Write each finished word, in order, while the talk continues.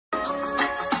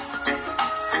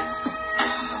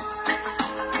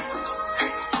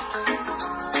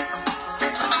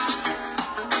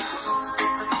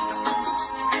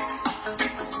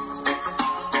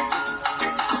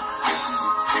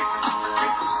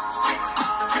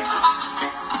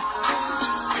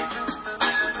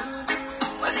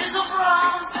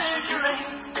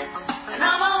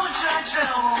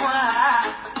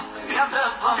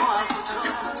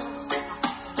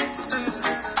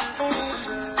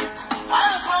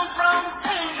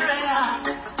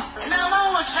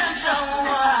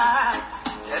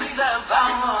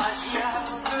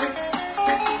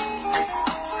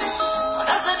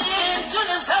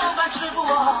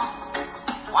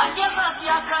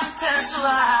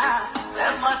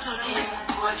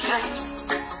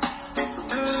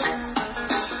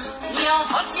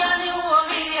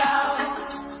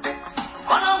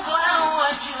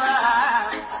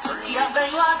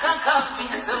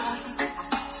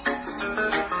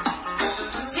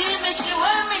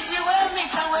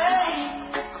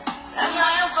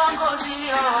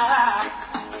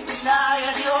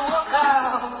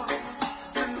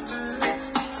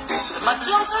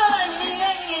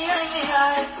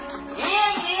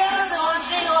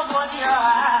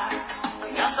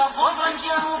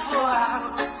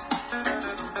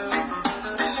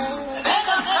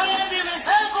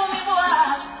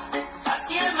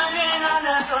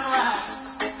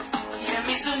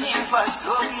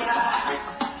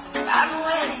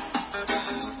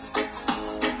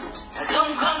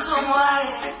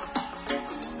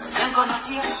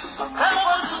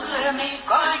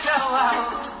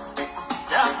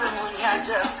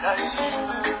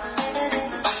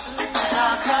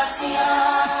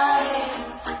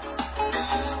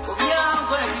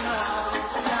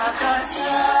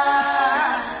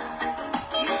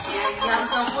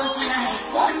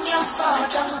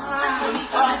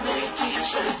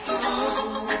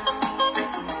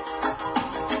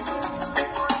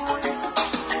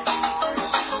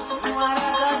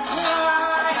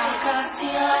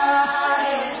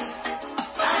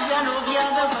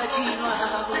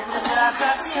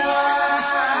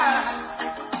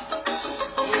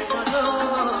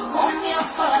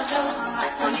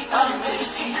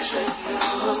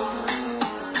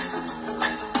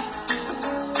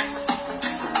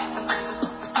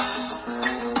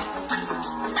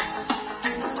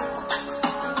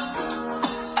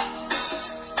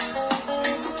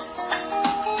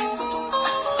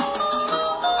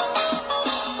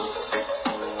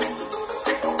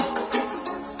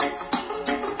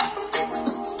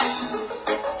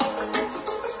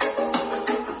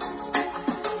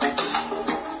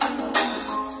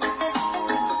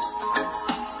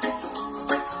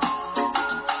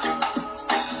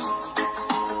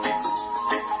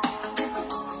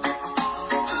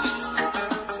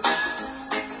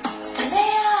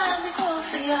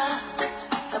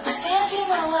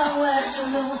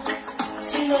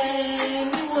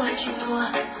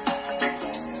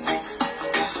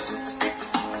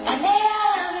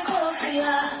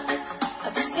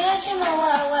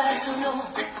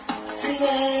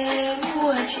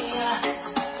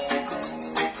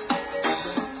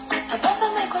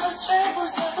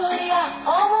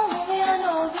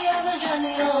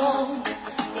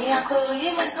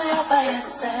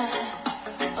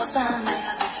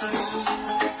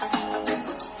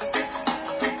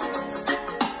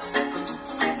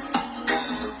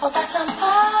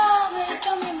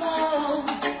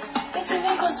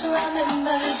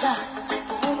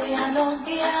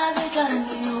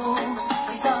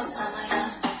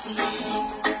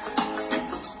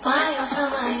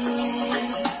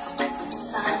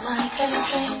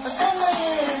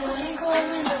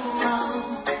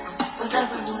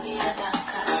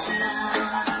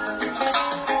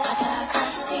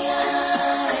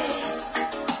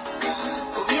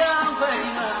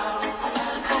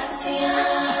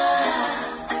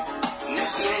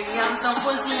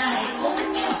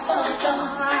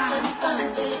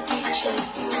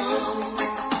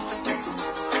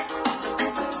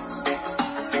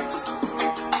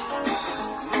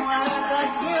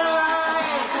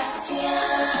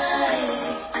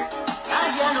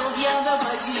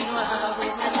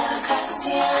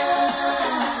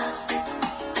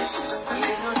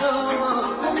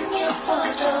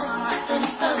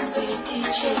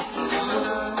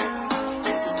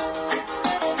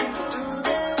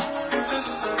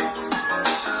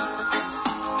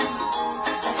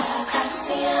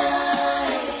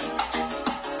Yeah.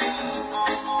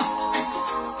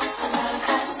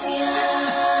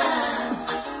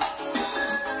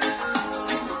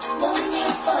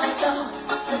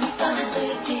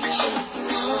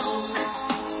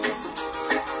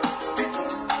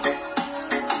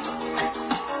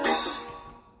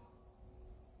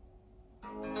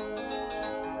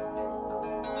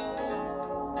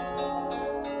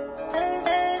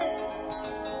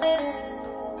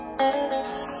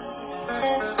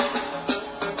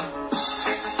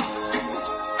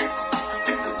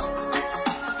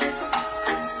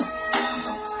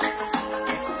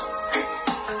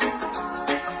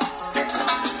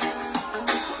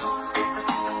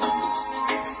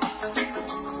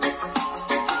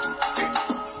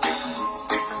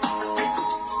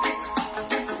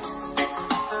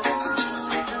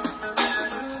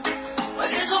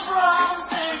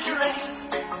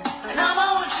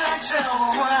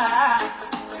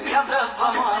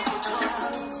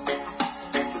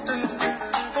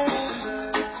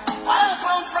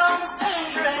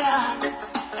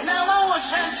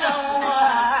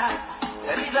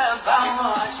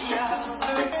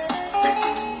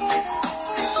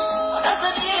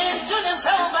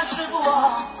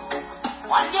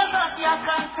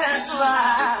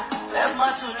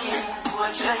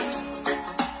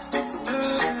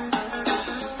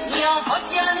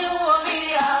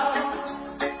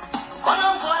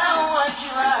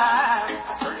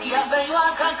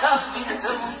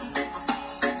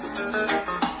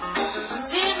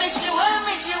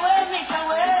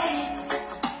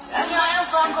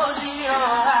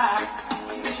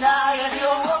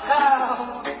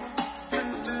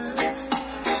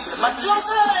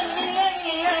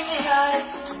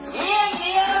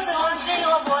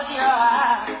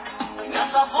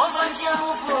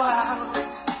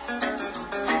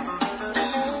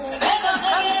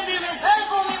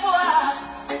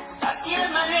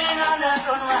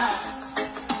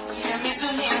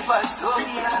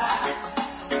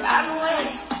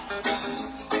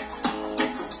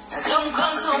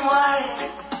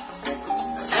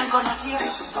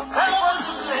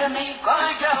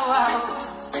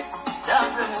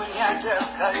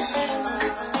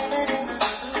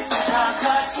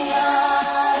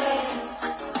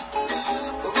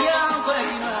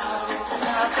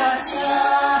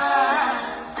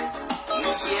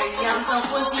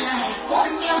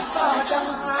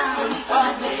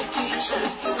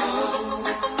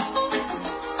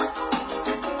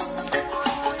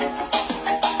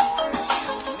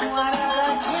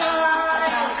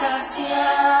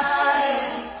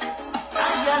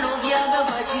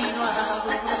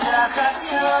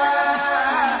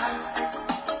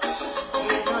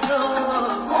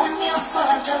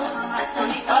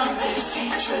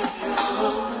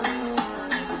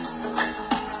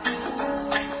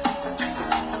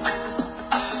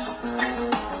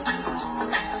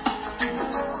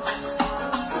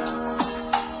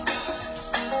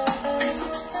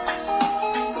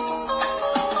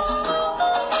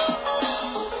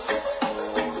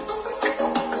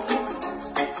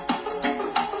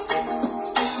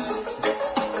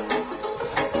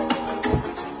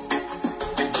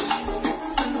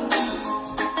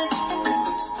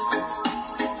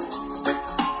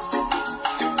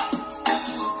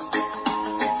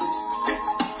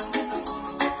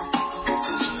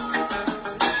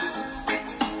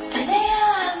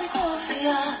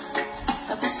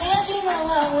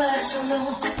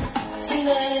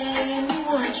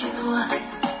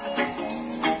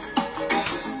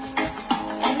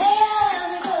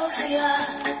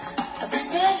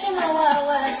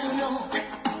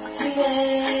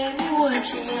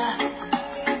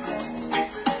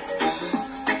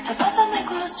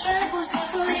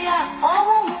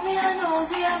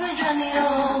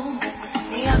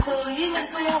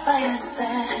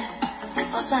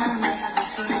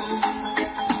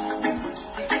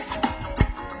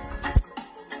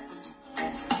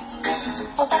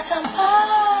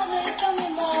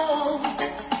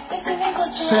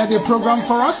 Share the program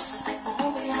for us.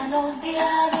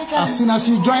 As soon as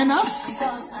you join us,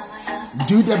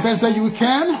 do the best that you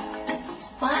can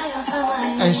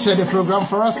and share the program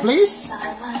for us, please.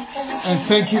 And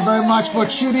thank you very much for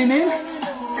tuning in.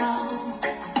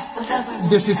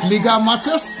 This is Legal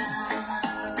Matters.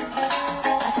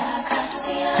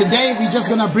 Today we're just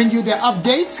gonna bring you the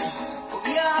updates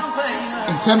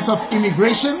in terms of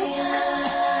immigration,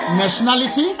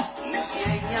 nationality,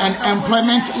 and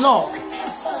employment law.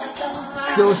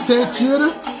 So stay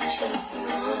tuned.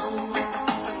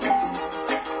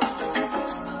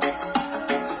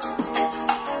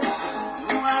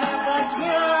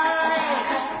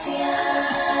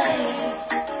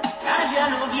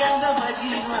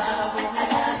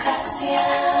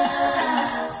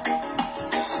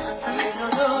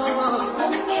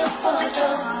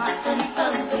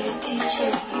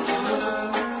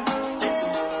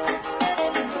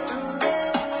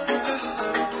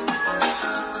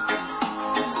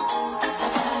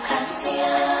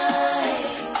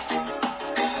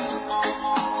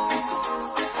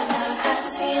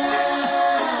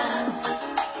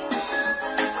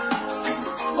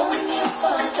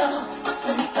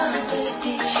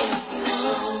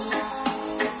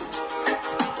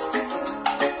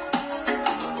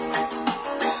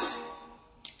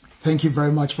 Thank you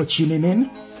very much for tuning in.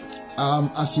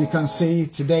 As you can see,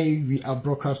 today we are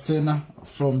broadcasting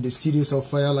from the studios of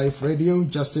Fire Life Radio,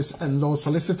 Justice and Law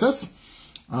Solicitors.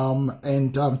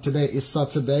 Today is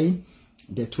Saturday,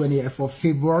 the 20th of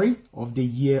February of the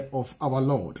year of our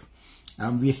Lord.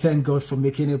 We thank God for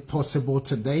making it possible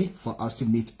today for us to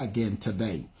meet again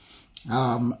today.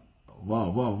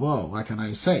 What can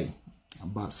I say?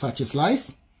 But such is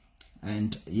life.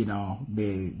 And, you know,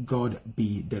 may God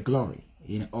be the glory.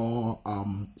 In all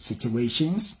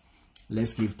situations,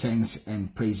 let's give thanks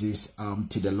and praises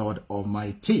to the Lord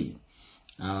Almighty,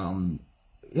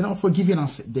 for giving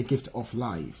us the gift of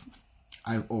life.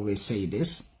 I always say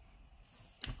this.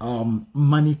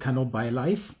 Money cannot buy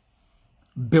life.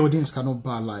 Buildings cannot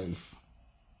buy life.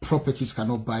 Properties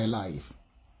cannot buy life.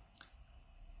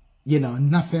 You know,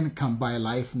 nothing can buy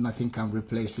life. Nothing can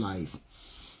replace life.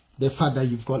 The fact that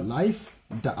you've got life,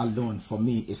 that alone for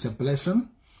me is a blessing.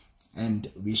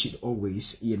 And we should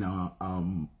always, you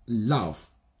know, love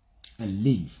and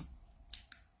live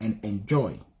and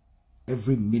enjoy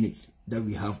every minute that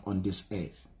we have on this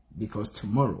earth, because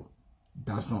tomorrow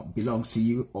does not belong to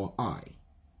you or I.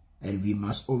 And we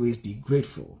must always be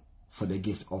grateful for the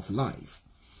gift of life.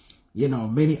 You know,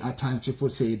 many a times people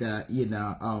say that, you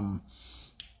know,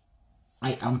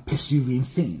 I am pursuing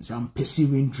things, I'm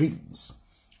pursuing dreams.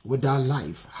 Without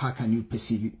life, how can you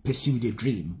pursue the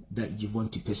dream that you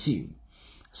want to pursue?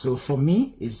 So for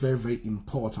me, it's very, very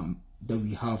important that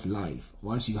we have life.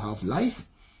 Once you have life,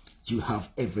 you have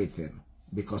everything,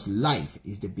 because life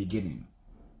is the beginning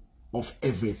of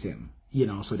everything. You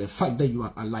know, so the fact that you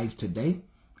are alive today,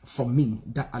 for me,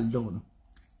 that alone,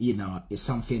 you know, is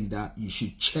something that you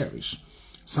should cherish,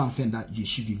 something that you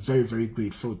should be very, very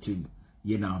grateful to,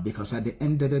 you know, because at the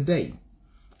end of the day,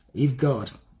 if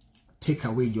God take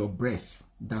away your breath,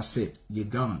 that's it, you're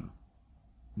gone.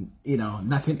 You know,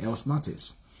 nothing else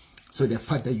matters. So the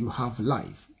fact that you have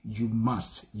life,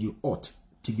 you ought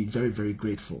to be very, very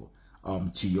grateful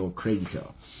to your Creator.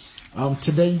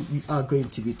 Today we are going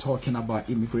to be talking about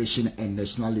immigration and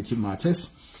nationality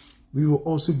matters. We will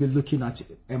also be looking at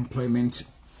employment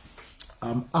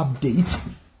update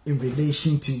in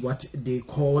relation to what they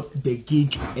call the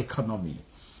gig economy.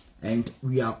 And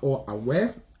we are all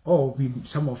aware, or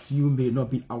some of you may not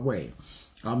be aware,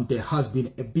 there has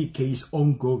been a big case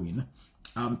ongoing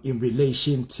in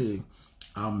relation to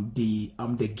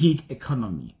the gig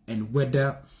economy, and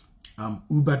whether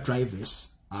Uber drivers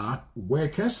are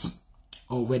workers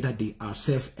or whether they are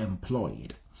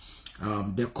self-employed.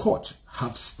 The court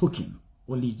have spoken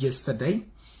only yesterday.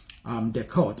 The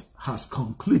court has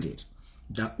concluded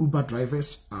that Uber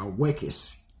drivers are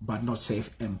workers but not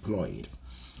self-employed.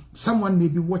 Someone may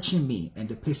be watching me and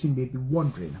the person may be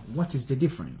wondering, what is the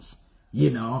difference?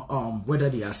 You know, whether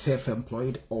they are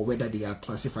self-employed or whether they are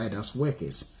classified as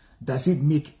workers. Does it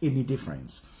make any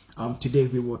difference? Today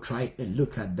we will try and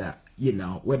look at that, you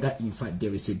know, whether in fact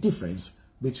there is a difference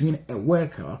between a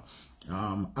worker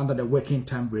under the working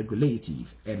time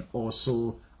regulative and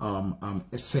also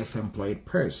a self-employed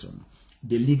person,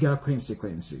 the legal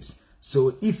consequences.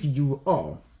 So if you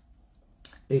are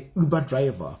a Uber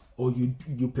driver, or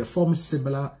you perform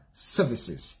similar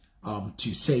services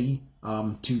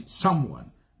to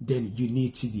someone, then you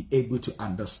need to be able to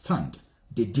understand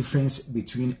the difference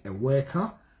between a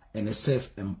worker and a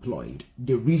self-employed.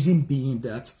 The reason being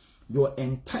that your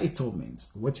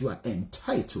entitlements, what you are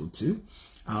entitled to,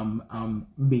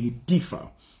 may differ.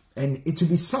 And it will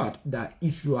be sad that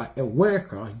if you are a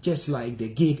worker, just like the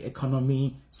gig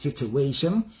economy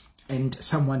situation, and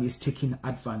someone is taking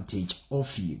advantage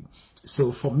of you.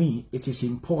 So for me, it is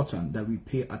important that we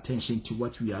pay attention to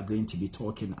what we are going to be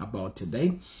talking about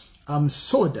today,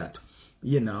 so that,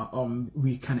 you know,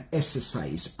 we can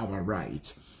exercise our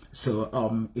rights.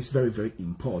 So it's very, very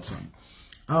important.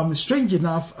 Strange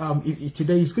enough,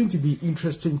 today is going to be an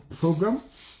interesting program,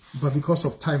 but because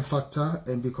of time factor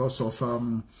and because of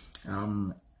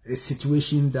a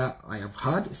situation that I have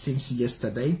had since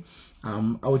yesterday,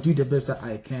 I will do the best that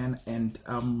I can, and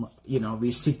you know,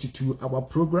 we stick to 2-hour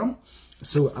program,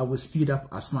 so I will speed up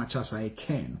as much as I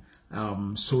can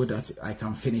so that I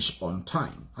can finish on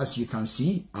time. As you can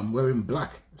see, I'm wearing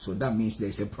black, so that means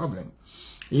there's a problem,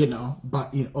 you know.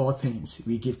 But in all things,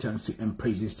 we give thanks and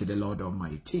praises to the Lord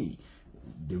Almighty.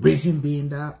 The reason being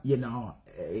that, you know,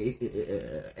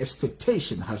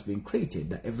 expectation has been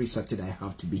created that every Saturday I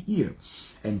have to be here,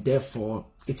 and therefore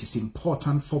it is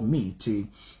important for me to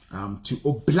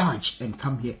oblige and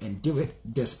come here and do it,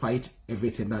 despite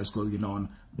everything that's going on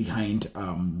behind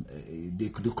the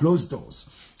closed doors.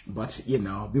 But you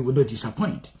know, we will not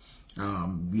disappoint.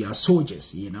 We are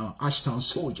soldiers, you know, Ashtown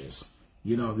soldiers.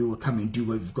 You know, we will come and do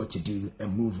what we've got to do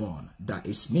and move on. That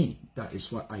is me. That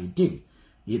is what I do.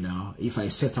 You know, if I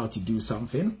set out to do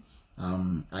something,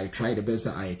 I try the best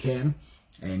that I can,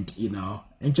 and you know,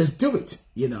 and just do it,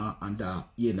 you know, under,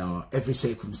 you know, every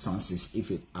circumstances,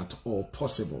 if it at all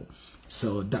possible.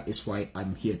 So that is why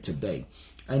I'm here today.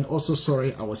 And also,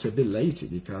 sorry, I was a bit late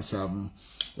because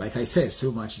like I said,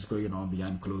 so much is going on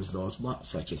behind closed doors, but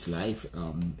such is life.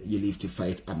 You live to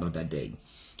fight another day.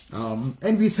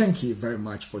 And we thank you very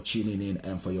much for tuning in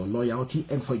and for your loyalty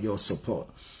and for your support.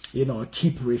 You know,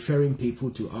 keep referring people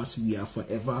to us. We are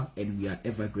forever and we are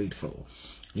ever grateful.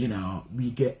 You know,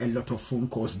 we get a lot of phone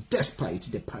calls despite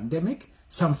the pandemic.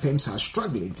 Some firms are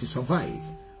struggling to survive,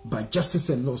 but Justice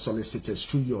and Law Solicitors,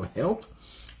 through your help,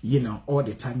 you know, all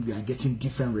the time we are getting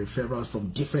different referrals from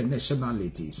different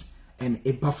nationalities, and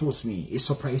it baffles me, it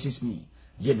surprises me.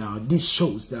 You know, this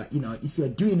shows that, you know, if you're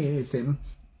doing anything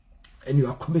and you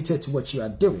are committed to what you are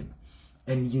doing,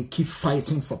 and you keep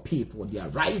fighting for people, their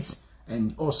rights,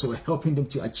 and also helping them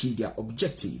to achieve their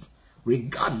objective,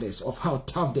 regardless of how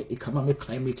tough the economic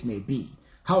climate may be,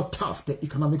 how tough the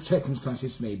economic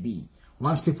circumstances may be.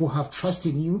 Once people have trust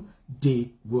in you, they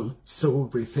will still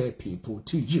refer people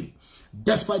to you.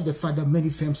 Despite the fact that many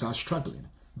firms are struggling,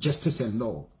 Justice and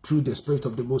Law, through the Spirit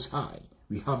of the Most High,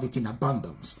 we have it in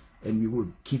abundance, and we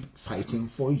will keep fighting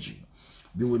for you.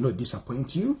 We will not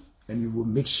disappoint you, and we will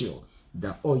make sure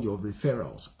that all your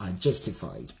referrals are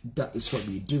justified. That is what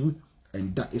we do,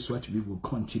 and that is what we will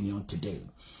continue to do.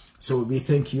 So we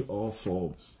thank you all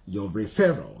for your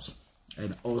referrals,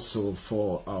 and also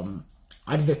for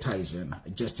advertising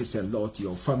Justice and Law to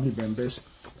your family members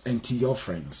and to your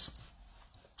friends.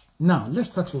 Now, let's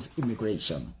start with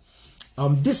immigration.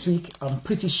 This week, I'm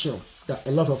pretty sure that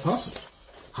a lot of us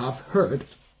have heard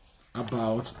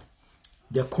about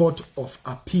the Court of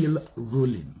Appeal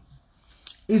ruling.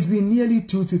 It's been nearly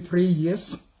 2 to 3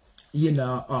 years, you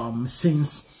know,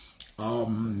 since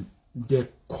the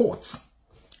courts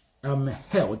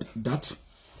held that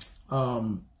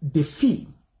the fee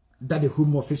that the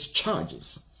Home Office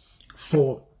charges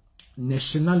for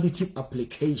nationality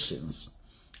applications,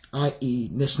 i.e.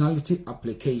 nationality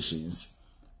applications,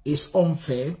 is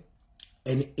unfair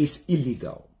and is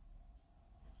illegal.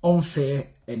 Unfair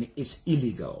and is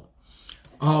illegal.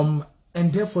 And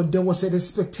therefore there was an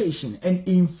expectation, and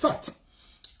in fact,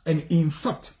 the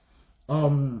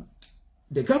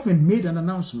government made an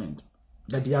announcement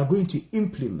that they are going to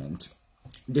implement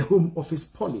the Home Office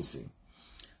policy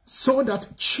so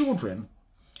that children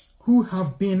who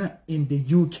have been in the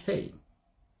UK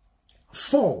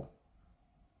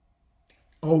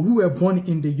or who were born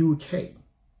in the UK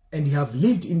and have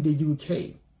lived in the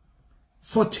UK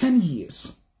for 10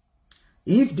 years,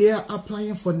 if they are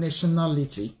applying for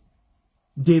nationality,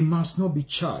 they must not be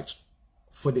charged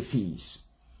for the fees.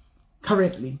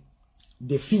 Currently,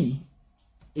 the fee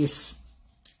is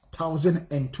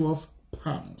 £1,012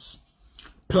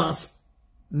 plus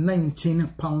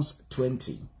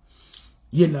 £19.20.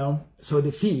 You know, so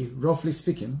the fee, roughly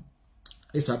speaking,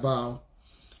 is about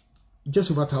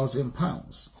just over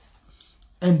 £1,000.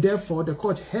 And therefore, the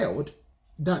court held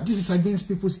that this is against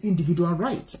people's individual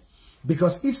rights.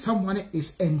 Because if someone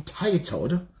is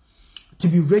entitled to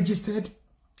be registered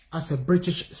as a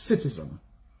British citizen,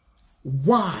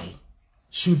 why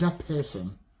should that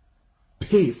person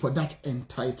pay for that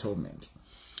entitlement?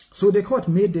 So the court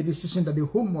made the decision that the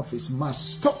Home Office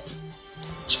must stop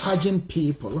charging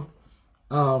people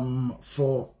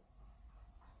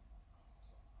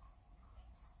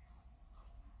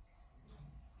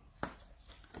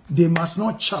they must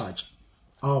not charge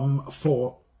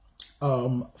for the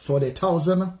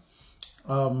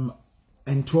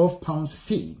 £1,012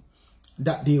 fee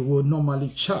that they will normally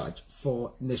charge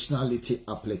for nationality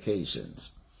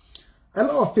applications. A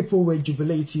lot of people were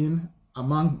jubilating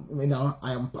among, you know,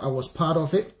 I was part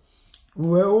of it. We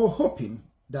were all hoping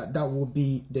that that would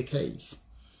be the case.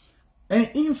 And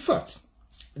in fact,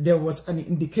 there was an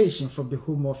indication from the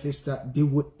Home Office that they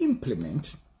would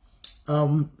implement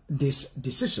this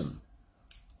decision.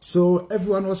 So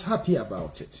everyone was happy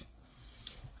about it.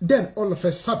 Then all of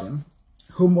a sudden,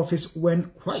 Home Office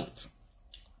went quiet.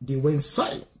 They went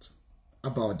silent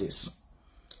about this,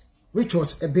 which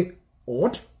was a bit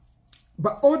odd,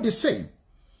 but all the same,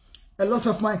 a lot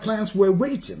of my clients were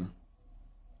waiting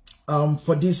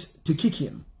for this to kick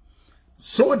in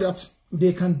so that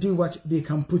they can do what they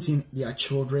can put in their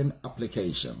children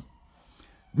application.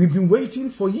 We've been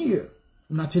waiting for a year,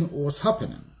 nothing was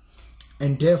happening.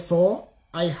 And therefore,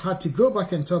 I had to go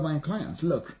back and tell my clients,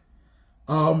 look,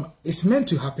 it's meant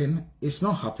to happen, it's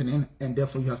not happening, and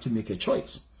therefore you have to make a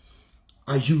choice.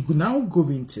 Are you now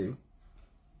going to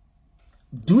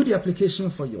do the application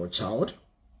for your child?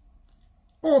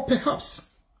 Or perhaps,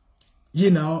 you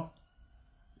know,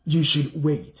 you should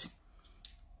wait.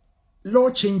 Law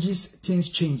changes, things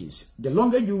changes. The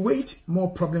longer you wait, more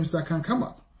problems that can come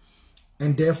up.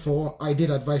 And therefore, I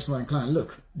did advise my client,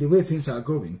 look, the way things are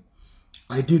going,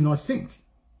 I do not think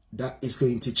that is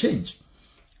going to change.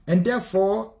 And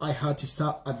therefore, I had to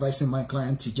start advising my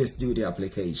client to just do the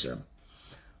application.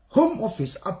 Home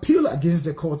Office appealed against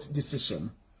the court's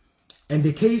decision, and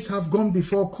the case have gone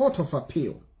before Court of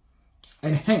Appeal,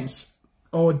 and hence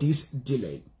all this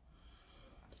delay.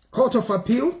 Court of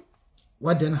Appeal,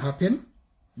 what then happened?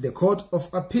 the Court of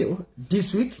Appeal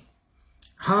this week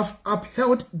have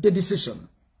upheld the decision.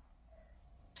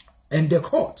 And the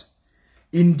court,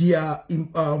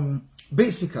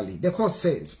 basically, the court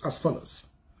says as follows: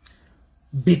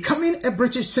 becoming a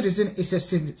British citizen is a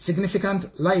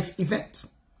significant life event.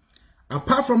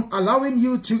 Apart from allowing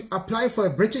you to apply for a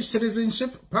British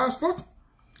citizenship passport,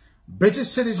 British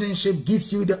citizenship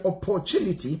gives you the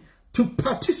opportunity to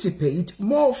participate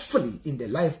more fully in the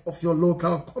life of your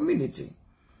local community.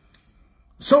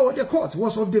 So the court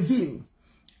was of the view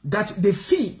that the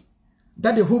fee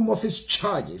that the Home Office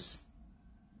charges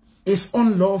is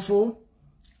unlawful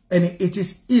and it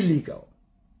is illegal,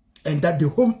 and that the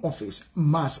Home Office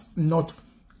must not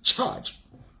charge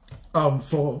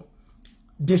for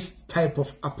this type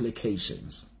of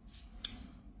applications.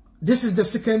 This is the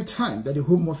second time that the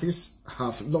Home Office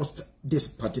have lost this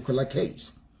particular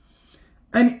case.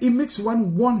 And it makes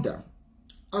one wonder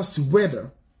as to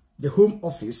whether the Home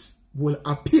Office will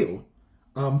appeal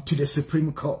to the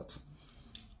Supreme Court.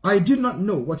 I do not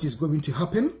know what is going to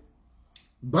happen,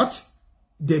 but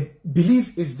the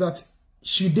belief is that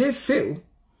should they fail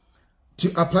to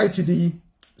apply to the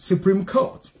Supreme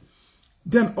Court,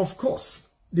 then of course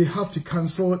they have to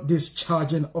cancel this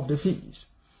charging of the fees.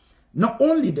 Not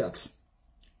only that,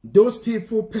 those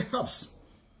people perhaps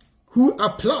who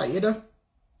applied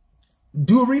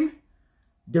during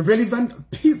the relevant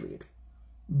period,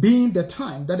 being the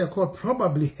time that the court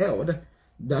probably held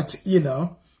that,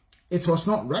 it was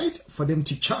not right for them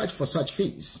to charge for such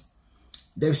fees,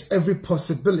 there's every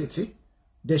possibility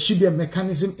there should be a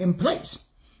mechanism in place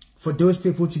for those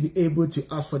people to be able to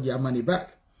ask for their money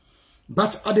back.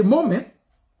 But at the moment,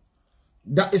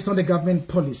 that is not the government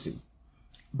policy.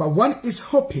 But one is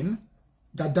hoping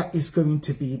that that is going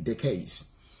to be the case.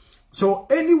 So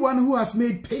anyone who has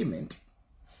made payment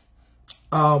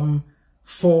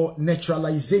for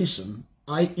naturalization,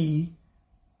 i.e.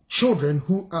 children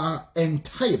who are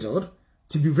entitled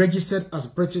to be registered as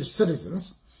British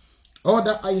citizens, all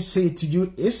that I say to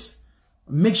you is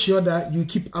make sure that you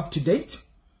keep up to date.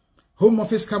 Home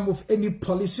Office come with any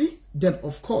policy, then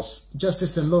of course,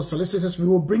 Justice and Law Solicitors, we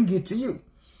will bring it to you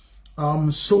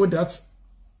so that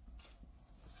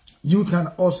you can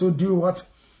also do what?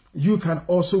 You can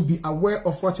also be aware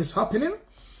of what is happening.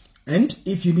 And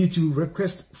if you need to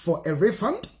request for a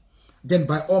refund, then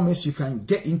by all means, you can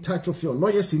get in touch with your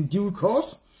lawyers in due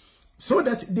course so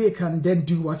that they can then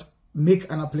do what?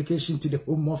 Make an application to the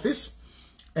Home Office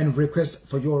and request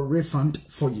for your refund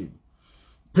for you.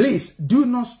 Please do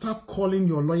not stop calling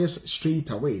your lawyers straight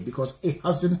away because it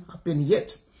hasn't happened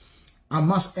yet. I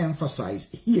must emphasize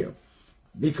here,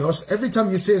 because every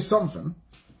time you say something,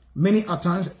 many a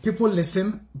times people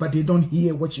listen, but they don't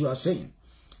hear what you are saying.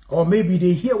 Or maybe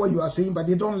they hear what you are saying, but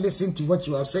they don't listen to what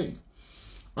you are saying.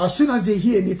 As soon as they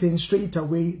hear anything, straight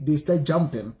away, they start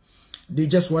jumping. They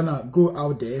just want to go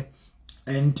out there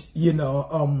and,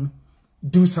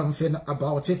 do something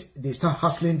about it. They start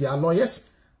hustling their lawyers.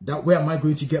 That where am I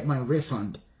going to get my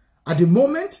refund? At the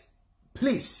moment,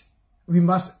 please, we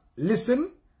must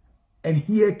listen and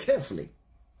hear carefully.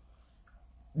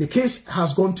 The case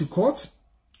has gone to court.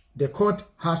 The court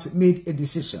has made a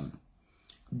decision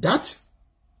that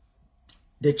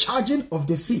the charging of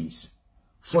the fees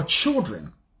for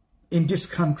children in this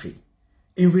country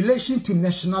in relation to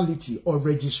nationality or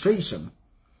registration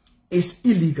is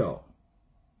illegal.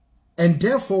 And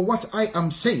therefore, what I am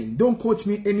saying, don't quote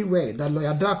me anywhere that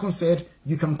Lawyer Darko said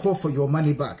you can call for your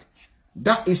money back.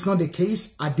 That is not the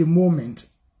case at the moment.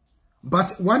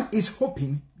 But one is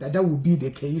hoping that that will be the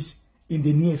case in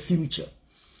the near future.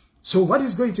 So what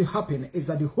is going to happen is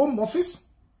that the Home Office,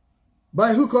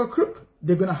 by hook or crook,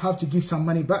 they're going to have to give some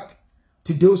money back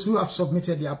to those who have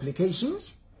submitted their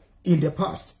applications in the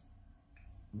past.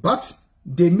 But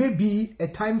there may be a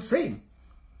time frame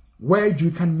where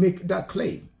you can make that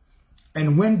claim.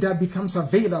 And when that becomes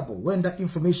available, when that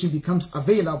information becomes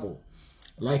available,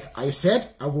 like I said,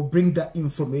 I will bring that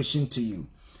information to you.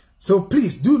 So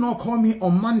please do not call me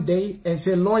on Monday and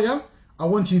say, lawyer, I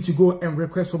want you to go and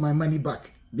request for my money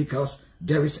back, because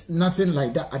there is nothing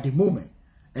like that at the moment.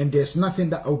 And there's nothing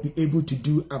that I'll be able to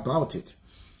do about it.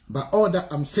 But all that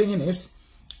I'm saying is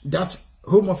that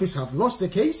Home Office have lost the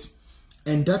case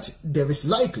and that there is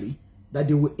likely that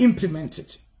they will implement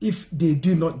it if they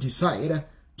do not decide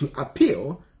to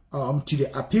appeal to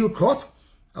the appeal court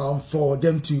for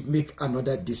them to make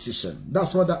another decision.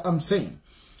 That's all that I'm saying.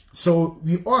 So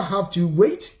we all have to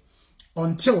wait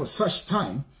until such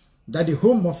time that the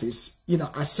Home Office,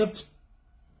 accept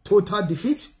total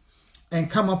defeat and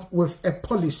come up with a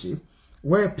policy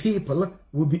where people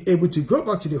will be able to go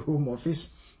back to the Home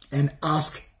Office and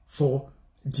ask for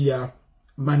their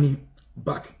money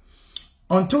back.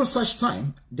 Until such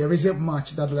time, there isn't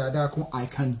much that Darko I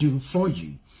can do for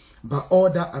you. But all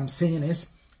that I'm saying is,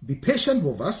 be patient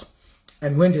with us,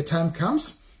 and when the time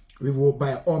comes, we will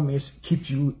by all means keep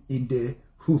you in the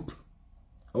hoop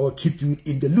or keep you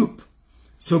in the loop.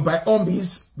 So by all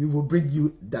means, we will bring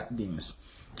you that news.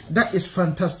 That is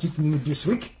fantastic news this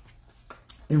week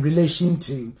in relation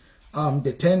to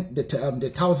the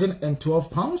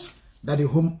 £1,012 that the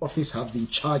Home Office have been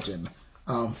charging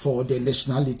for the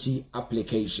nationality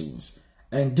applications.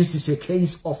 And this is a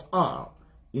case of R,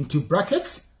 into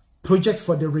brackets, project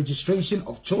for the registration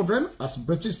of children as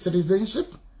British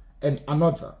citizenship, and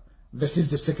another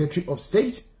versus the Secretary of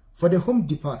State for the Home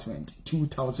Department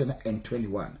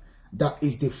 2021. That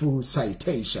is the full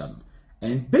citation.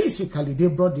 And basically they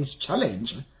brought this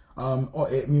challenge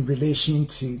in relation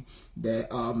to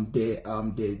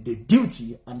the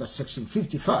duty under Section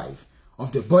 55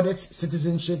 of the Border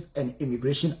Citizenship and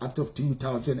Immigration Act of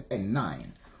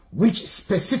 2009, which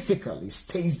specifically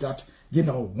states that, you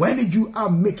know, when you are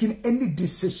making any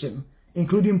decision,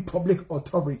 including public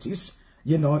authorities,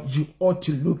 you know, you ought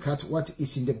to look at what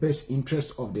is in the best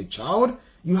interest of the child.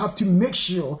 You have to make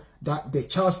sure that the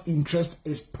child's interest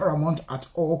is paramount at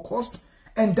all costs,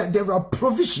 and that there are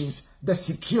provisions that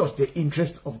secures the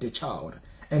interest of the child.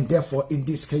 And therefore, in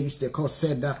this case, the court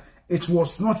said that it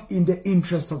was not in the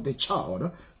interest of the child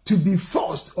to be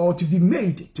forced or to be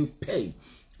made to pay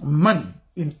money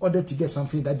in order to get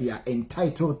something that they are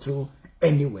entitled to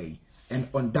anyway. And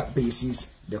on that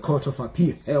basis, the Court of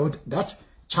Appeal held that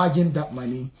charging that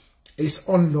money is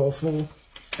unlawful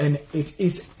and it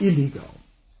is illegal.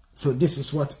 So this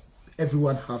is what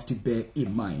everyone have to bear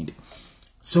in mind.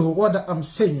 So what I'm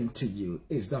saying to you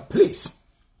is that please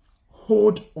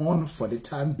hold on for the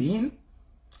time being.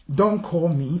 Don't call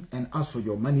me and ask for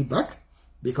your money back,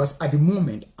 because at the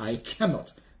moment I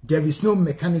cannot. There is no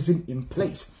mechanism in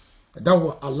place that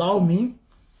will allow me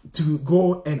to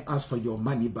go and ask for your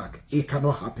money back. It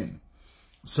cannot happen.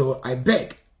 So I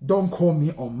beg, don't call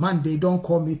me on Monday, don't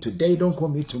call me today, don't call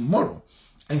me tomorrow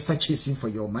and start chasing for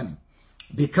your money,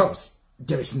 because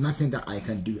there is nothing that I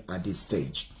can do at this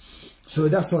stage. So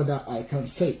that's all that I can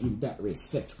say in that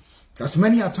respect. Because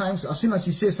many a times, as soon as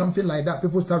you say something like that,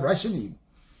 people start rushing you.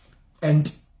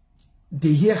 And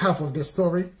they hear half of the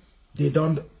story, they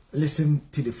don't listen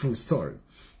to the full story.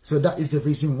 So that is the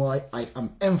reason why I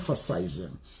am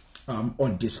emphasizing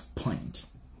on this point.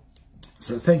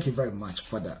 So thank you very much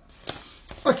for that.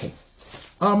 Okay.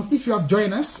 If you have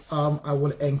joined us, I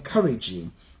will encourage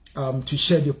you to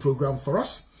share the program for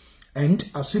us. And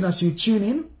as soon as you tune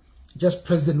in, just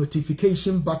press the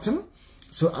notification button.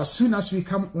 So as soon as we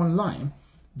come online,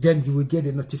 then you will get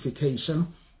a notification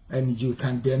and you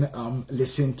can then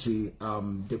listen to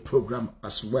the program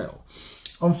as well.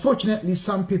 Unfortunately,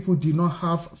 some people do not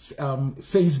have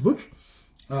Facebook.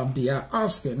 They are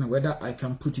asking whether I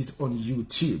can put it on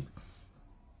YouTube.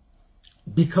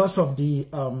 Because of the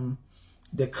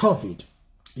COVID,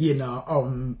 you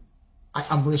know, I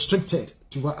am restricted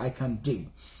to what I can do.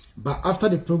 But after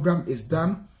the program is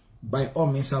done, by all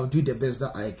means, I'll do the best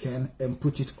that I can and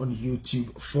put it on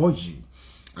YouTube for you.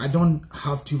 I don't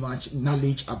have too much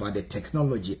knowledge about the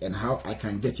technology and how I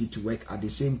can get it to work at the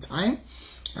same time.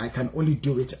 I can only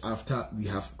do it after we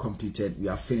have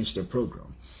finished the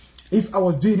program. If I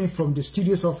was doing it from the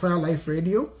studios of Fire Life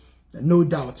Radio, no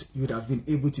doubt you would have been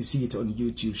able to see it on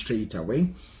YouTube straight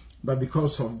away. But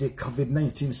because of the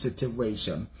COVID-19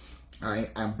 situation, I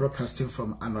am broadcasting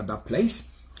from another place.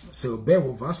 So bear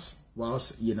with us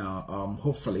whilst, you know,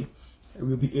 hopefully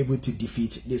we'll be able to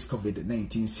defeat this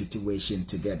COVID-19 situation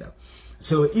together.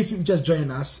 So if you've just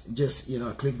joined us, just, you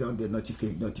know, click on the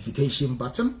notification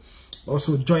button.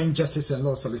 Also join Justice and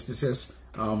Law Solicitors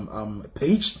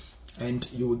page, and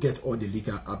you will get all the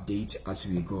legal updates as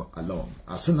we go along.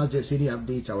 As soon as there's any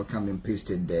updates, I will come and paste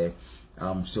it there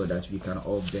so that we can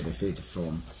all benefit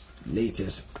from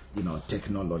latest, you know,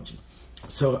 technology.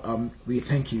 So we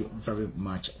thank you very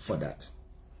much for that.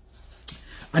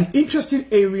 An interesting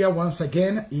area once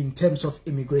again in terms of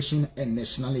immigration and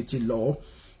nationality law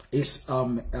is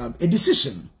a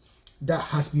decision that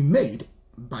has been made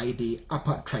by the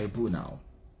upper tribunal.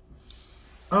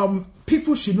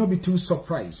 People should not be too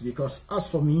surprised, because as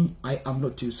for me, I am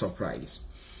not too surprised.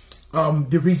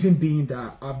 The reason being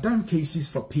that I've done cases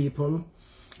for people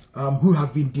who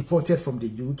have been deported from the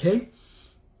UK,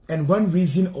 and one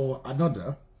reason or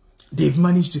another, they've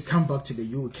managed to come back to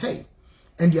the UK,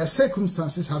 and their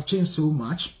circumstances have changed so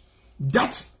much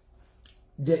that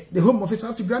the Home Office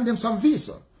have to grant them some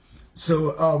visa.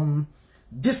 So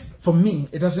this, for me,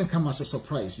 it doesn't come as a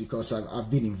surprise because I've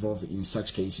been involved in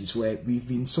such cases where we've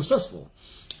been successful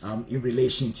in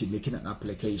relation to making an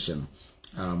application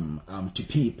to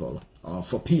people,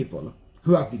 for people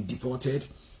who have been deported,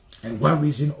 and one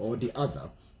reason or the other,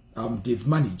 they've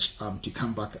managed to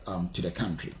come back to the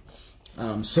country.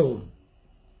 So,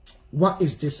 what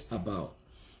is this about?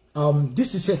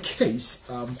 This is a case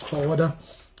called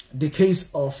the case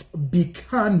of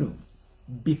Bikanu.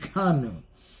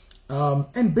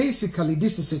 And basically,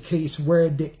 this is a case where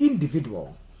the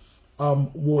individual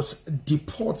was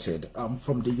deported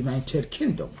from the United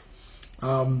Kingdom.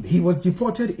 He was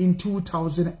deported in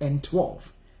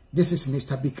 2012. This is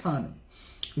Mr. Bikanu.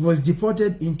 He was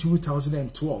deported in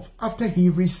 2012 after he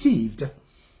received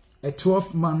a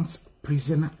 12-month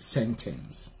prison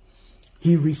sentence.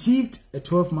 He received a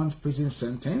 12-month prison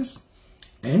sentence,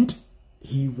 and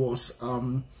he was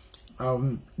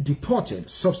deported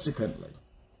subsequently.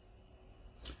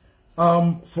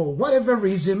 For whatever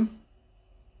reason,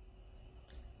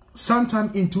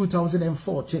 sometime in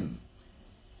 2014,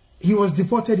 he was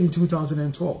deported in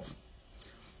 2012.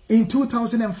 In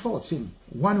 2014,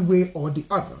 one way or the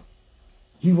other,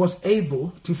 he was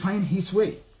able to find his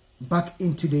way back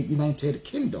into the United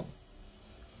Kingdom.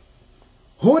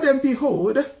 Hold and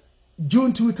behold,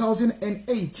 June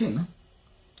 2018,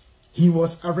 he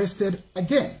was arrested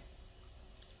again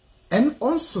and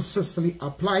unsuccessfully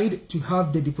applied to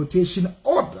have the deportation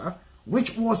order,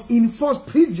 which was in force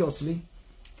previously,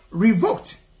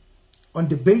 revoked on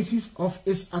the basis of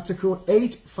his Article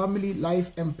 8 family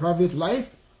life and private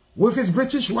life with his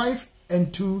British wife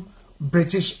and 2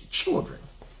 British children.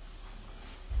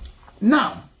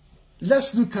 Now,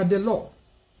 let's look at the law.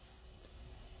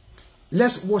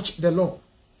 Let's watch the law.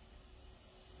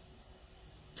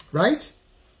 Right?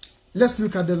 Let's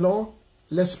look at the law.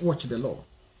 Let's watch the law.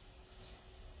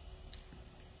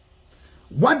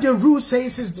 What the rule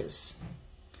says is this: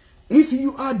 if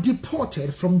you are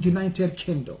deported from United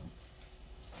Kingdom,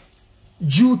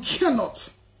 you cannot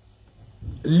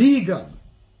legally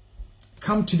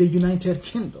come to the United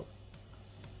Kingdom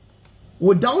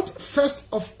without first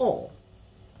of all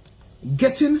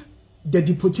getting the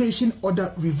deportation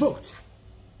order revoked.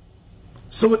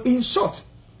 So in short,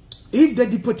 if the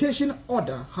deportation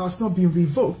order has not been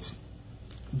revoked,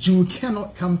 you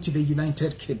cannot come to the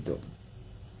United Kingdom.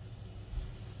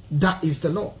 That is the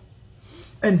law.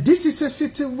 And this is a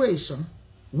situation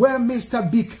where Mr.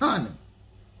 Bikanu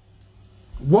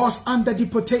was under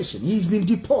deportation. He's been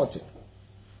deported.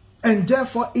 And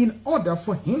therefore, in order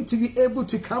for him to be able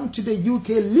to come to the UK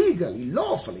legally,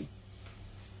 lawfully,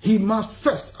 he must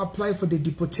first apply for the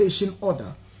deportation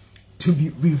order to be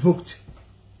revoked.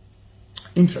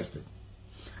 Interesting.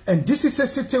 And this is a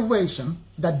situation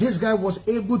that this guy was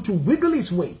able to wiggle his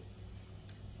way,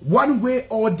 one way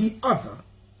or the other,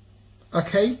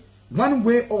 okay, one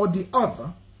way or the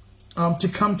other, to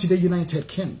come to the United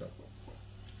Kingdom.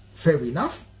 Fair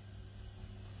enough.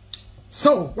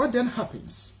 So what then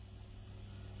happens?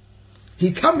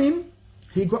 He come in,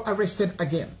 he got arrested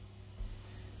again.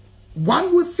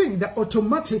 One would think that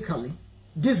automatically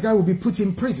this guy will be put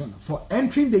in prison for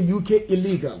entering the UK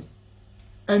illegally,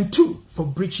 and 2, for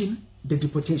breaching the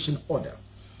deportation order.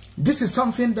 This is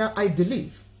something that I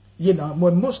believe, you know,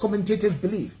 what most commentators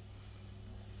believe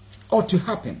ought to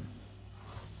happen.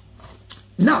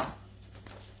 Now,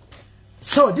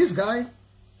 so this guy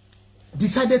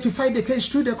decided to fight the case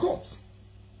through the courts.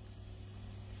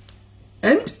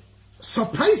 And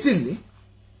surprisingly,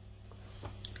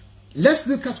 let's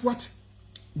look at what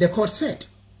the court said.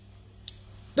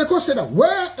 The court said that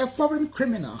where a foreign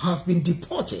criminal has been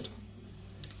deported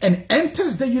and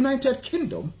enters the United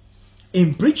Kingdom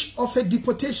in breach of a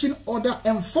deportation order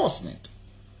enforcement,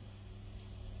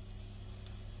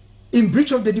 in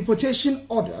breach of the deportation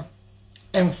order,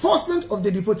 enforcement of the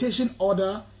deportation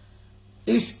order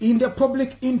is in the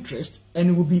public interest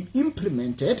and will be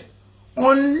implemented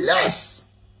unless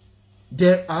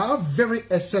there are very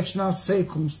exceptional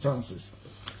circumstances.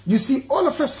 You see, all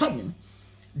of a sudden,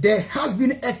 there has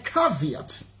been a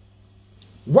caveat.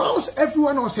 Whilst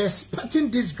everyone was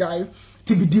expecting this guy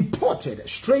to be deported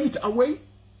straight away,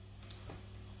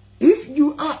 if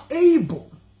you are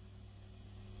able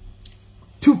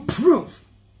to prove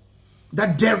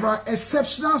that there are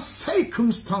exceptional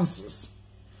circumstances,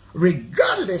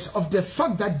 regardless of the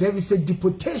fact that there is a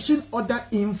deportation order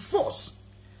in force,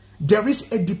 there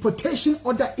is a deportation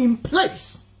order in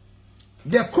place,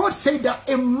 the court said that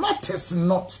it matters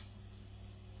not.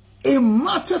 It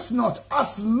matters not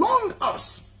as long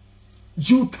as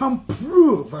you can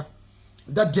prove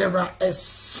that there are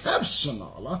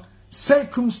exceptional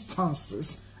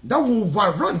circumstances that will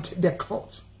warrant the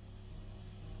court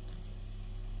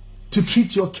to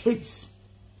treat your case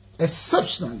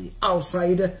exceptionally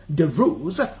outside the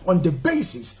rules on the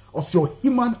basis of your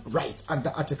human right under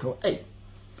Article 8.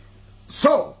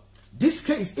 So this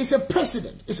case is a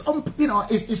precedent. It's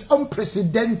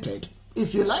unprecedented,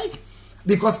 if you like,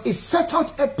 because it set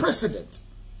out a precedent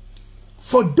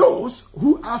for those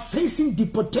who are facing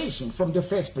deportation from the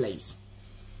first place.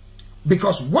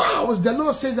 Because whilst the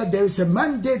law says that there is a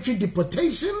mandatory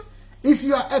deportation if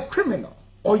you are a criminal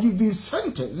or you've been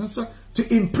sentenced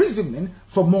to imprisonment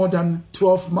for more than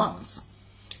 12 months.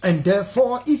 And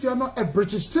therefore, if you are not a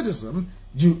British citizen,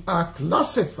 you are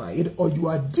classified or you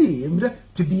are deemed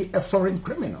to be a foreign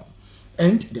criminal.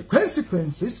 And the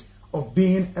consequences of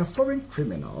being a foreign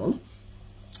criminal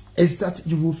is that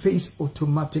you will face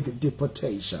automatic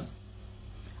deportation.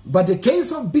 But the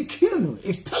case of Bikinu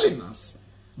is telling us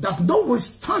that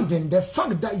notwithstanding the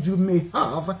fact that you may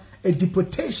have a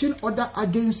deportation order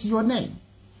against your name,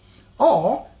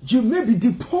 or you may be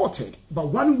deported, but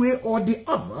one way or the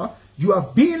other, you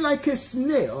have been like a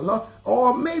snail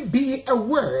or maybe a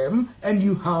worm and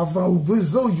you have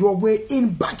whistled your way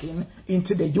back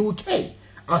into the UK.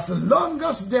 As long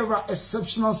as there are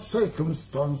exceptional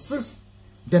circumstances,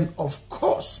 then of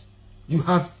course you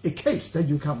have a case that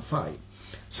you can file.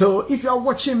 So if you are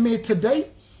watching me today,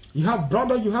 you have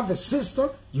brother, you have a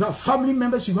sister, you have family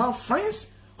members, you have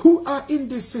friends who are in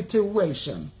this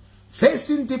situation,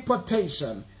 facing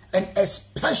deportation, and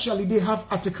especially they have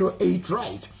Article 8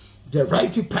 right, the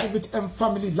right to private and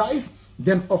family life,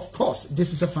 then of course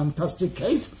this is a fantastic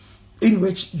case in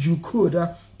which you could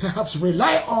perhaps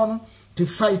rely on to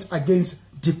fight against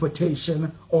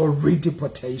deportation or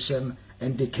redeportation.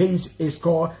 And the case is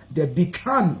called the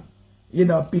Bikanu,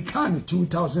 Bikanu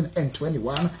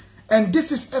 2021. And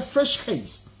this is a fresh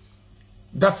case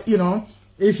that,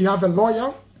 if you have a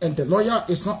lawyer and the lawyer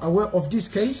is not aware of this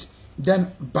case,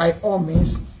 then by all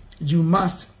means, you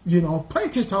must,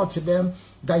 point it out to them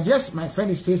that yes, my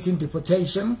friend is facing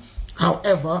deportation.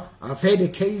 However, I've heard the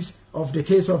case of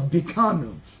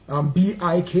Bikanu,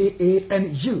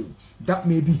 B-I-K-A-N-U, that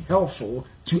may be helpful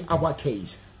to our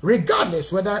case.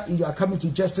 Regardless whether you are coming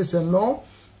to Justice and Law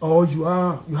or you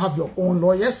have your own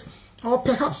lawyers, or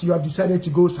perhaps you have decided to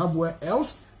go somewhere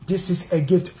else, this is a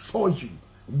gift for you.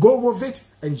 Go with it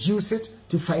and use it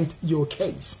to fight your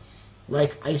case.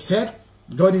 Like I said,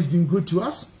 God has been good to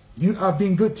us. You are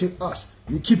being good to us.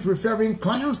 You keep referring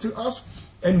clients to us,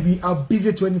 and we are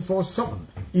busy 24/7,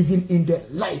 even in the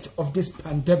light of this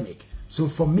pandemic. So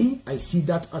for me, I see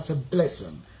that as a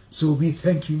blessing. So we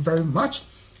thank you very much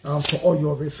for all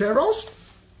your referrals,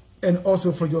 and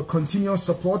also for your continuous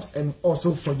support, and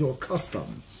also for your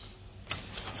custom.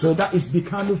 So that is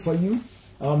Bikanu for you,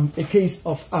 a case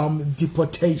of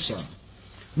deportation.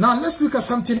 Now let's look at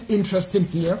something interesting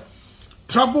here.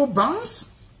 Travel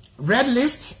bans, red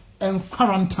list, and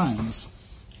quarantines.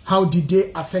 How did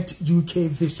they affect UK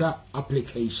visa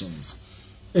applications?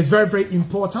 It's very, very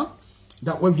important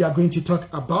that what we are going to talk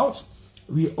about,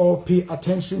 we all pay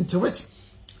attention to it.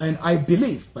 And I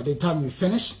believe by the time we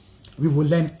finish, we will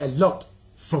learn a lot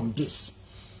from this.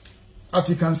 As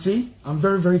you can see, I'm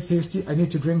very, very thirsty. I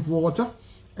need to drink water.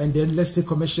 And then let's take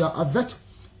commercial advert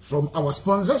from our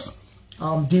sponsors.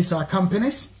 These are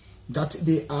companies that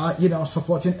they are,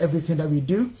 supporting everything that we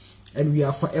do. And we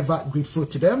are forever grateful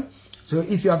to them. So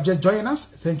if you have just joined us,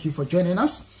 thank you for joining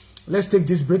us. Let's take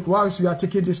this break. Whilst we are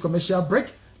taking this commercial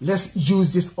break, let's use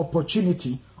this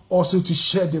opportunity also to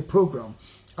share the program.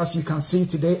 As you can see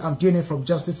today, I'm doing it from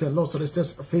Justice and Law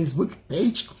Solicitors Facebook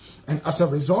page. And as a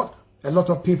result, a lot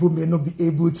of people may not be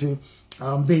able to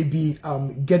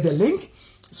get the link.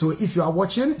 So if you are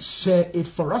watching, share it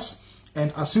for us.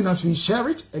 And as soon as we share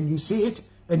it and you see it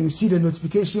and you see the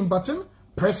notification button,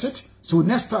 press it. So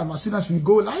next time, as soon as we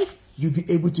go live, you'll be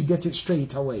able to get it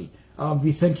straight away.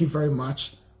 We thank you very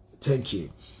much. Thank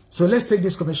you. So let's take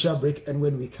this commercial break. And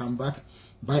when we come back,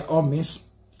 by all means,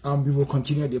 we will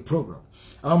continue the program.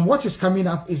 What is coming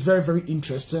up is very, very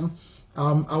interesting.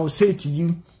 I will say to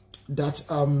you that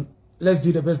let's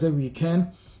do the best that we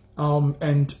can.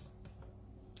 And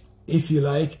if you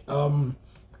like, and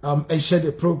share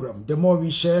the program. The more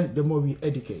we share, the more we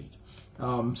educate.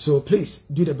 So please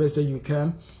do the best that you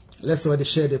can. Let's already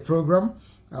share the program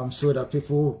so that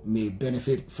people may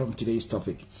benefit from today's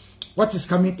topic. What is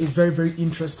coming is very, very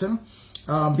interesting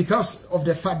because of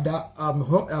the fact that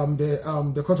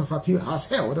the Court of Appeal has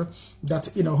held that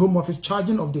Home Office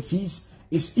charging of the fees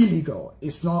is illegal.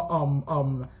 It's not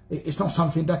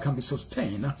something that can be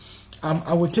sustained.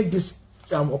 I will take this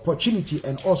opportunity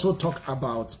and also talk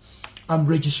about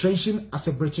registration as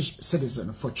a British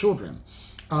citizen for children.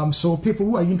 So people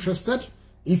who are interested,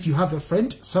 if you have a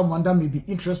friend, someone that may be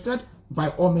interested, by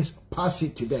all means pass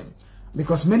it to them,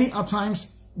 because many a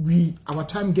times our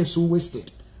time gets so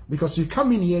wasted, because you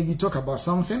come in here, you talk about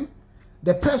something,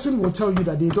 the person will tell you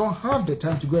that they don't have the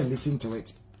time to go and listen to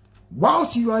it.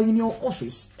 Whilst you are in your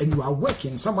office and you are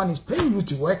working, someone is paying you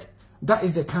to work, that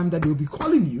is the time that they'll be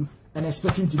calling you and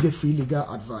expecting to get free legal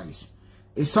advice.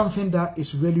 It's something that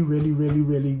is really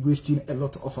wasting a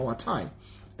lot of our time,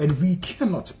 and we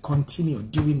cannot continue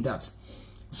doing that.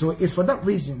 So it's for that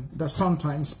reason that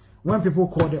sometimes when people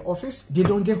call the office, they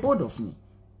don't get hold of me,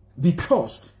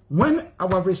 because when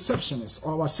our receptionists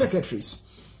or our secretaries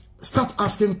start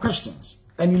asking questions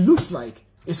and it looks like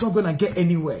it's not going to get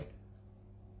anywhere,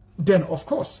 then of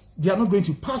course they are not going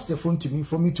to pass the phone to me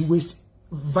for me to waste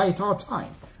vital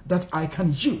time that I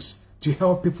can use to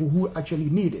help people who actually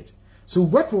need it. So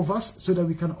work with us so that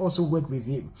we can also work with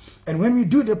you. And when we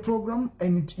do the program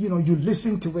and you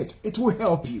listen to it, it will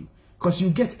help you, because you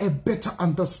get a better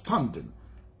understanding,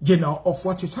 of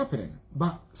what is happening.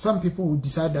 But some people will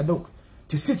decide that, look,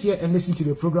 to sit here and listen to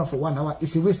the program for 1 hour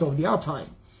is a waste of their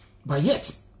time. But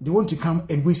yet they want to come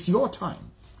and waste your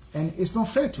time, and it's not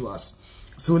fair to us.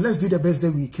 So let's do the best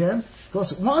that we can,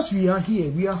 because once we are here,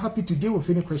 we are happy to deal with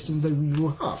any questions that we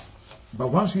will have. But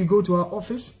once we go to our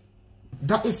office,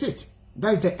 that is it.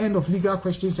 That is the end of legal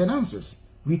questions and answers.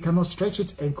 We cannot stretch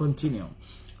it and continue.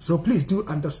 So please do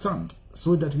understand,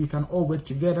 so that we can all work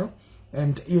together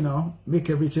and, make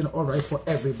everything all right for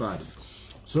everybody.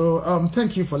 So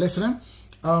thank you for listening.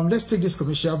 Let's take this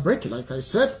commercial break, like I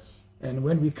said. And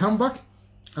when we come back,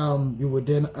 we will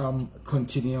then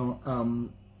continue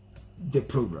the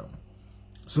program.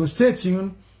 So stay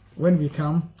tuned. When we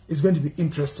come, it's going to be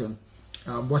interesting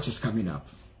what is coming up.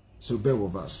 So bear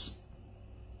with us.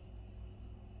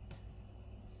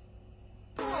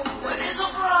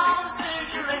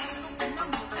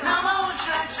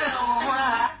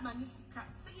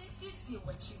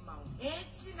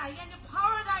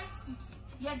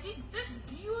 Yeah, did this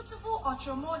beautiful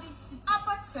ultra-modern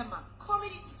upper tema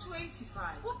community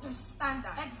 25 whoop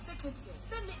standard executive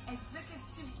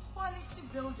semi-executive quality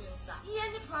buildings here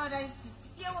in Paradise City.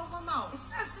 Yeah, well, now it's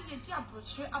as if you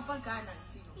approach Abagana.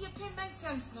 Your payment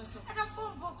terms no so and a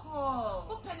phone book call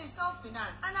open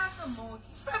self-finance and as a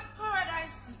mortgage for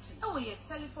Paradise City. Oh, your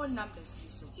telephone numbers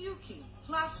so UK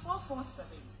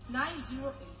 +447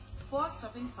 908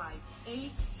 475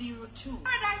 802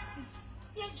 Paradise City.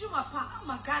 Yejuma pa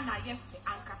magana yefe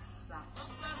ankasa.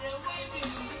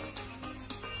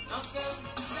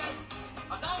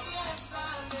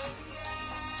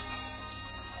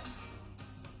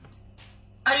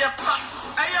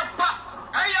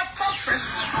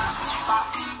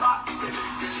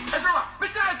 Everyone, we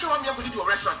try to do a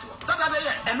restaurant.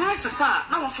 And where's the son?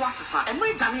 No one's was the son. And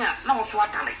where Dania, no one's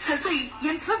what done it. Say,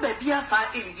 Yensa baby, I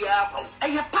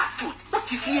a pat food.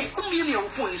 What if you million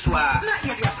for his not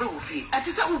yet the approve fee? At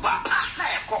this Uber, a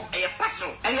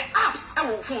passion, a apps, I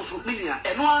will phone so million.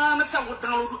 And one I would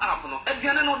download Apple. And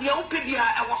you know the old PBI,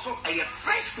 I was a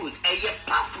fresh food, a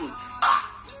pat food.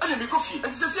 I didn't be coffee.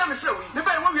 And say, I'm afraid we never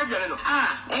want to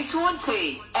it won't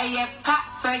say a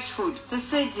pack fresh food. To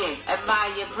say, and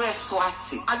my breast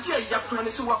swatty. I dear your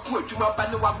granny so what put to my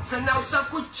banner one pronounce a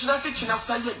good kitchen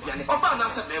outside your granny. Or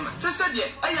Banasa Bema. Say,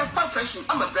 I have pack fresh food.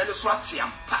 I'm a brand of swatty.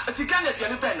 But the can be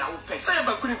a pen now. Say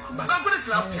about good. I'm going to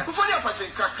tell you before you are patching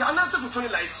crack. An answer for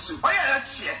 20 lights. I am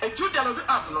here and $2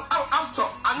 apple. After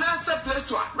an answer place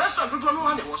to a restaurant. Good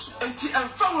one was and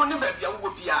found one baby will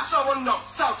be a someone north,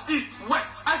 south, east,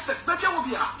 west. Access, baby will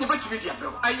be a media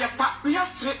bro. We have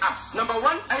 3 apps. Number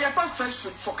 1, Ayapa Fresh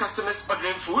Food for customers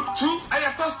ordering food. 2,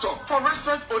 Ayapa Store for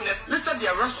restaurant owners. Listed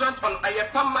their restaurant on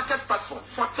Ayapa Market platform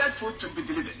for third food to be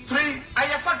delivered. 3,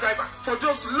 Ayapa Driver for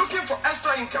those looking for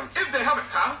extra income if they have a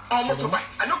car or motorbike.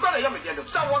 I know what I am again.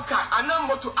 So one car, another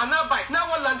motor, another bike. Now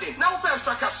one landing. Now we pay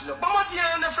extra cash. No, but what do you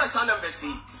have the first number?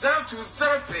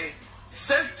 0203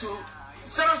 62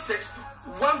 06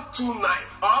 129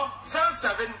 or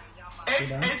 07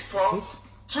 884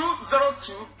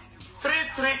 202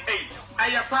 338.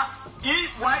 Ayapa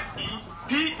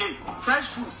EYEPA Fresh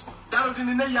Food. Downloading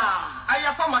in the yard.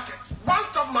 Ayapa Market.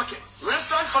 One-stop market.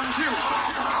 Restaurant on hill.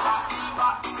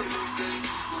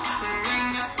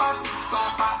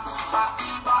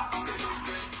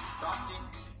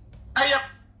 Ayapa.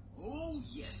 Oh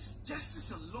yes,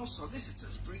 Justice and Law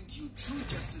Solicitors bring you true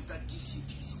justice that gives you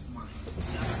peace of mind.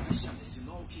 They are specialists in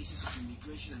all cases of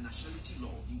immigration and nationality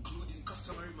law, including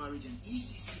customary marriage and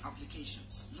ECC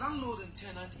applications, landlord and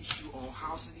tenant issue or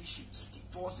housing issues,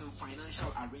 divorce and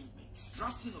financial arrangements,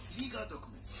 drafting of legal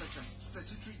documents such as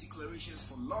statutory declarations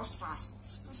for lost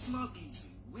passports, personal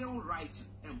injury, will writing,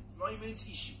 employment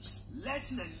issues,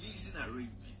 letting and leasing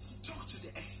arrangements, agreements. Talk to the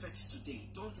experts today.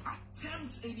 Don't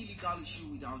attempt any legal issue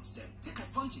without them. Take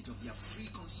advantage of their free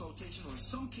consultation on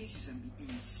some cases and be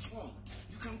informed.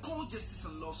 You can call Justice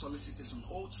and Law Solicitors on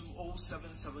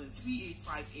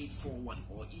 02077385841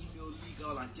 or email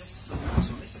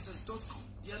legal@justiceandlawsolicitors.com.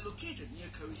 They are located near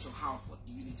Curry's or Halford,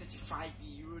 Unit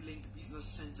 35B Eurolink Business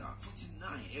Center,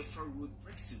 49 Efra Road,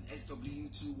 Brixton,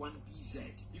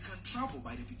 SW21BZ. You can travel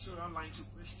by the Victoria Line to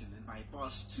Brixton and by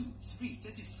bus 2, 3,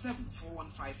 37,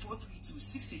 415, 432,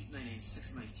 689 and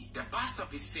 690. The bus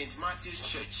stop is St. Matthew's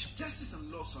Church. Justice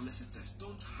and Law Solicitors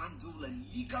don't handle a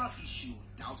legal issue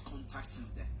without contacting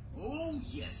them. Oh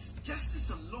yes,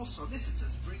 Justice and Law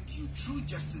Solicitors bring you true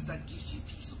justice that gives you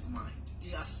peace of mind.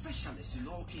 They are specialists in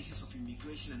all cases of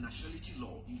immigration and nationality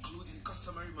law, including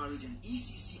customary marriage and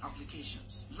ECC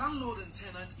applications, landlord and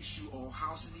tenant issue or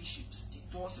housing issues,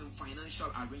 divorce and financial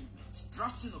arrangements,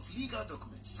 drafting of legal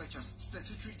documents such as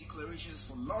statutory declarations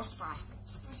for lost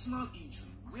passports, personal injury,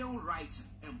 will writing,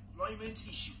 employment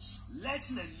issues,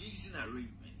 letting and leasing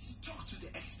arrangements. Talk to the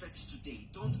experts today.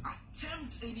 Don't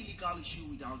attempt any legal issue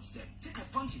without them. Take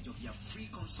advantage of their free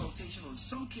consultation on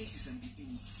some cases and be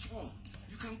informed.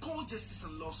 You can call Justice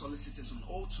and Law Solicitors on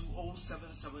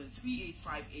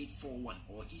 02077385841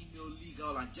 or email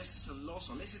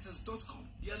legal@justiceandlawsolicitors.com.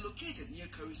 They are located near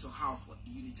Curry's or Halford,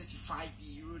 Unit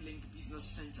 35B Eurolink Business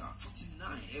Center,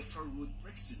 49 Efra Road,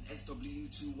 Brixton,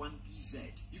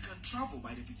 SW21BZ. You can travel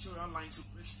by the Victoria Line to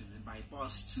Brixton and by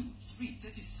bus 2, 3,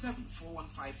 37,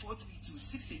 415, 432,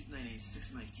 689 and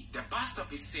 690. The bus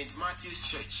stop is St. Matthew's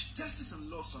Church. Justice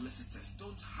and Law Solicitors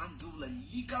don't handle a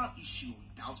legal issue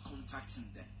without contacting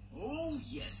them. Oh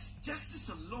yes, Justice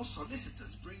and Law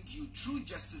Solicitors bring you true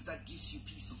justice that gives you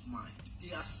peace of mind.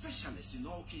 They are specialists in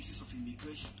all cases of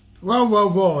immigration.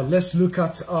 Well, let's look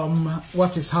at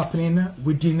what is happening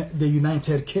within the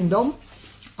United Kingdom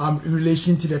in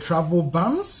relation to the travel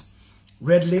bans,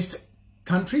 red list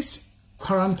countries,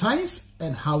 quarantines,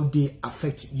 and how they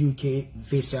affect UK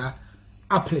visa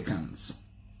applicants.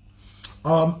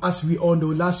 As we all know,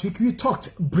 last week we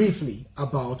talked briefly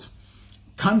about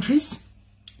countries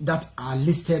that are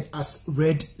listed as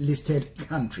red listed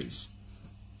countries,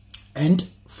 and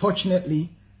fortunately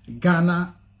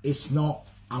Ghana is not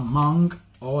among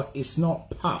or is not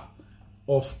part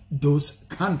of those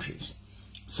countries.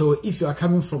 So if you are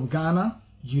coming from Ghana,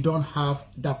 you don't have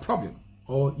that problem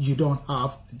or you don't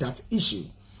have that issue,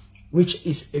 which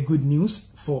is a good news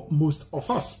for most of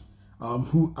us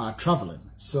who are traveling.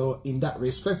 So in that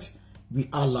respect, we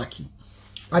are lucky.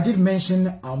 I did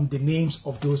mention the names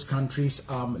of those countries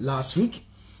last week,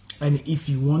 and if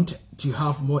you want to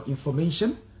have more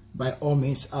information, by all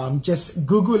means, just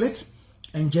Google it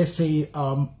and just say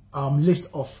list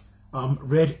of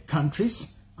red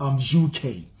countries,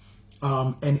 UK,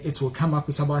 and it will come up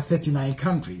with about 39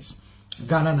 countries.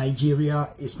 Ghana,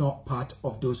 Nigeria is not part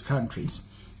of those countries.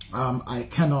 I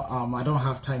cannot, I don't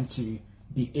have time to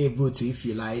be able to, if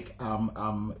you like,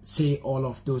 say all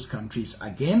of those countries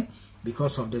again,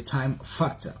 because of the time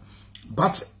factor.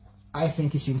 But I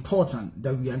think it's important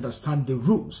that we understand the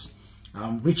rules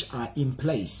which are in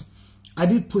place. I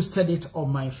did posted it on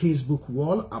my Facebook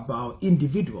wall about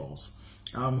individuals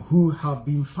who have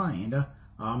been fined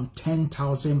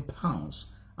 £10,000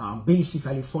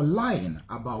 basically for lying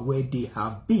about where they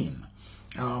have been,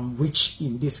 which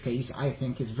in this case I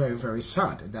think is very, very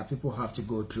sad that people have to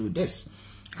go through this.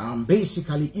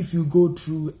 Basically, if you go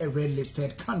through a red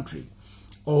listed country,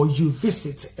 or you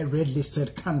visit a red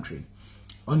listed country,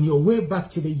 on your way back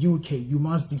to the UK, you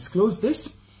must disclose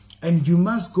this, and you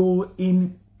must go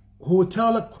in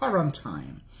hotel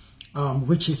quarantine,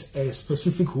 which is a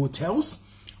specific hotels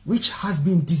which has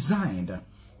been designed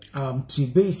to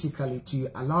basically to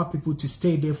allow people to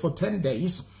stay there for 10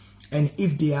 days, and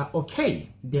if they are okay,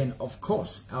 then of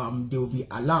course they will be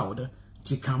allowed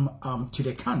to come to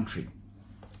the country.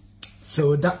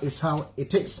 So that is how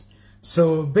it is.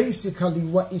 So basically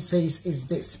what it says is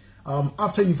this: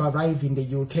 after you've arrived in the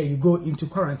UK, you go into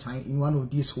quarantine in one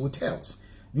of these hotels.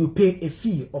 You pay a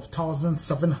fee of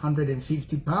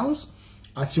 £1,750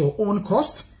 at your own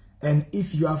cost, and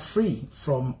if you are free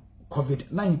from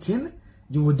COVID-19,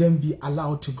 you will then be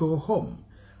allowed to go home.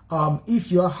 If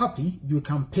you are happy, you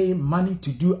can pay money to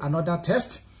do another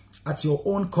test at your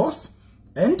own cost,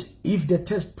 and if the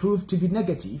test proved to be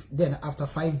negative, then after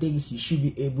 5 days you should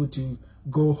be able to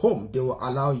go home. They will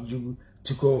allow you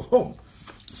to go home.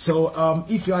 So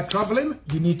if you are traveling,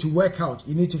 you need to work out,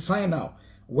 you need to find out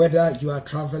whether you are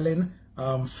traveling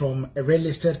from a red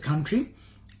listed country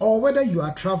or whether you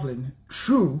are traveling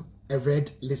through a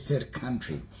red listed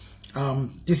country.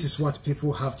 This is what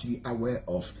people have to be aware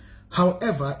of.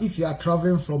 However, if you are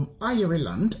traveling from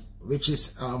Ireland which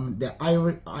is the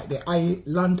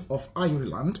island of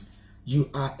Ireland, you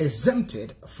are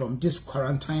exempted from this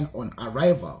quarantine on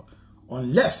arrival,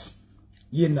 unless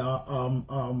yes,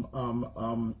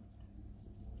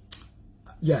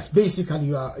 basically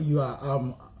you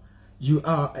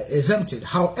are exempted.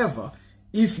 However,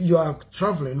 if you are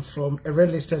traveling from a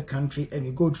red listed country and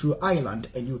you go through Ireland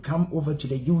and you come over to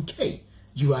the UK,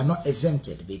 you are not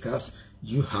exempted because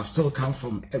you have still come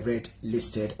from a red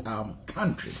listed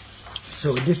country.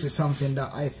 So this is something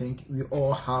that I think we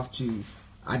all have to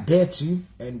adhere to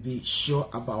and be sure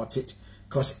about it,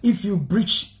 because if you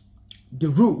breach the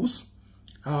rules,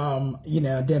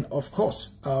 then of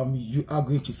course you are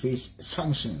going to face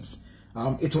sanctions.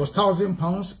 It was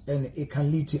 £1,000 and it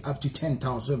can lead to up to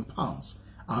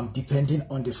 £10,000, depending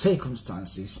on the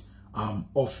circumstances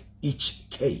of each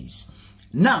case.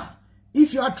 Now,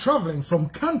 if you are traveling from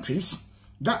countries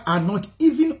that are not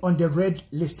even on the red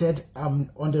listed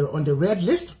on the red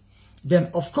list,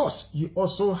 then of course you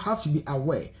also have to be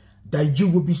aware that you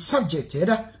will be subjected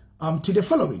to the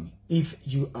following. If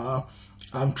you are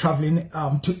traveling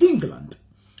to England,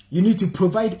 you need to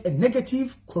provide a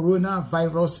negative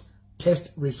coronavirus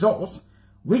test results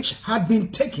which had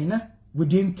been taken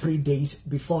within 3 days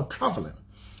before traveling.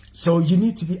 So you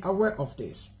need to be aware of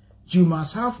this. You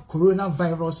must have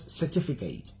coronavirus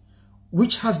certificate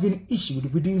which has been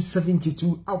issued within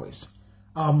 72 hours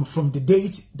from the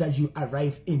date that you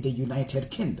arrive in the United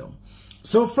Kingdom.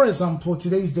 So for example,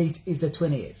 today's date is the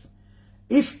 20th.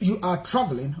 If you are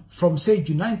traveling from, say,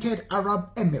 United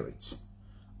Arab Emirates,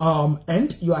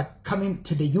 and you are coming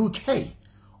to the UK,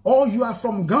 or you are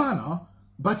from Ghana,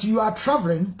 but you are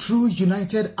traveling through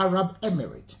United Arab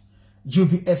Emirates, you'll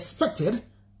be expected,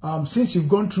 since you've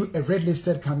gone through a red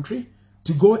listed country,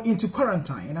 to go into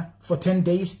quarantine for 10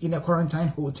 days in a quarantine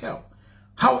hotel.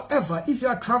 However, if you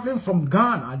are traveling from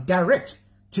Ghana direct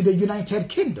to the United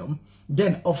Kingdom,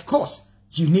 then of course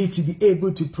you need to be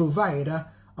able to provide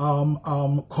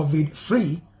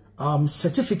COVID-free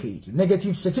certificate,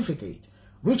 negative certificate,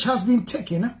 which has been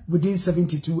taken within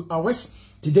 72 hours.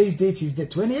 Today's date is the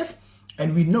 20th,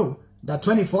 and we know that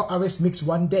 24 hours makes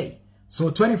 1 day.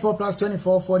 So 24 plus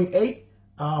 24, 48,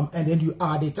 and then you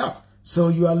add it up. So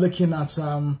you are looking at,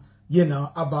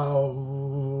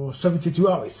 about 72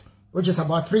 hours, which is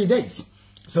about 3 days.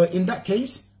 So in that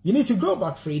case, you need to go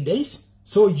back 3 days.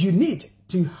 So you need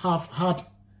to have had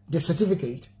the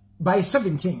certificate by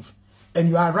 17th, and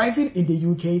you are arriving in the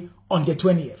UK on the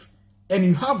 20th, and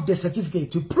you have the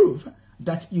certificate to prove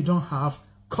that you don't have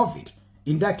COVID.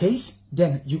 In that case,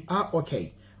 then you are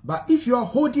okay. But if you are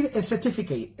holding a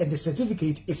certificate and the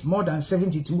certificate is more than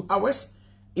 72 hours,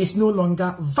 it's no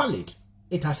longer valid.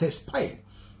 It has expired.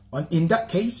 And in that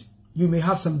case, you may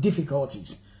have some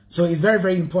difficulties. So it's very,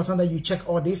 very important that you check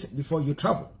all this before you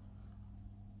travel.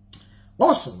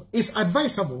 Also, it's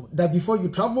advisable that before you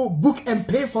travel, book and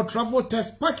pay for travel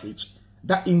test package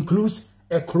that includes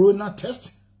a corona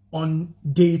test on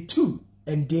day 2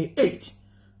 and day 8.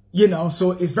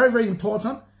 So it's very, very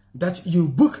important that you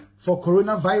book for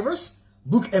coronavirus,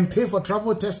 book and pay for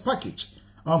travel test package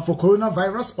for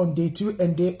coronavirus on day 2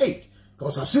 and day 8.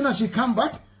 Because as soon as you come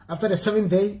back, after the 7th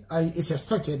day, it's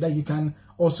expected that you can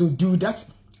also do that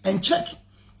and check.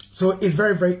 So it's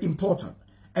very, very important.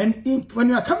 And when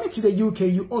you are coming to the UK,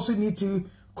 you also need to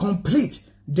complete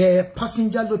the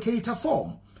passenger locator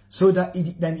form, so that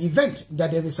in an event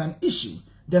that there is an issue,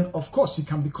 then of course you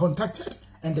can be contacted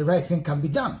and the right thing can be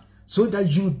done, so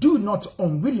that you do not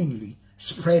unwillingly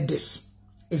spread this.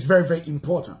 It's very, very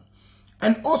important.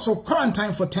 And also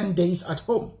quarantine for 10 days at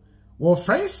home, with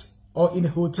friends or in a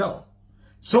hotel.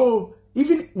 So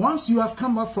even once you have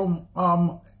come up from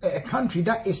a country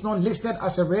that is not listed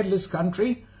as a red list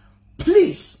country,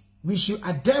 please, we should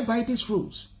adhere by these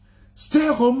rules. Stay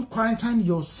home, quarantine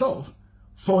yourself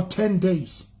for 10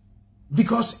 days,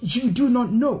 because you do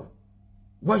not know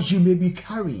what you may be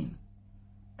carrying.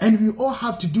 And we all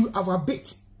have to do our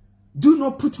bit. Do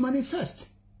not put money first,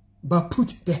 but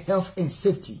put the health and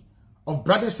safety of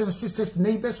brothers and sisters,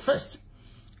 neighbors first,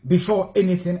 before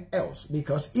anything else.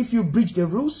 Because if you breach the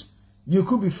rules, you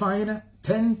could be fined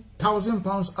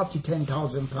 £10,000 up to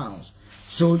 £10,000.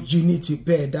 So you need to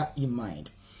bear that in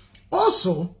mind.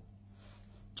 Also,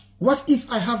 what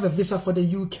if I have a visa for the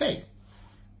UK?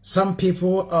 Some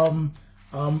people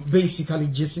basically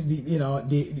just,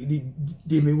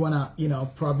 they may wanna,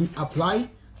 probably apply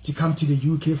to come to the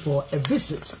UK for a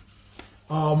visit.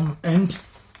 And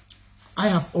I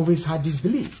have always had this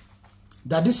belief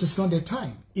that this is not the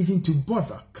time even to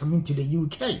bother coming to the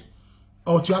UK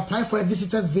or to apply for a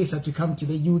visitor's visa to come to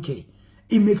the UK.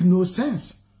 It makes no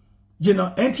sense.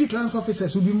 Entry clearance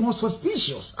officers will be more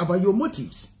suspicious about your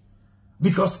motives.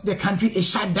 because the country is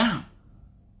shut down.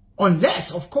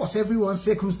 Unless, of course, everyone's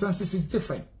circumstances is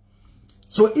different.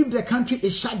 So if the country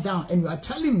is shut down and you are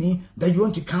telling me that you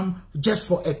want to come just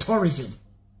for a tourism,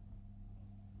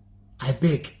 I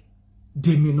beg,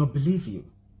 they may not believe you.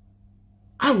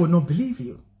 I will not believe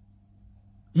you.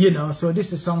 You know, so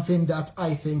this is something that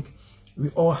I think we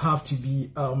all have to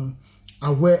be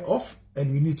aware of,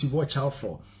 and we need to watch out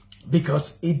for,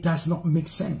 because it does not make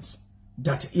sense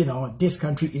that, you know, this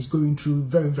country is going through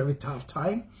very, very tough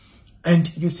time,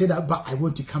 and you say that, but I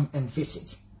want to come and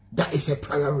visit. That is a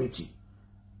priority.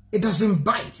 It doesn't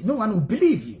bite. No one will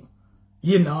believe you,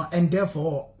 you know, and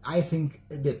therefore I think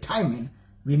the timing,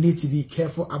 we need to be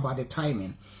careful about the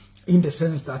timing, in the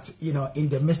sense that, you know, in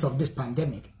the midst of this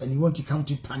pandemic, and you want to come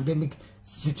to pandemic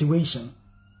situation,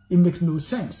 it makes no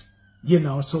sense, you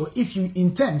know. So if you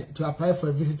intend to apply for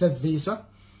a visitor's visa,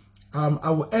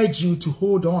 I will urge you to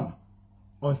hold on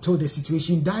until the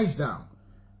situation dies down,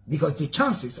 because the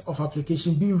chances of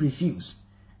application being refused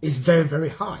is very, very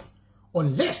high,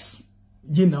 unless,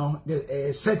 you know,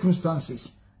 the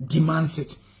circumstances demands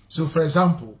it. So, for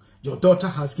example, your daughter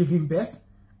has given birth,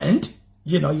 and,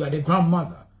 you know, you are the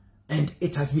grandmother, and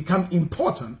it has become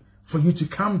important for you to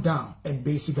come down and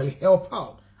basically help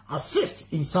out,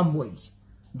 assist in some ways.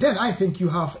 Then I think you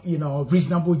have, you know,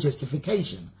 reasonable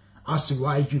justification as to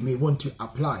why you may want to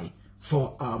apply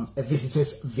for a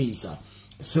visitor's visa.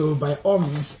 So by all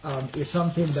means, it's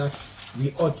something that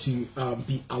we ought to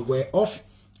be aware of,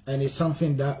 and it's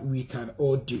something that we can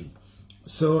all do.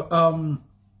 So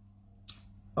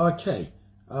okay,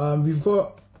 we've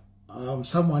got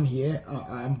someone here.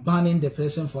 I'm banning the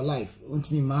person for life.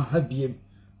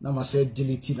 Nama said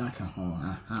delete naka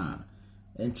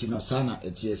enti no sana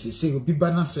etiesi say obi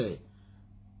bana say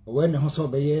when ho so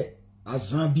be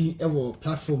azan bi ewo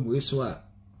platform we so a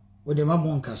we de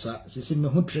mamon kasa sisi me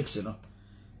ho tricks no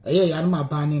eye ya na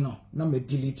banning no na me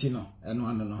delete no eno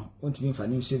ano no ontimi fa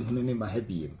ni se hu ne ma ha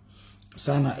biem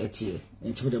sana etie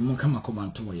enti we de mon kama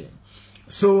komanto ye.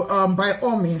 So by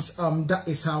all means, that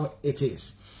is how it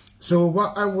is. So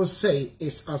what I will say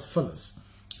is as follows: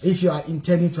 if you are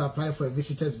intending to apply for a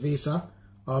visitor's visa,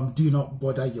 do not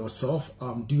bother yourself.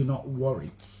 Do not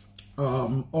worry.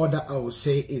 All that I will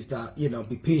say is that, you know,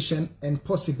 be patient and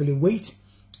possibly wait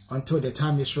until the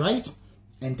time is right,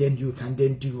 and then you can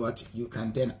then do what you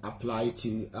can then apply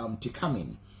to come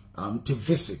in to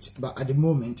visit. But at the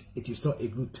moment, it is not a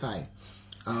good time.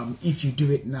 If you do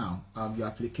it now, your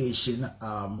application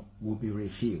will be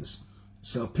refused.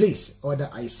 So please, all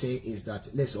that I say is that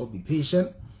let's all be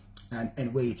patient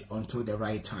and wait until the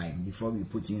right time before we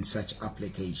put in such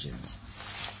applications.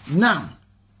 Now,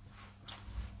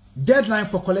 deadline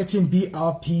for collecting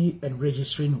BRP and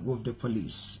registering with the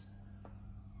police.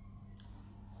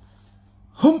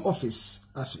 Home Office,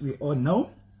 as we all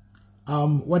know,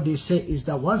 what they say is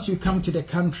that once you come to the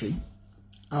country,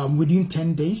 within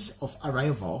 10 days of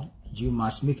arrival, you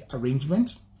must make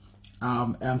arrangement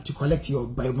to collect your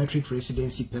biometric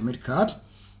residency permit card,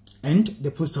 and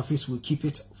the post office will keep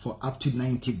it for up to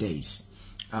 90 days.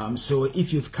 So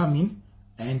if you've come in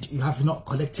and you have not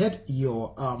collected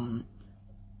your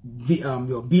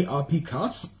BRP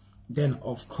cards, then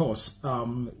of course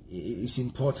it's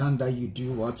important that you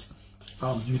do what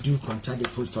you do contact the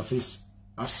post office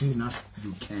as soon as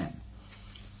you can.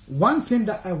 One thing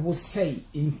that I will say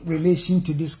in relation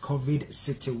to this COVID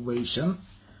situation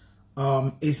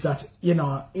is that, you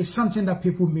know, it's something that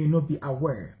people may not be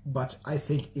aware, but I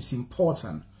think it's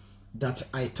important that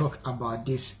I talk about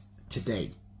this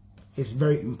today. It's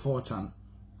very important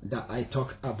that I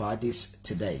talk about this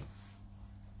today.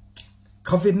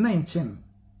 COVID-19.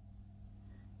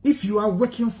 If you are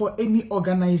working for any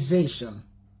organization,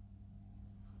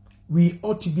 we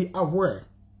ought to be aware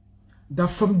that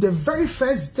from the very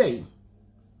first day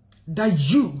that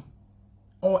you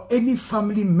or any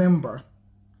family member,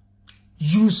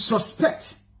 you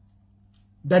suspect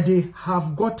that they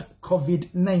have got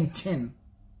COVID-19,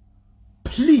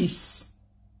 please,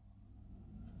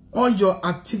 all your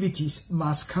activities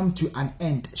must come to an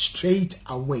end straight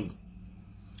away.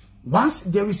 Once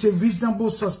there is a reasonable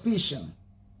suspicion,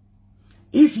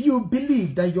 if you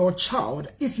believe that your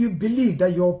child, if you believe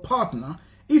that your partner,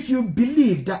 if you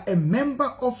believe that a member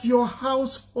of your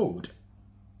household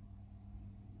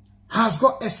has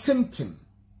got a symptom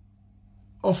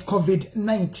of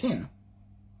COVID-19,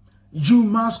 you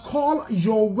must call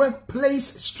your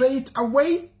workplace straight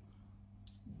away,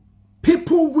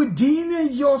 people within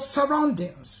your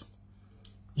surroundings.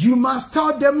 You must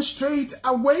tell them straight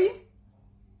away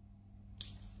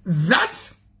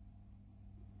that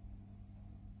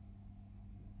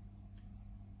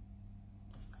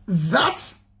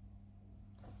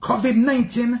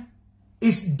COVID-19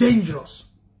 is dangerous.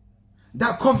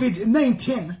 That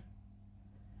COVID-19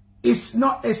 is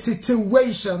not a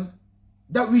situation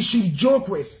that we should joke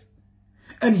with.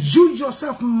 And you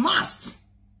yourself must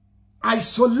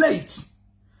isolate.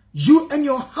 You and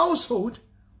your household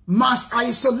must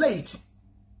isolate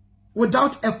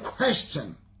without a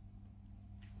question.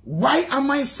 Why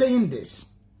am I saying this?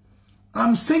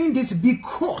 I'm saying this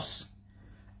because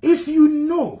if you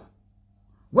know,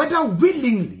 whether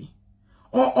willingly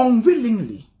or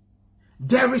unwillingly,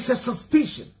 there is a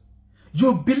suspicion,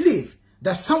 you believe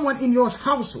that someone in your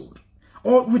household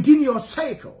or within your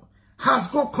cycle has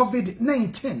got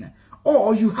COVID-19,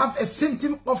 or you have a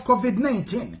symptom of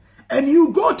COVID-19, and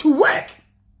you go to work,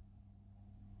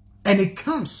 and it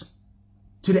comes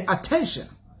to the attention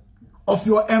of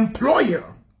your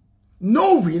employer,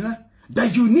 knowing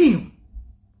that you knew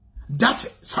that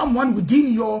someone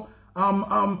within your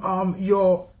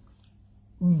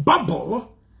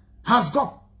bubble has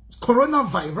got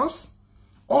coronavirus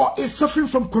or is suffering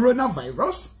from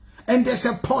coronavirus, and there's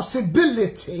a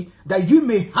possibility that you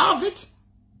may have it,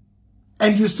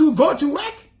 and you still go to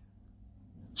work,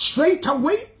 straight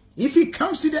away, if it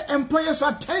comes to the employer's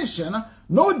attention,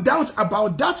 no doubt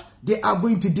about that, they are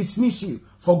going to dismiss you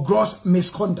for gross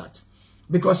misconduct,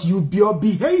 because your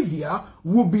behavior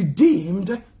will be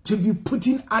deemed to be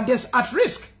putting others at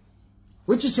risk,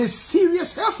 which is a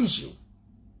serious health issue.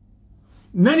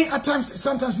 Many a times,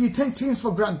 sometimes we take things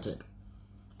for granted,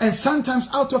 and sometimes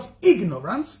out of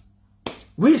ignorance,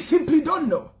 we simply don't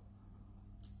know.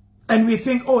 And we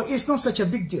think, oh, it's not such a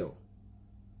big deal.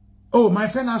 Oh, my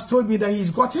friend has told me that he's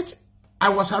got it. I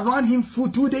was around him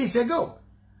 2 days ago,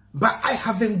 but I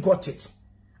haven't got it.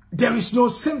 There is no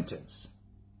symptoms.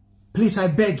 Please, I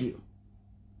beg you.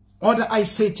 All that I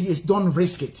say to you is don't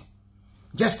risk it.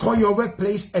 Just call your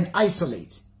workplace and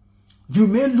isolate. You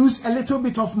may lose a little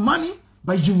bit of money,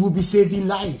 but you will be saving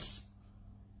lives.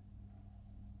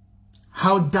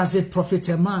 How does it profit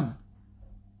a man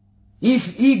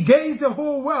if he gains the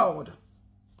whole world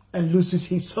and loses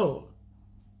his soul?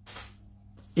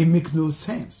 It makes no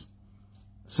sense.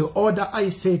 So all that I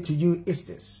say to you is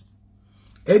this.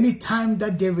 Anytime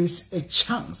that there is a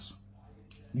chance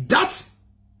that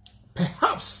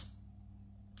perhaps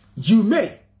you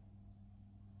may,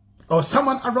 or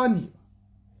someone around you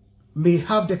may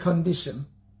have the condition,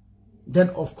 then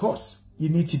of course you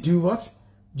need to do what?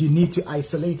 You need to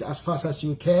isolate as fast as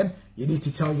you can. You need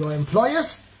to tell your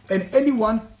employers and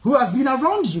anyone who has been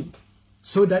around you,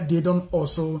 so that they don't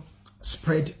also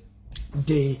spread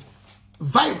the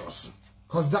virus,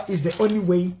 because that is the only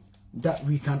way that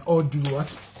we can all do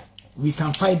what? We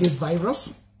can fight this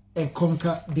virus and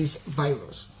conquer this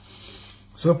virus.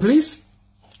 So please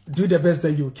do the best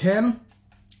that you can,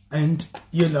 and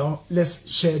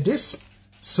let's share this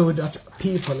so that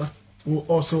people will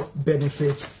also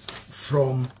benefit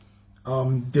from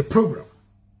the program.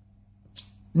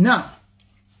 Now,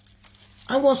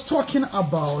 I was talking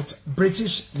about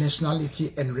British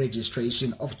nationality and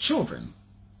registration of children.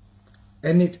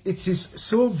 And it is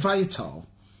so vital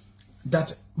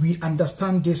that we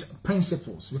understand these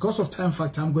principles. Because of time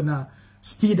factor, I'm going to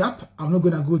speed up. I'm not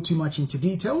going to go too much into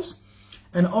details.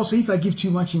 And also, if I give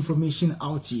too much information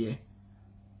out here,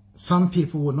 some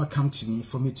people will not come to me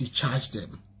for me to charge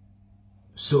them.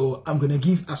 So I'm going to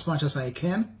give as much as I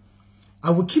can. I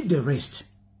will keep the rest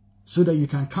so that you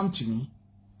can come to me,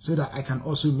 so that I can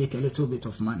also make a little bit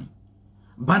of money.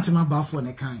 Bantima bafo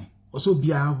ne kan. Also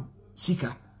bia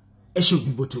sika e should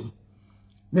be bottom.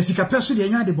 Ne sika peso de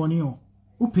nya de boni o.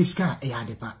 U peska e ya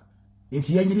de pa.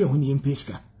 Enti yanyire ho ni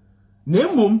peska.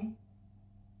 Na mom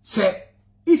say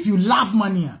if you love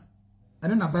money,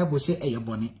 and then the Bible say e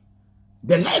boni.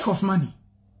 The lack of money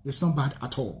is not bad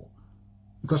at all.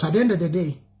 Because at the end of the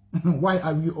day, why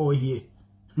are we all here?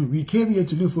 We came here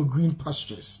to live for green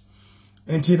pastures.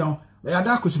 And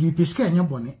Darko to be pesca and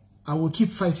bonnet. I will keep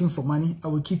fighting for money. I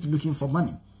will keep looking for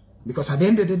money. Because at the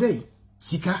end of the day,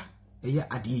 sika eya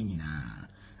adienina.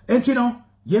 And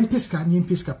yem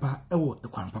pesca pa ewo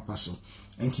ekwan papa so.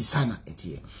 Enti sana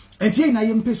etie. Enti na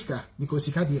yem pesca because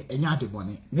sika de enya de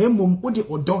bonnet. Na mum ode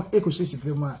odon ekoshe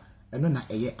sikrema eno na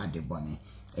eye ade bonnet.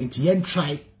 Enti yen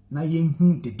try na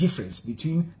yen the difference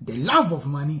between the love of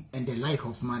money and the like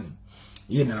of money.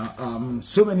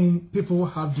 So many people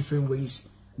have different ways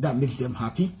that makes them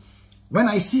happy. When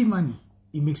I see money,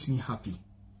 it makes me happy.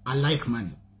 I like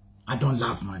money. I don't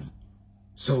love money.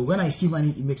 So when I see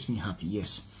money, it makes me happy.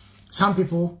 Yes. Some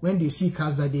people, when they see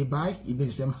cars that they buy, it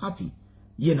makes them happy.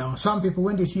 Some people,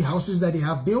 when they see houses that they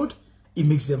have built, it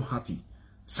makes them happy.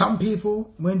 Some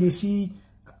people, when they see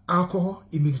alcohol,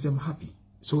 it makes them happy.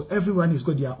 So everyone has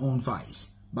got their own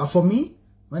vice. But for me,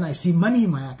 When I see money in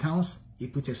my accounts,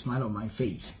 it puts a smile on my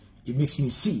face. It makes me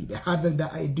see the hard work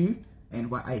that I do and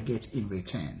what I get in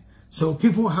return. So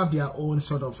people have their own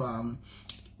sort of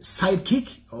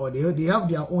sidekick, or they have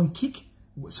their own kick,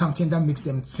 something that makes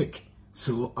them thick.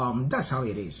 So that's how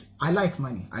it is. I like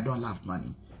money. I don't love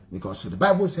money, because the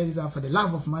Bible says that for the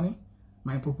love of money,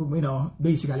 my people,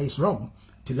 basically it's wrong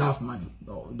to love money,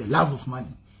 or the love of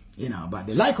money, but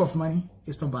the like of money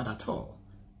is not bad at all.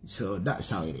 So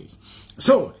that's how it is.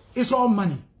 So it's all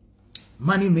money.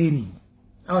 Money meaning.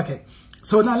 Okay.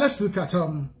 So now let's look at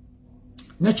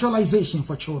naturalization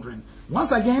for children.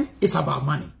 Once again, it's about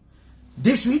money.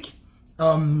 This week,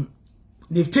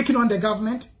 they've taken on the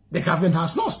government. The government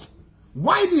has lost.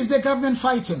 Why is the government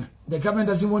fighting? The government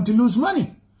doesn't want to lose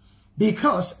money.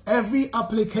 Because every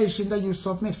application that you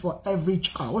submit for every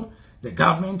child, the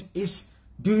government is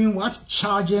doing what?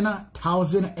 Charging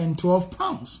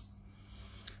 £1,012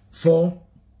 for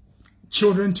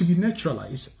children to be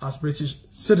naturalized as British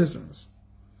citizens.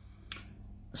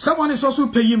 Someone is also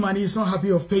paying money, is not happy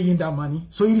of paying that money,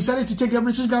 so he decided to take the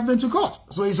British government to court.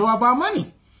 So it's all about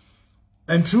money.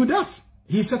 And through that,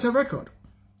 he set a record.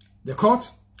 The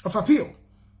Court of Appeal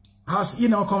has,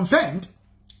 confirmed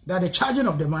that the charging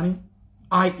of the money,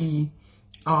 i.e.,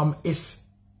 is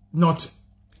not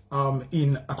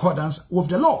in accordance with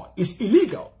the law. It's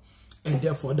illegal. And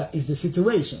therefore, that is the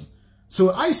situation.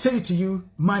 So I say to you,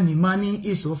 money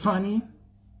is so funny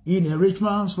in a rich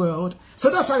man's world. So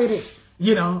that's how it is.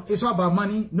 It's all about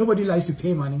money. Nobody likes to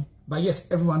pay money, but yet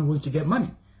everyone wants to get money.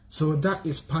 So that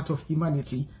is part of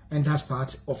humanity, and that's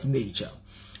part of nature.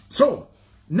 So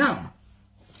now,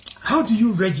 how do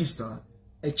you register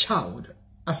a child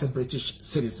as a British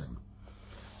citizen?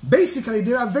 Basically,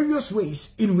 there are various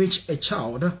ways in which a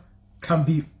child can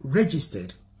be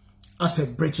registered as a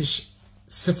British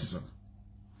citizen.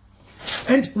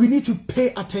 And we need to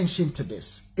pay attention to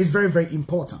this. It's very, very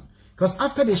important. Because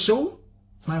after the show,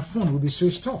 my phone will be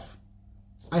switched off.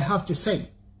 I have to say.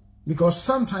 Because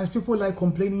sometimes people like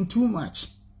complaining too much.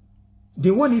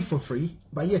 They want it for free,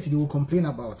 but yet they will complain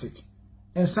about it.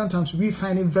 And sometimes we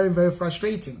find it very, very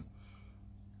frustrating.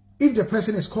 If the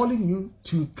person is calling you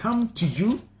to come to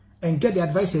you and get the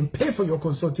advice and pay for your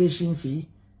consultation fee,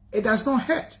 it does not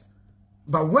hurt.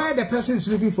 But where the person is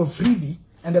looking for freebie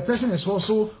and the person is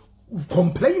also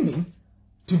complaining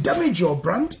to damage your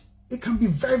brand, it can be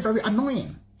very, very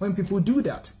annoying when people do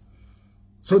that.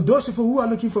 So those people who are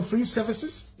looking for free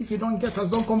services, if you don't get us,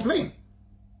 don't complain.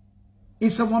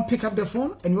 If someone pick up the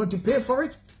phone and you want to pay for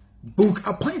it, book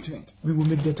appointment. We will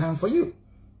make the time for you.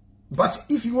 But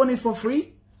if you want it for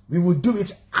free, we will do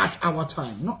it at our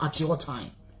time, not at your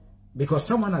time. Because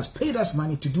someone has paid us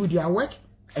money to do their work,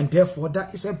 and therefore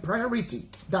that is a priority.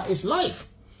 That is life.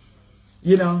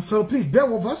 So please bear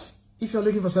with us. If you're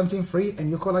looking for something free and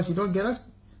you call us, you don't get us,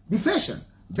 be patient.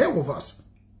 Bear with us.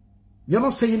 You're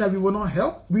not saying that we will not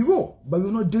help. We will, but we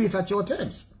will not do it at your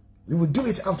terms. We will do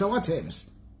it after our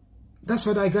terms. That's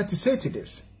what I got to say to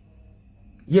this.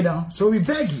 So we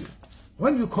beg you,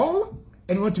 when you call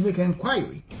and you want to make an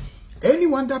inquiry,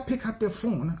 anyone that pick up the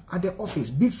phone at the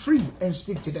office, be free and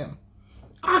speak to them.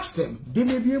 Ask them. They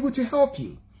may be able to help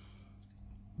you.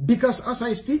 Because as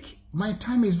I speak, my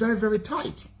time is very, very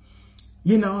tight.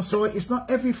 So it's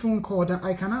not every phone call that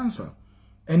I can answer.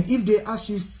 And if they ask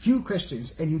you a few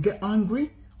questions and you get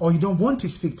angry or you don't want to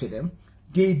speak to them,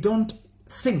 they don't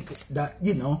think that,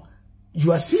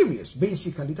 you are serious.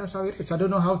 Basically, that's how it is. I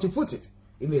don't know how to put it.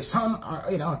 It may sound,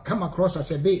 come across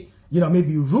as a bit,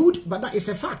 maybe rude, but that is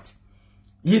a fact.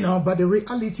 But the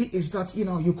reality is that,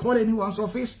 you call anyone's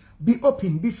office, be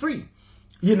open, be free.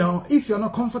 If you're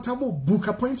not comfortable, book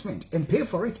appointment and pay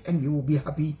for it, and we will be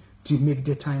happy to make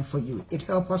the time for you. It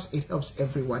helps us, it helps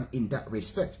everyone in that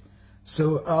respect.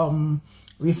 So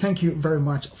we thank you very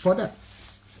much for that.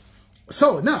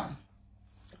 So now,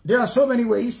 there are so many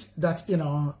ways that,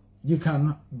 you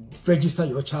can register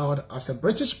your child as a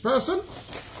British person.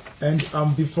 And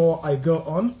before I go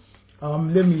on,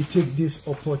 let me take this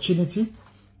opportunity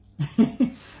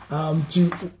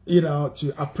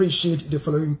to appreciate the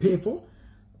following people.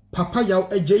 Papa Yao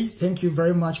AJ, thank you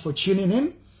very much for tuning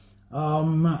in.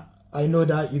 I know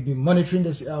that you've been monitoring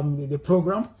this the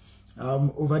program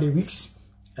over the weeks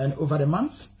and over the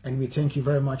month, and we thank you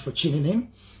very much for tuning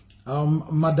in.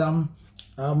 Madam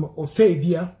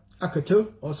Ophabia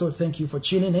Akoto, also thank you for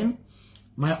tuning in.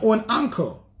 My own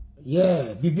uncle,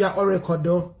 Bibia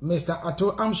Orekodo, Mr.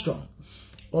 Ato Armstrong,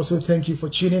 also thank you for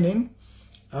tuning in.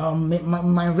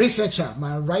 My researcher,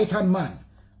 my right-hand man,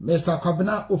 Mr.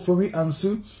 Kwabena Ofori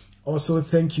Ansu, also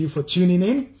thank you for tuning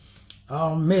in.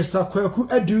 Mr. Kweku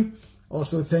Edu,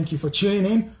 Also, thank you for tuning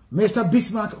in. Mr.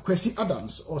 Bismarck Kwesi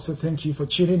Adams, also thank you for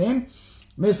tuning in.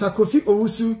 Mr. Kofi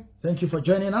Owusu, thank you for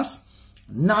joining us.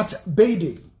 Nat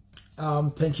Beide,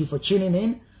 thank you for tuning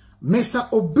in. Mr.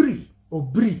 Obri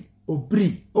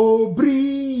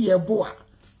Yeboah,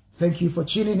 thank you for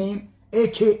tuning in.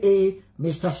 AKA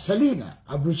Mr. Selina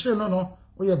Abuchire no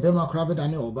we bema krabe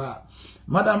dani oba.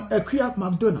 Madam Equia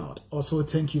McDonald, also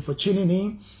thank you for tuning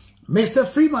in. Mr.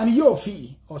 Freeman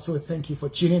Yofi, also thank you for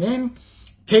tuning in.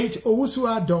 Kate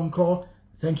Owusua Donko,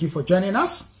 thank you for joining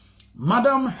us.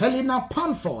 Madam Helena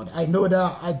Panford, I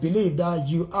believe that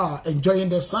you are enjoying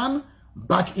the sun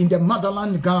back in the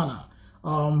motherland, Ghana.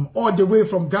 All the way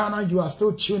from Ghana, you are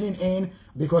still tuning in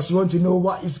because you want to know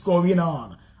what is going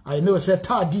on. I know it's a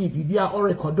tardy, Bibia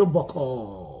Orekodo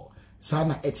Boko.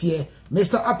 Sana Etie.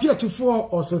 Mr. Apia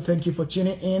Tufo, also thank you for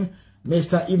tuning in.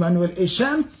 Mr. Emmanuel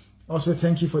Eshan, also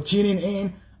thank you for tuning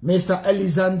in. Mr.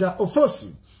 Alexander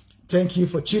Ofosu, thank you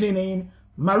for tuning in.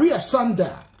 Maria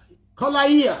Sanda,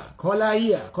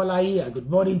 Kolaia, good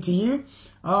morning to you.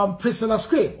 Priscilla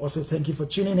Scrib, also thank you for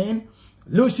tuning in.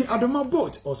 Lucy Adoma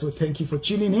Boat, also thank you for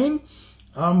tuning in.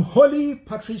 Holy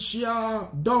Patricia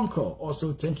Donko,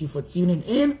 also thank you for tuning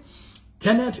in.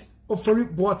 Kenneth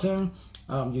Ofori Boateng,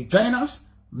 you join us.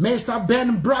 Mr.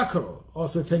 Ben Bracco,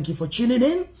 also thank you for tuning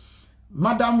in.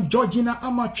 Madam Georgina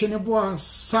Amacheneboa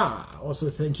Sa, also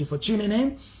thank you for tuning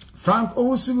in. Frank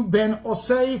Owusu, Ben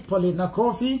Osei, Paulina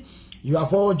Kofi, you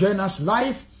have all joined us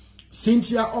live.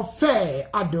 Cynthia Ofe,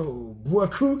 Ado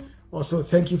Buaku, also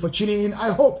thank you for tuning in.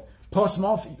 I hope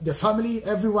Portsmouth, the family,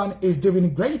 everyone is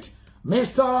doing great.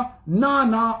 Mr.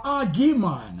 Nana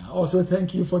Agiman, also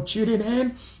thank you for tuning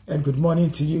in and good morning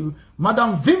to you.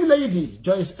 Madam Vim Lady,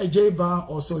 Joyce Ejeba,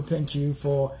 also thank you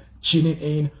for tuning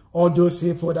in. All those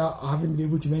people that I haven't been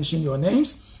able to mention your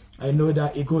names, I know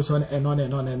that it goes on and on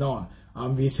and on and on.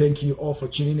 We thank you all for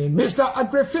tuning in. Mr.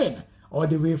 Agrafin, all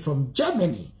the way from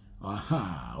Germany.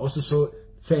 Also, so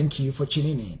thank you for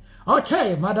tuning in.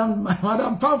 Okay, Madam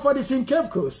Pamford is in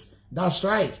Cape Coast. That's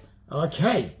right.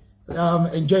 Okay.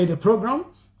 Enjoy the program.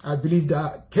 I believe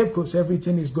that Cape Coast,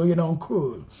 everything is going on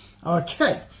cool.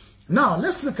 Okay. Now,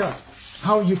 let's look at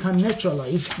how you can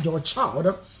naturalize your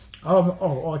child.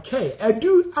 Okay.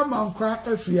 Edu Amankwa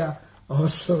Efia.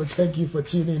 Also, thank you for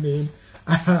tuning in.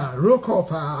 Roko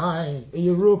pa,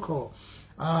 Roko.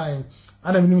 And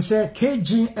I'm going to say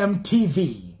KGM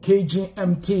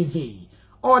TV.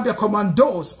 All the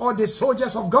commandos, all the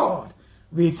soldiers of God.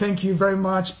 We thank you very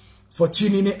much for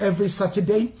tuning in every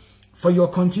Saturday, for your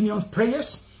continuous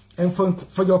prayers, and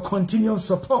for your continuous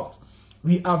support.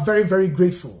 We are very, very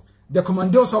grateful. The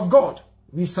commandos of God,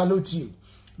 we salute you.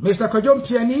 Mr. Kojo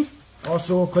Pieni,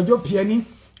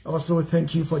 also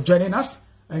thank you for joining us,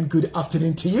 and good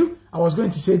afternoon to you. I was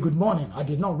going to say good morning. I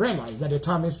did not realize that the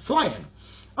time is flying.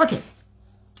 Okay,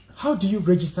 how do you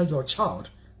register your child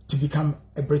to become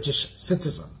a British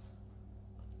citizen?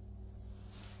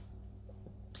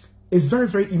 It's very,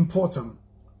 very important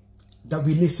that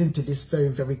we listen to this very,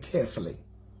 very carefully.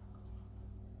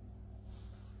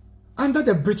 Under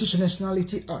the British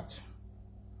Nationality Act,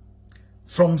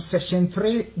 from Section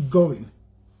 3 going,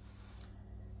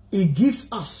 it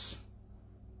gives us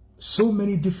so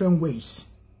many different ways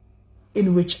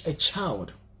in which a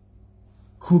child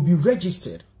could be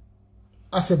registered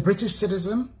as a British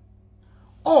citizen,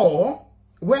 or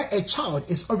where a child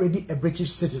is already a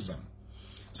British citizen.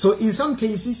 So in some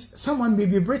cases, someone may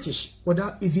be British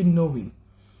without even knowing.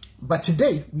 But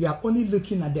today, we are only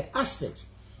looking at the aspect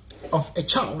of a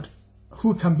child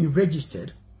who can be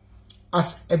registered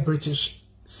as a British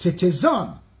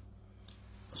citizen.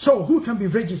 So who can be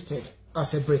registered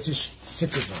as a British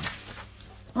citizen?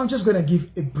 I'm just going to give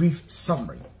a brief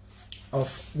summary of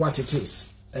what it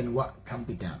is and what can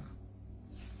be done.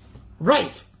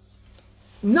 Right.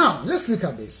 Now, let's look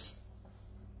at this.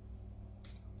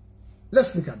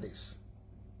 Let's look at this.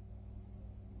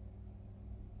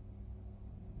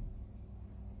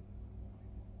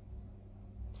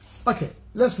 Okay,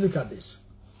 let's look at this.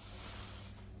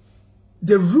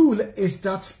 The rule is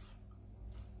that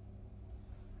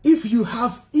if you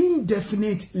have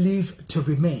indefinite leave to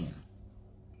remain,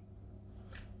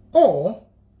 or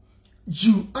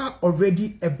you are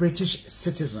already a British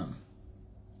citizen,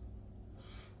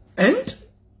 and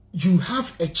you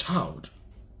have a child,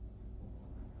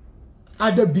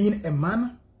 either being a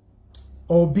man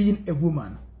or being a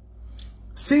woman,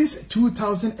 since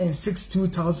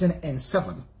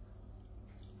 2006-2007,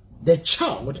 the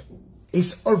child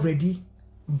is already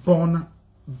born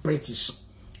British.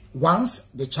 Once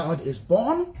the child is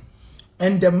born,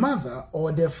 and the mother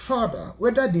or the father,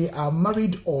 whether they are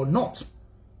married or not,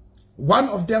 one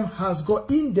of them has got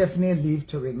indefinite leave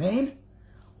to remain,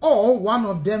 or one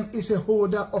of them is a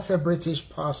holder of a British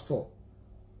passport.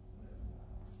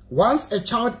 Once a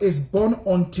child is born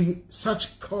onto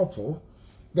such couple,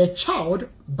 the child,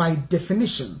 by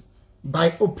definition,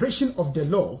 by operation of the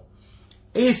law,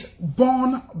 is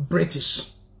born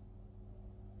British.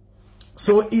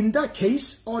 So in that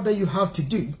case, all that you have to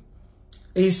do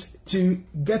is to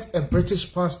get a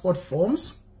British passport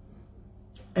forms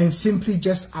and simply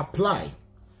just apply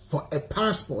for a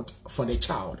passport for the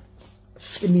child.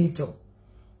 Finito.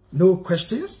 No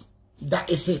questions. That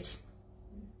is it.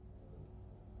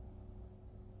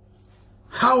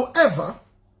 However,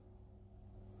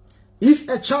 if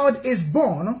a child is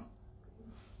born,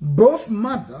 both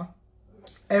mother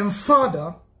and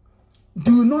father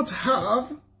do not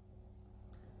have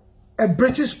a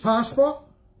British passport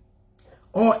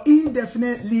or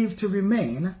indefinite leave to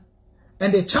remain,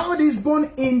 and the child is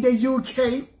born in the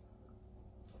UK,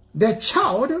 the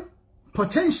child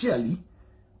potentially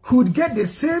could get the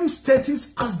same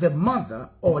status as the mother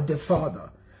or the father.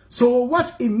 So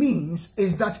what it means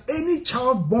is that any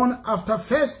child born after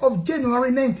 1st of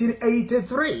January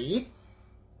 1983,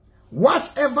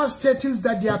 whatever status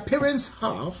that their parents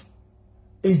have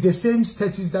is the same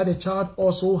status that the child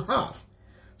also have.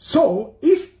 So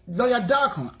if, Lawyer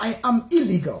Darko, I am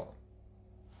illegal,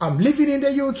 I'm living in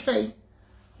the UK,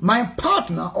 my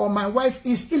partner or my wife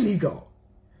is illegal,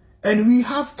 and we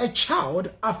have a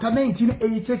child after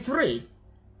 1983,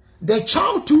 the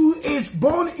child too is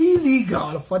born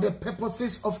illegal for the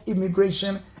purposes of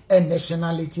immigration and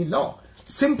nationality law.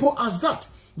 Simple as that.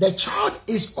 The child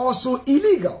is also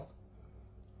illegal.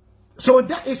 So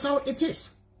that is how it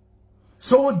is.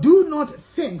 So do not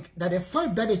think that the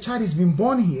fact that the child is being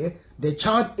born here, the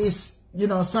child is,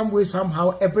 some way,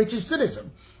 somehow a British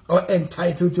citizen or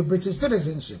entitled to British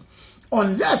citizenship.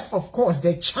 Unless, of course,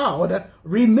 the child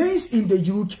remains in the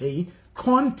UK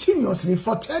continuously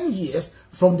for 10 years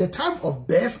from the time of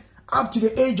birth up to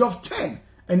the age of 10.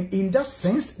 And in that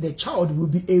sense, the child will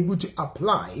be able to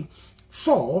apply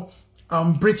for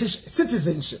British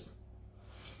citizenship.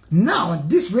 Now,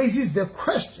 this raises the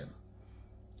question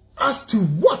as to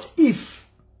what if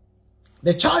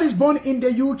the child is born in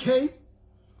the UK,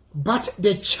 but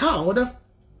the child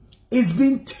is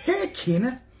being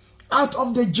taken out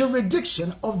of the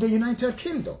jurisdiction of the United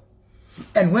Kingdom.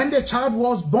 And when the child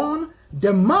was born,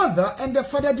 the mother and the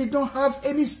father did not have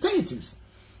any status.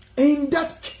 In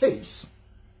that case,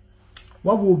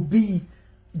 what will be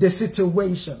the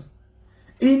situation?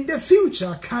 In the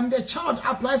future, can the child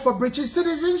apply for British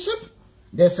citizenship?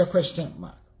 There's a question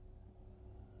mark.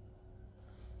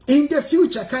 In the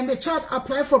future, can the child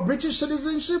apply for British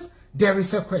citizenship? There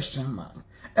is a question mark.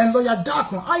 And Lawyer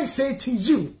Darko, I say to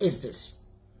you is this.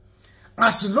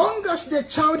 As long as the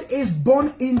child is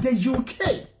born in the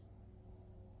UK,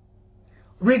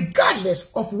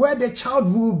 regardless of where the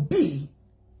child will be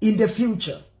in the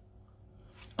future,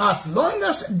 as long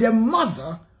as the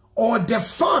mother or the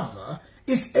father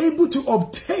is able to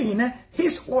obtain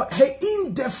his or her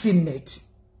indefinite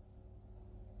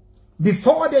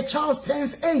before the child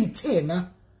turns 18,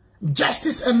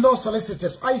 Justice and Law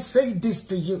Solicitors, I say this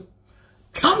to you.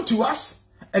 Come to us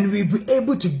and we'll be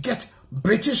able to get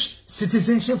British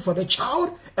citizenship for the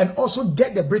child and also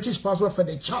get the British passport for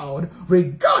the child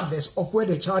regardless of where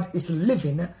the child is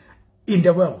living in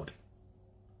the world.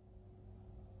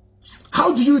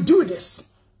 How do you do this?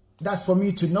 That's for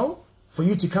me to know, for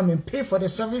you to come and pay for the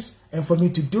service, and for me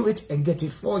to do it and get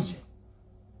it for you.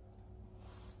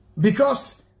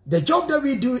 Because the job that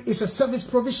we do is a service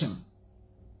provision.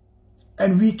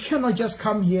 And we cannot just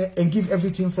come here and give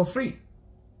everything for free.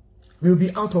 We'll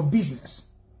be out of business.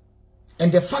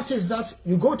 And the fact is that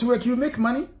you go to work, you make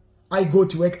money. I go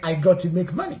to work, I got to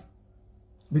make money.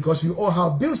 Because we all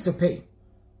have bills to pay.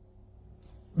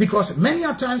 Because many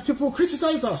a times people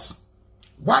criticize us.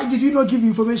 Why did you not give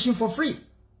information for free?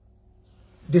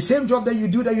 The same job that you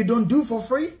do that you don't do for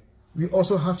free, we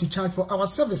also have to charge for our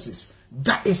services.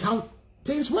 That is how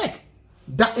things work.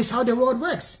 That is how the world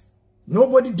works.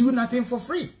 Nobody do nothing for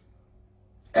free.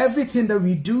 Everything that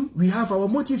we do, we have our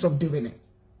motives of doing it.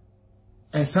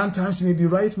 And sometimes it may be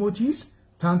right motives,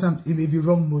 sometimes it may be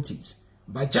wrong motives.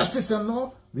 By justice and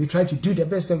law, we try to do the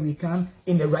best that we can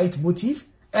in the right motive,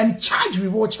 and charge, we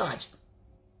will charge.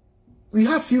 We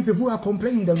have few people who are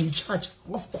complaining that we charge.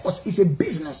 Of course, it's a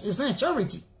business, it's not a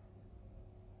charity.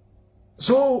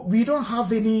 So we don't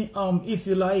have any, if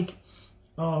you like,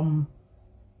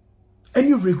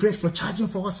 any regret for charging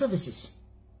for our services.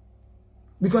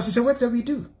 Because it's a work that we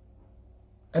do.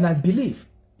 And I believe,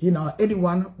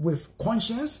 anyone with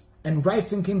conscience and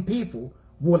right-thinking people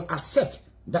will accept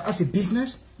that as a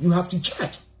business, you have to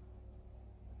charge.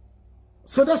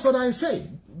 So that's what I say.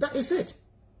 That is it.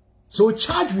 So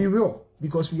charge we will,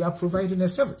 because we are providing a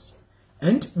service.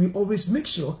 And we always make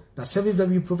sure that service that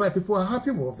we provide, people are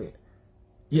happy with it.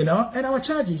 You know, and our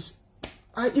charges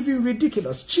are even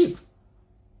ridiculous, cheap,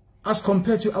 as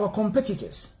compared to our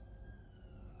competitors.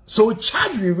 So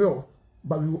charge we will,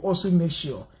 but we will also make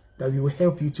sure that we will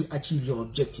help you to achieve your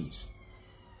objectives.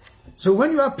 So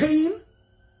when you are paying,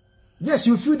 yes,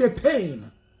 you feel the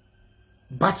pain,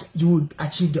 but you will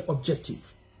achieve the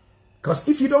objective. Because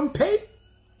if you don't pay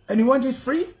and you want it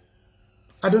free,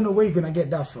 I don't know where you're going to get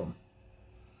that from.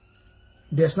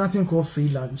 There's nothing called free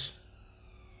lunch.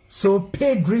 So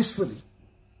pay gracefully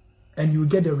and you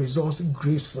get the results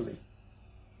gracefully.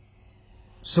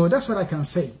 So that's what I can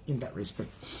say in that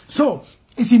respect. So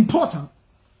it's important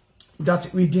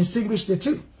that we distinguish the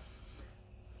two.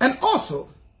 And also,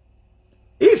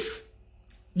 if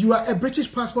you are a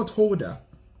British passport holder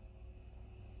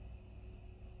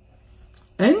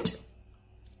and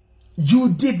you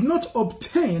did not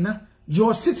obtain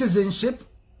your citizenship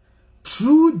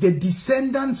through the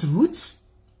descendants' route,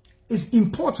 it's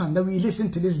important that we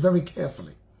listen to this very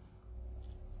carefully.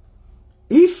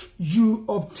 If you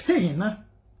obtain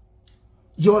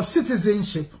your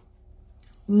citizenship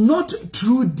not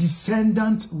through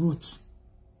descendant route,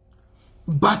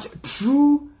 but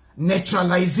through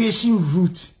naturalization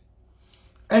route,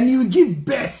 and you give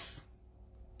birth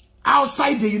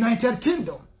outside the United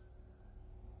Kingdom,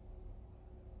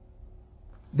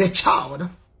 the child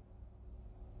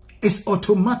is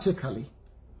automatically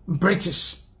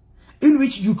British, in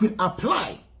which you could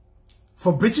apply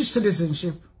for British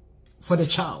citizenship for the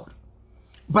child.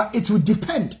 But it would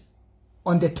depend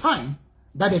on the time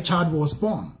that the child was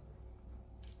born.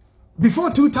 Before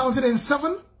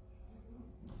 2007,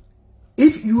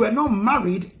 if you were not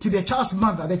married to the child's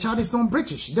mother, the child is not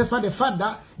British, despite the fact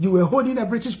that you were holding a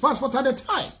British passport at the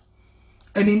time.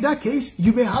 And in that case,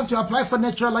 you may have to apply for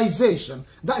naturalization.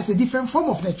 That is a different form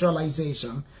of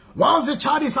naturalization. Whilst the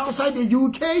child is outside the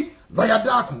UK, Lawyer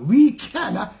Darko, we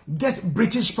can get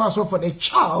British passport for the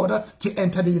child to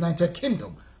enter the United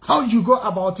Kingdom. How you go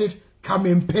about it, come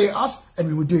and pay us and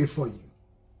we will do it for you.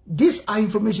 These are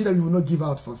information that we will not give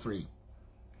out for free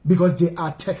because they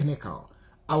are technical.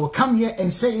 I will come here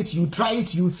and say it, you try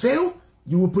it, you fail,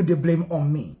 you will put the blame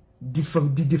on me.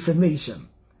 Defamation.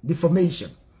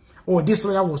 Oh, this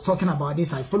lawyer was talking about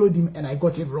this, I followed him and I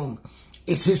got it wrong.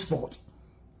 It's his fault.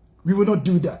 We will not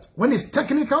do that. When it's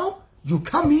technical, you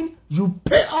come in, you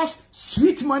pay us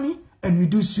sweet money, and we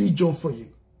do sweet job for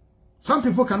you. Some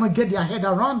people cannot get their head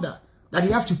around that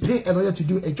you have to pay a lawyer to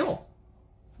do a job.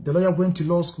 The lawyer went to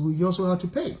law school, you also have to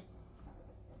pay.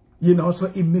 You know,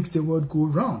 so it makes the world go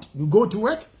round. You go to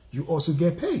work, you also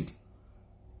get paid.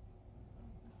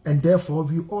 And therefore,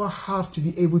 we all have to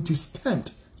be able to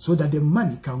spend so that the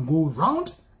money can go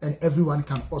round and everyone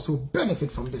can also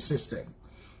benefit from the system.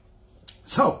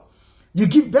 So, you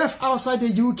give birth outside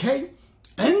the UK,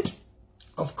 and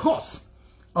of course,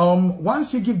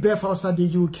 once you give birth outside the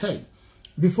UK,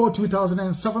 before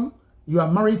 2007, you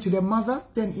are married to the mother,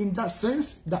 then in that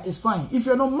sense, that is fine. If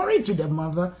you're not married to the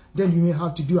mother, then you may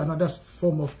have to do another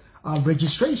form of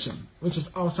registration, which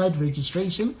is outside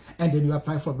registration, and then you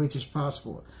apply for a British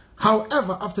passport.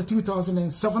 However, after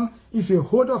 2007, if you're a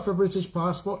holder of a British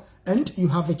passport and you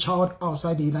have a child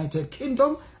outside the United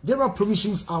Kingdom, there are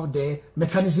provisions out there,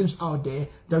 mechanisms out there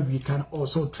that we can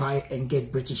also try and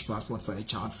get British passport for the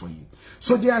child for you.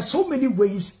 So there are so many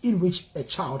ways in which a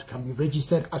child can be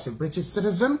registered as a British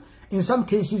citizen. In some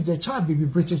cases, the child will be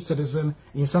British citizen.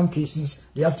 In some cases,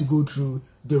 they have to go through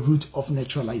the route of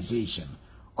naturalization.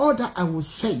 All that I will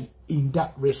say in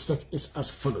that respect is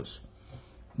as follows.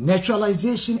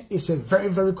 Naturalization is a very,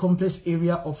 very complex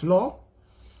area of law.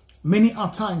 Many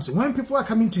are times when people are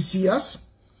coming to see us,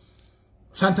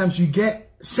 sometimes you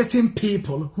get certain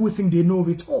people who think they know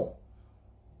it all.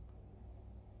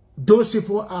 Those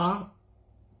people are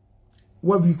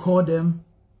what we call them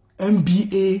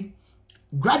MBA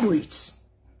graduates.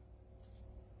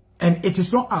 And it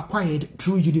is not acquired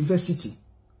through university,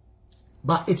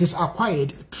 but it is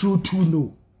acquired through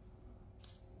 2-no.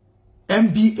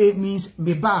 MBA means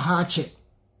Meba Hache.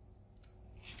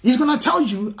 He's going to tell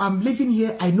you, I'm living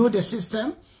here, I know the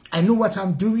system, I know what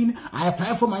I'm doing, I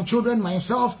apply for my children,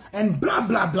 myself, and blah,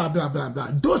 blah, blah, blah, blah, blah.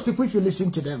 Those people, if you listen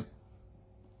to them,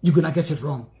 you're going to get it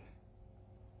wrong.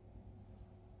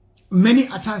 Many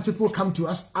a times people come to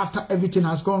us after everything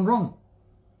has gone wrong.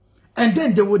 And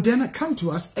then they would then come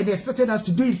to us and they expected us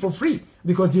to do it for free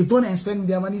because they've gone and spent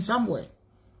their money somewhere.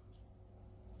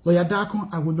 Lawyer Darko,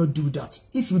 I will not do that.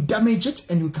 If you damage it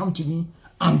and you come to me,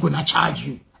 I'm going to charge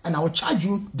you. And I will charge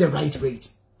you the right rate.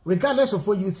 Regardless of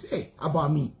what you say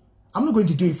about me. I'm not going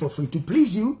to do it for free to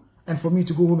please you and for me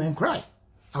to go home and cry.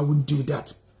 I wouldn't do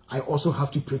that. I also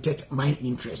have to protect my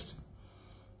interest.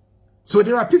 So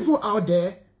there are people out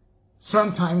there,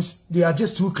 sometimes they are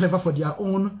just too clever for their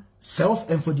own self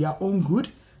and for their own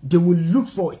good. They will look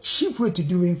for a cheap way to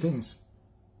doing things.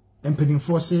 And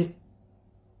penifose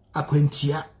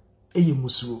akwentia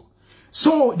eyemusu.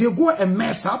 So they go and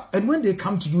mess up, and when they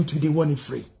come to you, they want it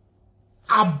free.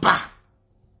 Abba.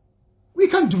 We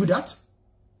can't do that.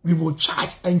 We will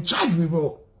charge, and charge we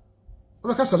will.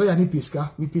 Because lawyer ni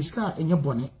piska, mi piska enye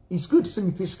boni. It's good to say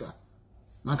mi piska.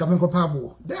 Mankamenko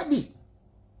pabo. There be.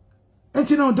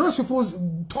 And you know, those people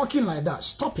talking like that,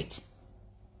 stop it.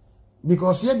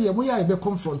 Because yeah, we are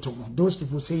confronting those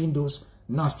people saying those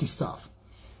nasty stuff.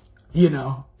 You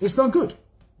know, it's not good.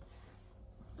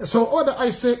 So all that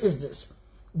I say is this.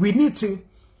 We need to,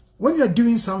 when you're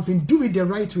doing something, do it the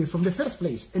right way from the first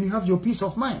place. And you have your peace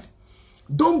of mind.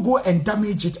 Don't go and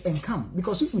damage it and come.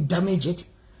 Because if you damage it,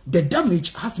 the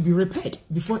damage has to be repaired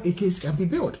before a case can be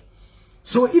built.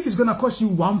 So if it's going to cost you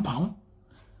 £1,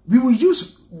 we will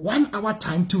use 1 hour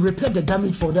time to repair the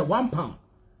damage for that £1.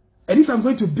 And if I'm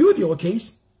going to build your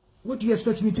case, what do you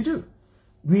expect me to do?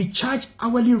 We charge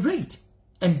hourly rate.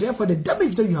 And therefore, the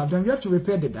damage that you have done, you have to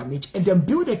repair the damage and then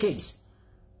build a case.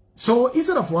 So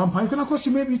instead of £1, it's going to cost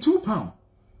you maybe £2.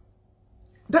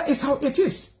 That is how it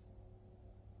is.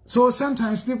 So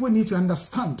sometimes people need to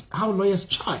understand how lawyers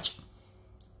charge.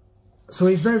 So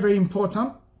it's very, very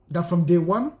important that from day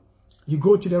one, you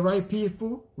go to the right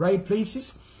people, right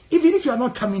places. Even if you are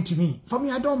not coming to me, for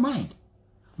me, I don't mind.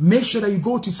 Make sure that you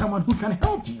go to someone who can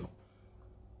help you.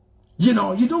 You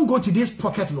know, you don't go to these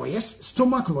pocket lawyers,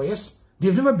 stomach lawyers.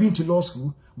 They've never been to law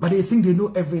school, but they think they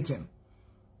know everything.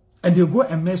 And they'll go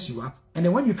and mess you up. And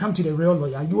then when you come to the real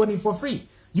lawyer, you want it for free.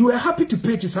 You are happy to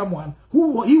pay to someone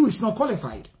who is not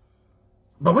qualified.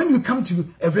 But when you come to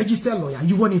a registered lawyer,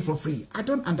 you want it for free. I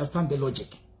don't understand the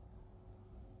logic.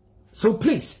 So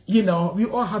please, you know, we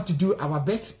all have to do our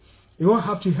bit. We all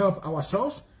have to help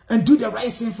ourselves and do the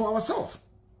right thing for ourselves.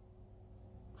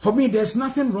 For me, there's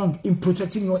nothing wrong in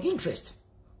protecting your interest.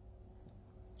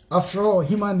 After all,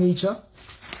 human nature,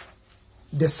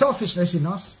 the selfishness in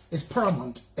us is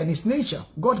paramount, and it's nature.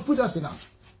 God put us in us.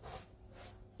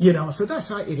 You know, so that's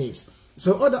how it is.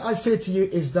 So all that I say to you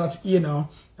is that, you know,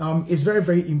 it's very,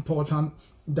 very important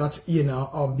that, you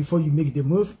know, before you make the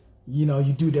move, you know,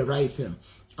 you do the right thing.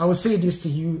 I will say this to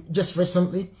you just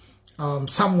recently.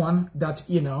 Someone that,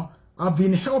 you know, I've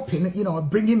been helping, you know,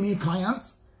 bringing me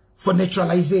clients for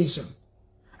naturalization.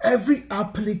 Every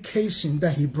application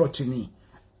that he brought to me,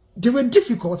 they were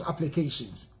difficult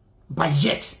applications, but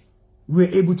yet we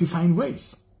were able to find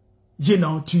ways, you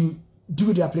know, to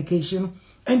do the application,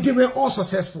 and they were all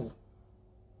successful.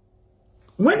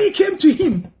 When he came to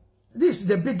him, this is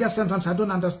the biggest sentence I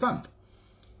don't understand.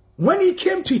 When he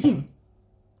came to him,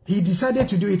 he decided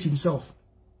to do it himself,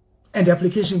 and the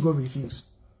application got refused.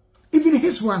 Even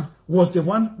his one was the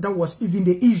one that was even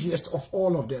the easiest of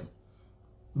all of them.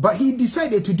 But he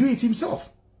decided to do it himself.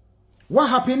 What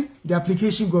happened? The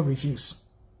application got refused.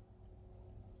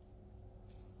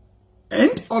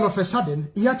 And all of a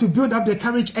sudden, he had to build up the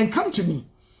courage and come to me.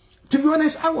 To be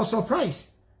honest, I was surprised.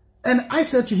 And I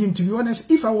said to him, to be honest,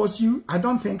 if I was you, I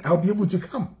don't think I'll be able to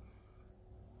come.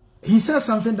 He said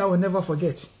something that I will never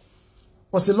forget.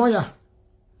 Was a lawyer.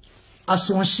 As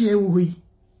one share we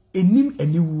enim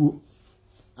eniwu.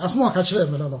 As more catch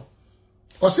them, no.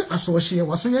 Was it as one share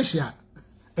was so share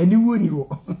eniwu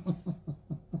niwo.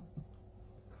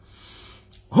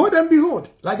 Hold and behold,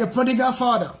 like a prodigal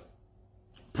father,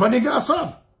 prodigal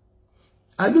son.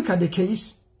 I look at the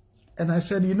case and I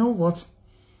said, you know what?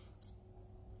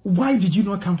 Why did you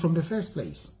not come from the first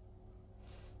place?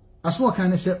 As more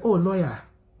kind of said, oh lawyer,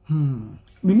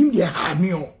 minim de ha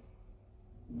me o.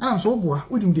 And I'm so boy,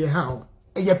 we didn't how.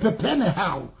 And you prepare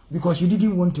how because you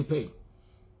didn't want to pay.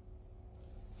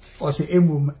 Or say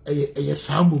a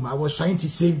sambum, I was trying to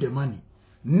save the money.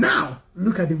 Now,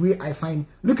 look at the way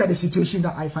look at the situation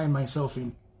that I find myself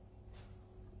in.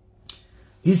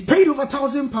 He's paid over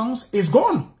 £1,000, it's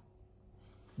gone.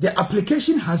 The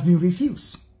application has been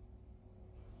refused.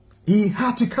 He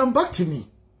had to come back to me.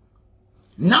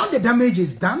 Now the damage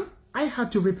is done, I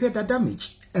had to repair the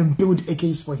damage and build a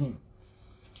case for him.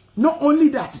 Not only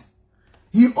that,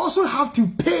 he also have to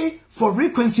pay for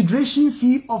reconsideration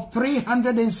fee of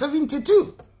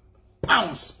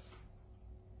 £372.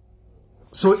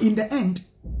 So in the end,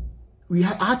 I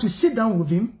had to sit down with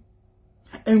him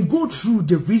and go through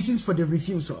the reasons for the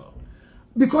refusal.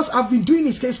 Because I've been doing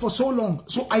his case for so long,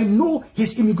 so I know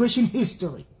his immigration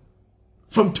history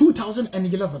from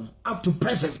 2011 up to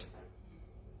present.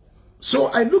 So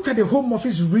I look at the Home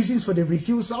Office reasons for the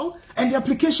refusal, and the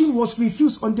application was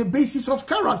refused on the basis of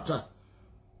character.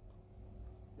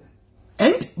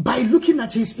 And by looking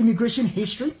at his immigration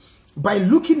history, by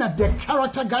looking at the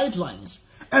character guidelines,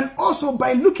 and also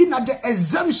by looking at the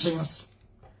exemptions,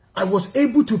 I was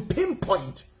able to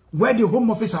pinpoint where the Home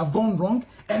Office have gone wrong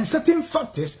and certain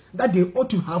factors that they ought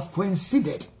to have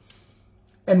considered.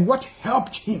 And what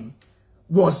helped him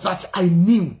was that I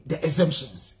knew the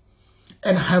exemptions.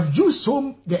 And I have used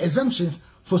the exemptions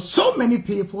for so many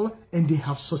people, and they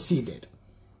have succeeded.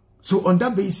 So on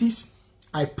that basis,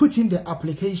 I put in the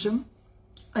application,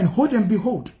 and hold and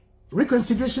behold,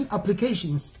 reconsideration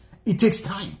applications, it takes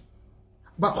time.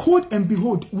 But hold and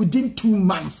behold, within 2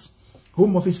 months,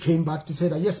 Home Office came back to say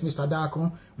that, yes, Mr.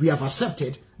 Darko, we have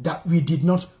accepted that we did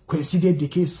not consider the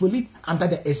case fully under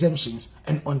the exemptions.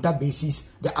 And on that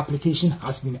basis, the application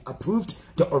has been approved.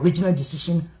 The original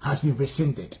decision has been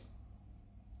rescinded.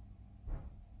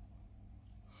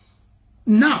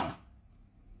 Now,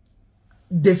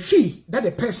 the fee that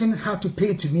the person had to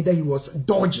pay to me that he was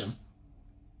dodging,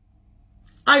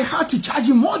 I had to charge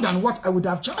him more than what I would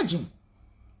have charged him.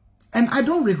 And I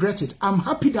don't regret it. I'm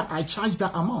happy that I charged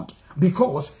that amount,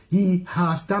 because he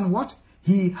has done what?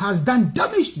 He has done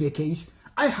damage to the case.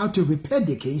 I had to repair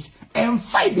the case and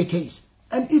fight the case.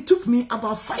 And it took me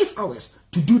about 5 hours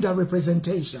to do that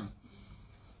representation.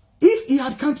 If he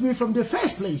had come to me from the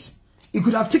first place, it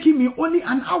could have taken me only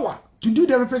an hour to do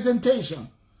the representation,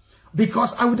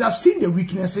 because I would have seen the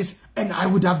weaknesses and I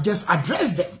would have just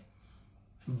addressed them.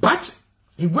 But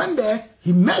he went there,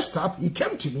 he messed up, he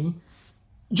came to me.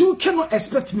 You cannot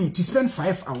expect me to spend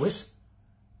 5 hours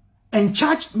and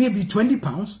charge maybe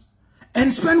 £20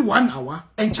 and spend 1 hour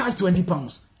and charge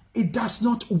 £20. It does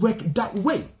not work that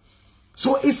way.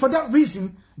 So it's for that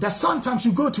reason that sometimes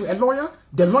you go to a lawyer,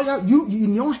 the lawyer, you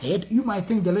in your head, you might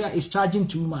think the lawyer is charging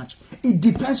too much. It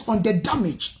depends on the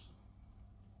damage.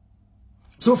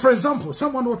 So for example,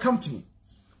 someone will come to me.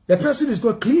 The person has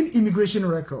got clean immigration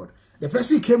record. The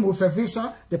person came with a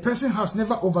visa. The person has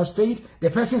never overstayed.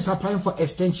 The person is applying for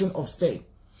extension of stay.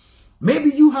 Maybe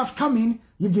you have come in,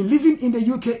 you've been living in the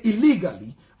UK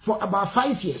illegally for about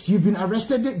 5 years. You've been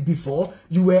arrested before.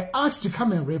 You were asked to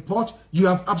come and report. You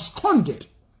have absconded.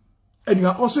 And you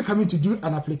are also coming to do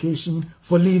an application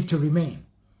for leave to remain.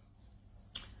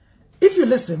 If you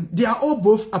listen, they are all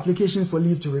both applications for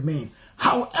leave to remain.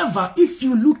 However, if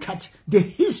you look at the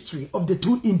history of the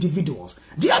two individuals,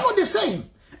 they are not the same.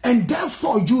 And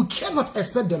therefore, you cannot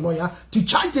expect the lawyer to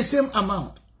charge the same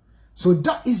amount. So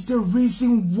that is the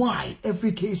reason why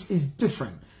every case is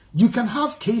different. You can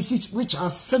have cases which are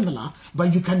similar,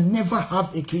 but you can never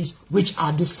have a case which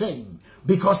are the same.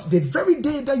 Because the very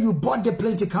day that you bought the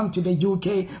plane to come to the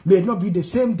UK may not be the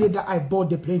same day that I bought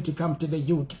the plane to come to the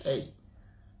UK.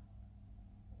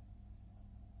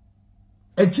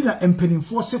 Entina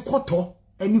empenimfo se koto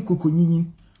eni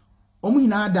kokonyinyin. Omo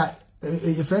nyina da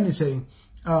a friend is saying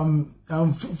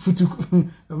futu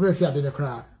very fear the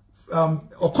cry.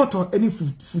 Okoto any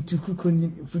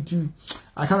futu.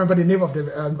 I can't remember the name of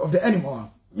the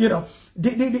animal. You know,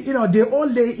 they all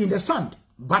lay in the sand,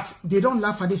 but they don't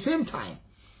laugh at the same time.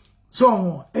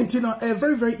 So, and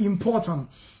very, very important.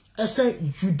 I say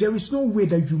there is no way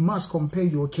that you must compare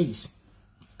your case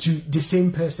to the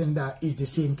same person that is the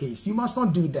same case. You must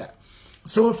not do that.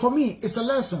 So for me, it's a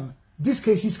lesson. These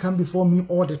cases come before me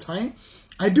all the time.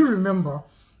 I do remember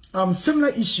similar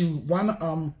issue,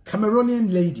 one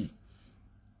Cameroonian lady.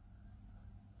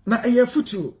 Now a year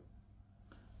futu.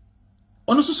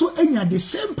 Also the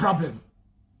same problem.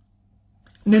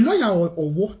 The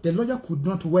lawyer could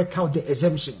not work out the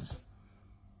exemptions.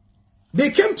 They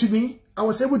came to me, I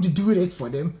was able to do it for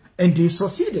them, and they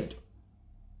succeeded.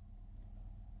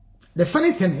 The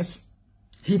funny thing is,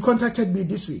 he contacted me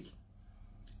this week.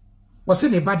 Was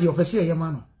in a body of a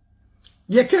yamano.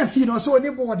 You can't feel no so any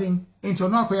boarding into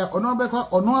no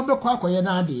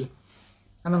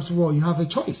and I'm saying, well, you have a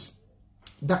choice.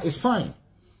 That is fine.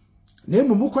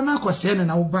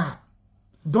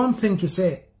 Don't think you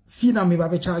say feed me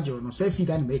by charge or no say feed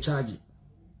and may charge.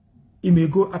 It may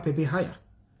go up a bit higher.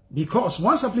 Because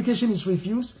once application is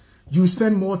refused, you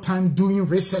spend more time doing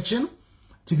researching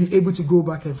to be able to go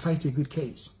back and fight a good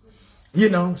case. You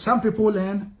know, some people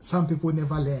learn, some people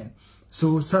never learn.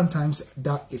 So sometimes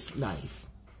that is life.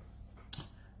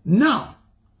 Now,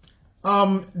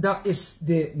 that is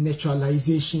the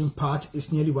naturalization part.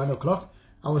 It's nearly 1 o'clock.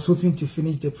 I was hoping to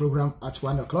finish the program at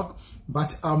 1 o'clock,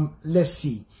 but let's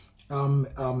see. You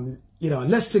know,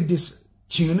 let's take this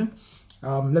tune.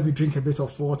 Let me drink a bit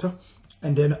of water,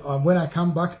 and then when I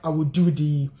come back, I will do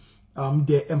the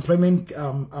employment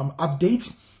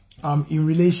update, in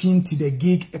relation to the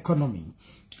gig economy.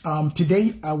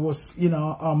 Today I was,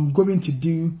 going to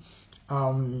do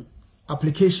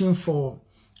application for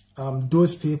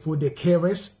those people, the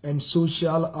carers and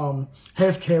social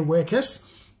healthcare workers,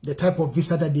 the type of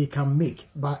visa that they can make,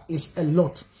 but it's a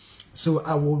lot. So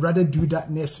I will rather do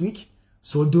that next week.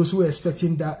 So those who are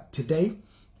expecting that today,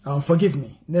 forgive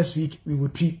me, next week we will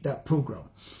treat that program.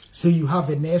 So you have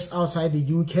a nurse outside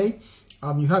the UK,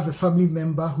 you have a family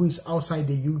member who is outside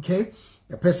the UK,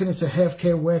 the person is a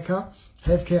healthcare worker,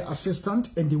 healthcare assistant,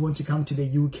 and they want to come to the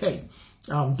UK.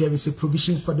 There is a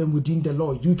provisions for them within the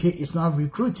law. UK is now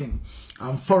recruiting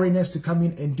foreigners to come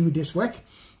in and do this work.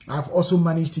 I've also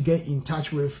managed to get in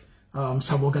touch with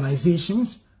some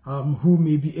organizations who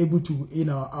may be able to,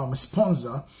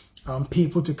 sponsor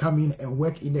people to come in and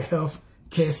work in the health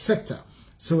care sector.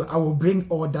 So I will bring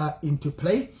all that into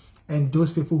play, and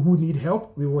those people who need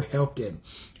help, we will help them.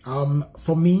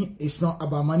 For me, it's not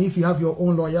about money. If you have your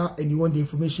own lawyer and you want the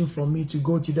information from me to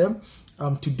go to them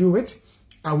to do it,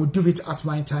 I will do it at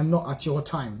my time, not at your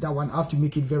time. That one I have to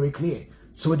make it very clear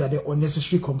so that the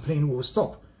unnecessary complaint will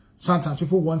stop. Sometimes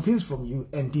people want things from you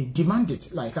and they demand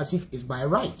it like as if it's by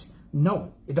right.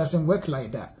 No, it doesn't work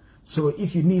like that. So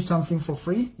if you need something for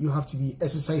free, you have to be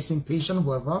exercising patience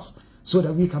with us so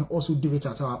that we can also do it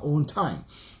at our own time.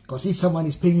 Because if someone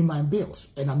is paying my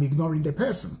bills and I'm ignoring the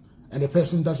person and the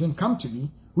person doesn't come to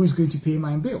me, who is going to pay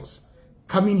my bills?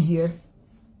 Coming here,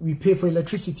 we pay for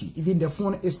electricity. Even the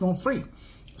phone is not free.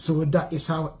 So that is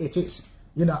how it is.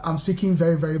 I'm speaking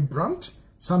very, very blunt.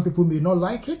 Some people may not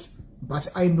like it, but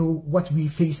I know what we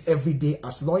face every day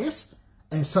as lawyers,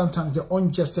 and sometimes the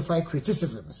unjustified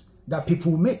criticisms that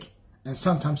people make. And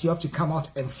sometimes you have to come out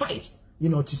and fight,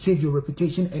 to save your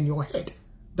reputation and your head.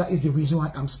 That is the reason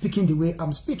why I'm speaking the way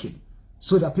I'm speaking,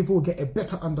 so that people will get a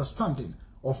better understanding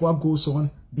of what goes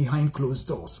on behind closed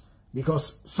doors.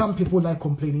 Because some people like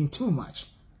complaining too much,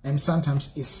 and sometimes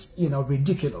it's,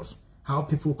 ridiculous how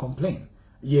people complain,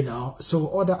 So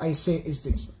all that I say is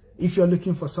this: if you're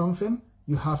looking for something,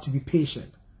 you have to be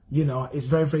patient. It's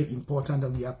very, very important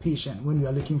that we are patient when we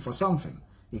are looking for something,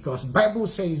 because Bible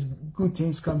says good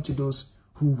things come to those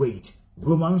who wait.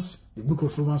 Romans, the book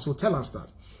of Romans will tell us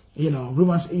that,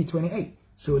 Romans 8:28.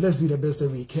 So let's do the best that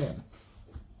we can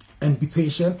and be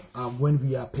patient when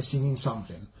we are pursuing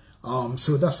something.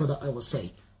 So that's what I will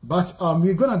say. But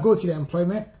we're gonna go to the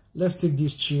employment. Let's take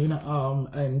this tune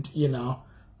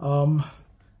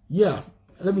yeah,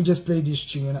 let me just play this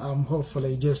tune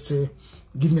hopefully just to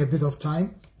give me a bit of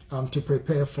time to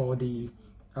prepare for the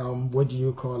what do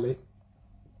you call it,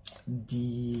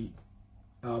 the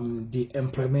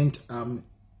employment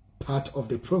part of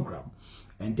the program,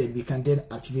 and then we can then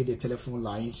activate the telephone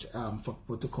lines for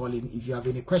people to call in. If you have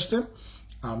any question,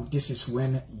 this is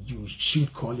when you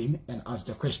should call in and ask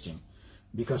the question,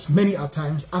 because many a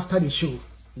times after the show,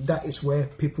 that is where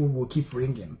people will keep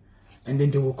ringing, and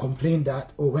then they will complain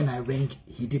that, oh, when I ring,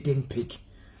 he didn't pick.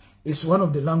 It's one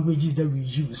of the languages that we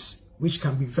use, which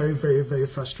can be very, very, very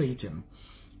frustrating,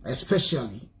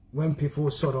 especially when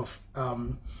people sort of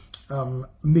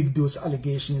make those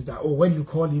allegations that, oh, when you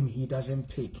call him, he doesn't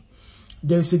pick.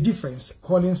 There is a difference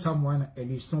calling someone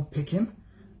and he's not picking,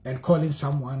 and calling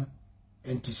someone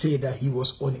and to say that he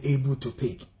was unable to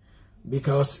pick,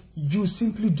 because you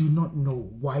simply do not know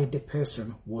why the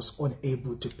person was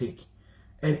unable to pick.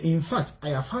 And in fact, I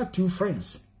have had two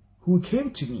friends who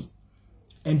came to me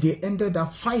and they ended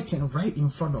up fighting right in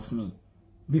front of me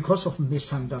because of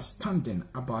misunderstanding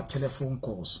about telephone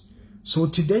calls. So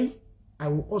today, I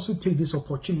will also take this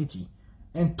opportunity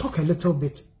and talk a little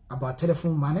bit about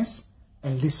telephone manners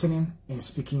and listening and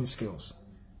speaking skills.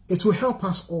 It will help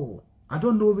us all. I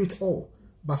don't know it all,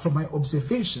 but from my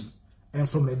observation and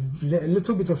from a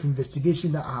little bit of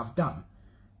investigation that I have done,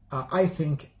 I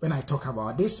think when I talk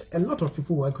about this, a lot of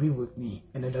people will agree with me,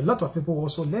 and then a lot of people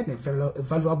also learn a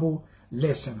valuable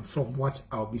lesson from what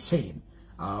I'll be saying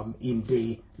in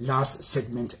the last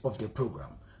segment of the program.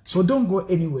 So don't go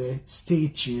anywhere, stay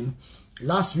tuned.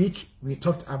 Last week, we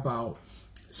talked about,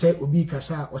 say, Obi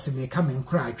Kasa, or say, come and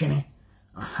cry, Kenny.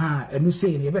 And we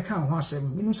say, Rebecca,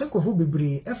 Wassam, in Sako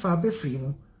Bibri, F.R.B. Free,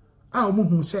 our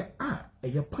mum say,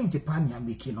 a point upon your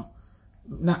making.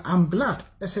 Now, I'm glad.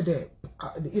 I said,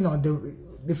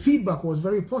 the feedback was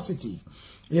very positive.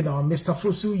 Mr.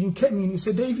 Fosu, you came in, you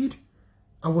said, David,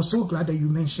 I was so glad that you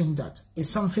mentioned that. It's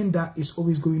something that is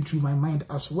always going through my mind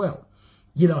as well.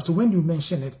 So when you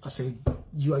mention it, I said,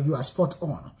 you are spot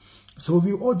on. So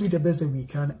we all do the best that we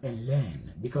can and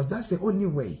learn, because that's the only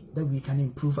way that we can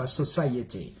improve as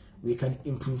society. We can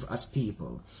improve as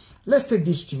people. Let's take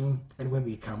this tune, and when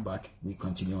we come back, we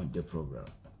continue on the program.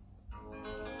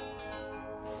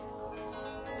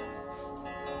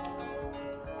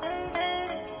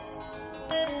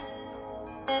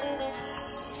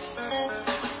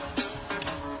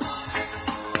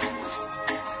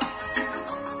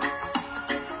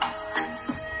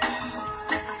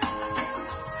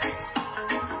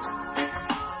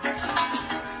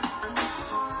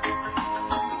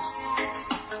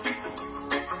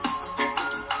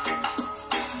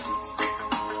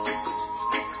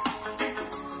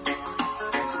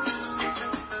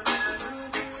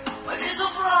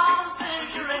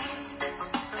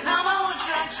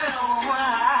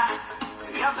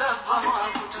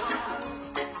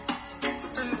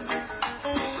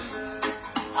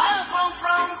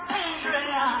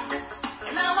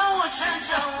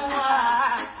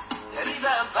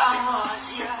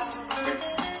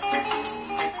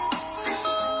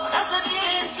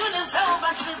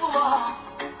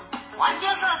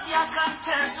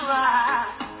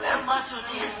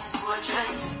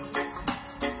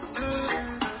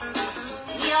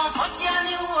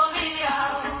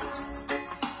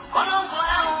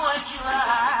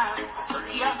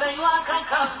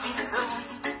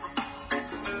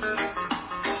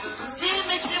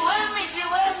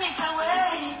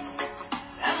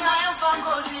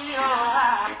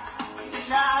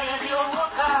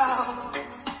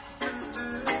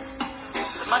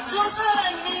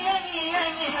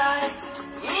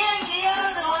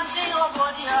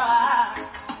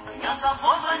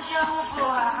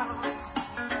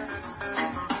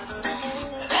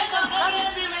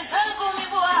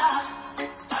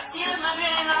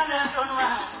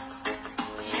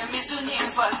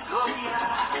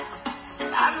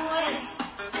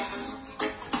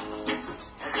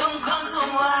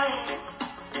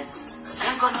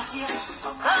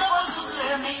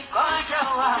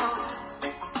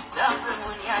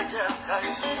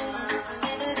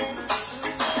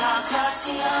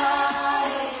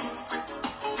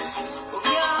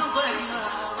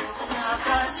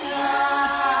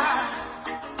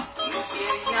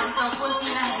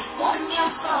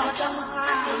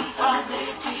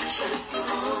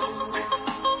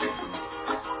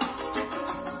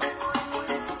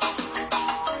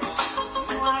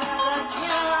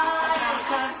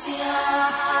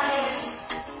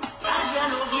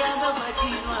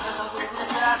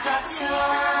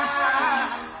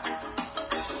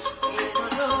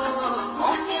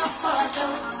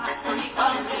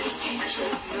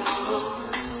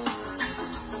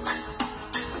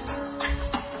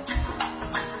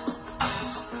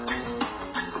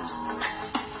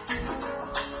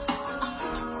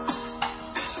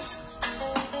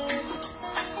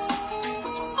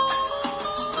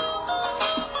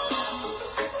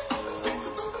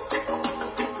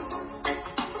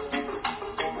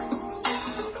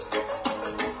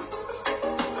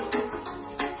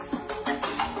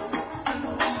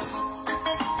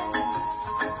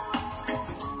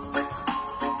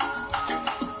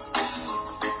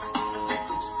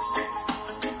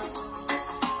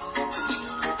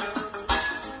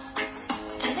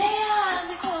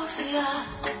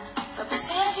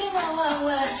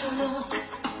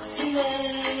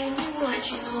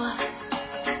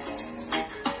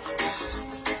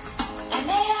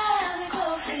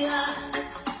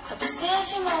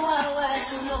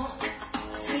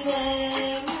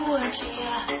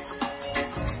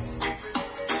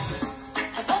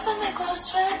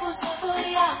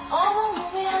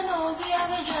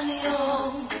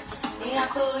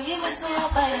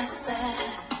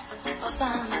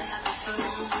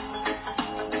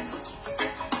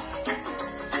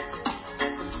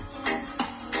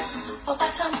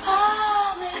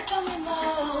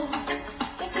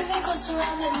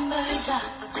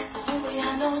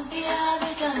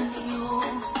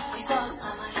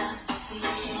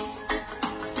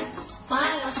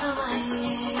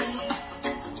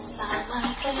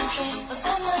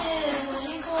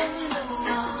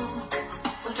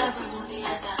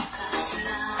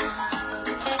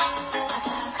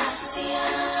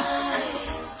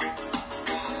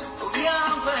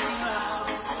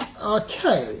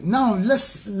 Okay, now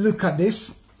let's look at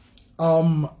this.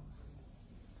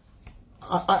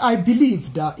 I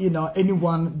believe that, you know,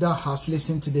 anyone that has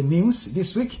listened to the news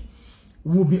this week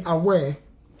will be aware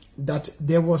that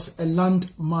there was a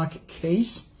landmark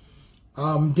case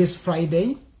this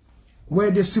Friday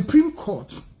where the Supreme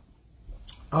Court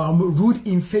ruled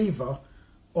in favor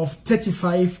of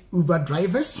 35 Uber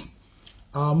drivers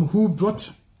who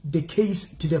brought the case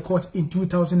to the court in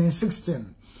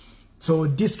 2016. So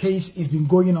this case has been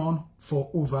going on for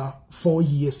over 4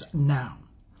 years now.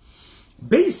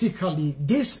 Basically,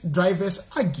 these drivers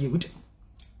argued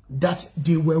that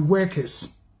they were workers,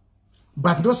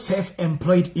 but not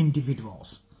self-employed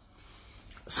individuals.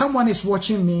 Someone is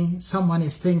watching me, someone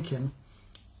is thinking,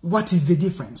 what is the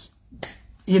difference?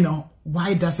 You know,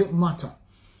 why does it matter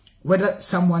whether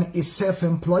someone is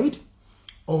self-employed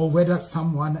or whether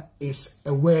someone is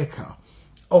a worker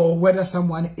or whether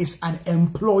someone is an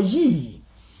employee?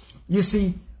 You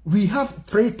see, we have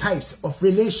 3 types of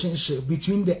relationship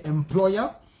between the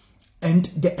employer and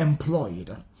the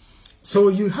employed. So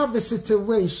you have a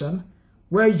situation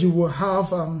where you will have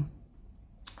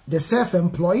the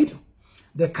self-employed,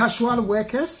 the casual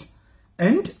workers,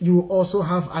 and you also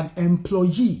have an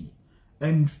employee.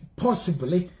 And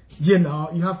possibly, you know,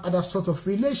 you have other sort of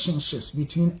relationships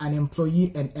between an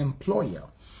employee and employer.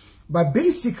 But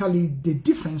basically, the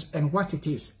difference and what it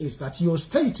is that your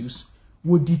status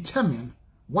will determine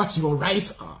what your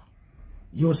rights are.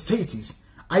 Your status,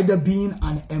 either being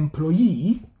an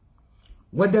employee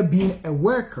whether being a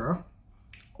worker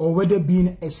or whether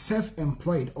being a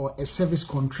self-employed or a service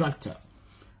contractor.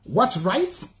 What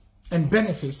rights and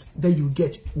benefits that you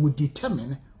get will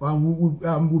determine or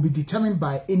will be determined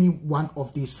by any one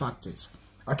of these factors.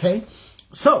 Okay,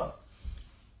 so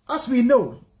as we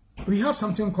know, we have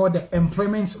something called the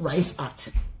Employment Rights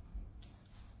Act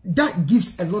that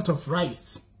gives a lot of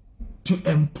rights to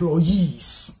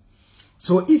employees.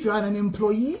 So if you are an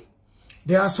employee,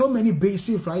 there are so many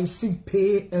basic rights, sick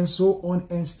pay and so on,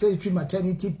 and statutory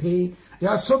maternity pay. There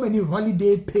are so many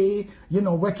holiday pay,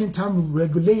 working time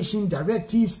regulation,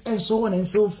 directives, and so on and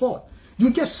so forth.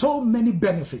 You get so many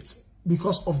benefits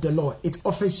because of the law. It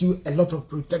offers you a lot of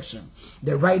protection.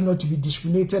 The right not to be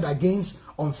discriminated against,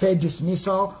 unfair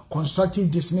dismissal, constructive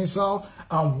dismissal,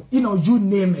 you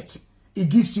name it. It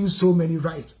gives you so many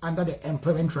rights under the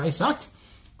Employment Rights Act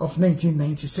of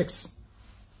 1996.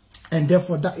 And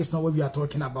therefore, that is not what we are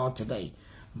talking about today.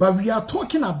 But we are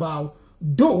talking about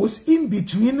those in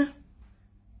between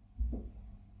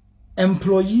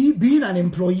employee, being an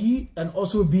employee, and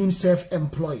also being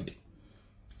self-employed.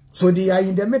 So they are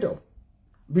in the middle,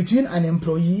 between an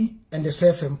employee and the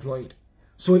self-employed.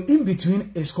 So in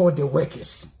between is called the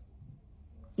workers,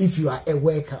 if you are a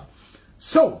worker.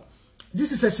 So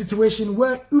this is a situation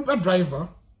where Uber driver,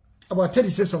 about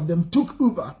 36 of them, took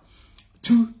Uber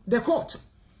to the court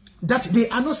that they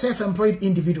are not self-employed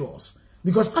individuals.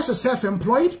 Because as a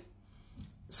self-employment,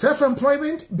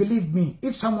 believe me,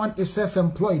 if someone is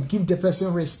self-employed, give the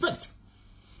person respect.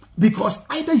 Because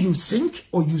either you sink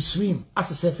or you swim as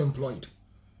a self-employed.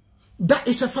 That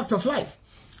is a fact of life.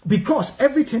 Because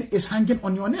everything is hanging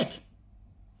on your neck.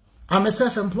 I'm a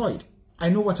self-employed. I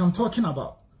know what I'm talking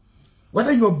about.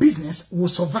 Whether your business will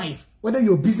survive, whether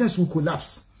your business will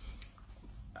collapse,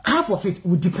 half of it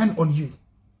will depend on you.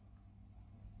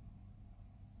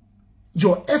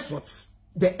 Your efforts,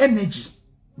 the energy,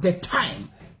 the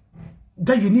time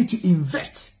that you need to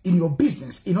invest in your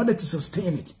business in order to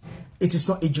sustain it. It is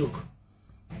not a joke.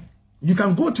 You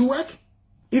can go to work.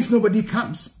 If nobody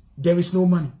comes, there is no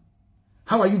money.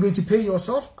 How are you going to pay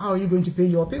yourself? How are you going to pay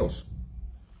your bills?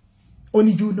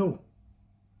 Only you know.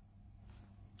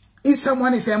 If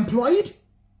someone is employed,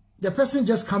 the person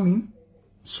just come in,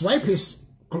 swipe his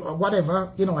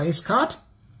whatever, his card.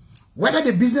 Whether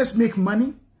the business make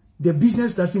money, the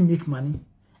business doesn't make money.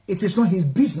 It is not his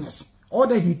business. All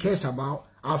that he cares about,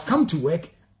 I've come to work,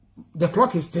 the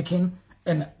clock is ticking,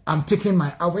 and I'm taking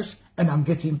my hours, and I'm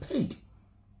getting paid.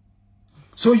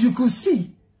 So you could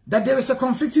see that there is a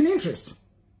conflicting interest.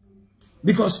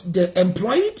 Because the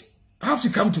employed have to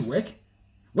come to work.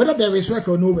 Whether there is work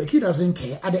or no work, he doesn't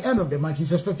care. At the end of the month,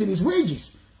 he's expecting his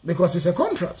wages. Because it's a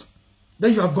contract that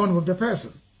you have gone with the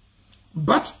person.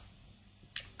 But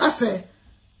as a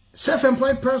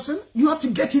self-employed person, you have to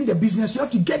get in the business. You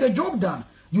have to get the job done.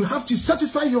 You have to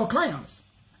satisfy your clients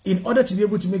in order to be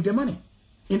able to make the money,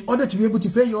 in order to be able to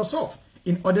pay yourself,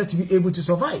 in order to be able to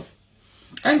survive.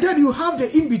 And then you have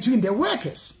the in-between, the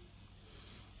workers.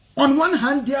 On one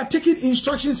hand, they are taking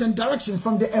instructions and directions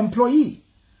from the employee.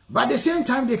 But at the same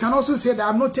time, they can also say that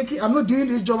I'm not doing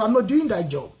this job, I'm not doing that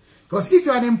job. Because if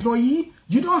you're an employee,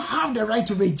 you don't have the right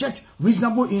to reject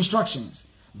reasonable instructions.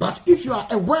 But if you are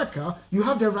a worker, you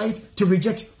have the right to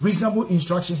reject reasonable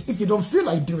instructions if you don't feel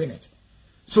like doing it.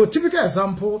 So typical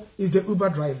example is the Uber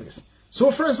drivers.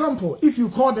 So for example, if you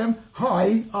call them,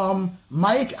 hi,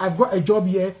 Mike, I've got a job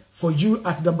here for you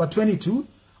at number 22.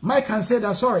 Mike can say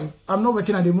that, sorry, I'm not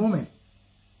working at the moment.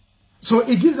 So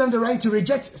it gives them the right to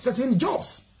reject certain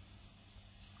jobs.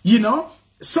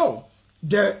 So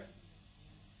the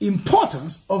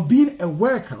importance of being a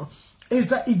worker is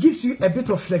that it gives you a bit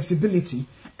of flexibility.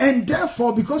 And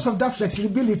therefore, because of that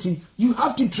flexibility, you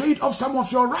have to trade off some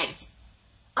of your rights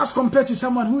as compared to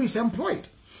someone who is employed.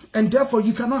 And therefore,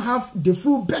 you cannot have the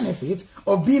full benefit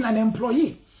of being an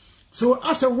employee. So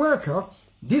as a worker,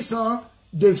 these are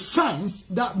the signs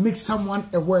that make someone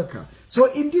a worker. So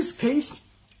in this case,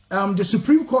 the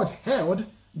Supreme Court held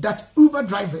that Uber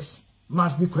drivers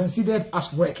must be considered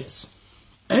as workers.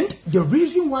 And the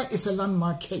reason why it's a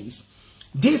landmark case,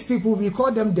 these people, we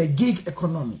call them the gig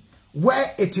economy,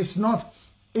 where it is not,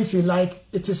 if you like,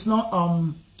 it is not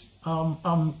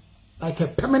like a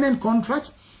permanent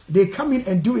contract. They come in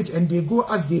and do it and they go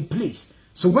as they please.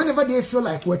 So whenever they feel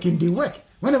like working, they work.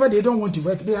 Whenever they don't want to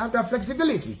work, they have that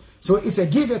flexibility. So it's a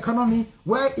gig economy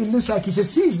where it looks like it's a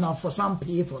seasonal for some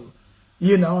people,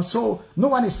 so no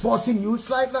one is forcing you. It's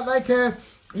like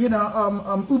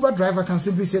Uber driver can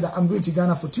simply say that I'm going to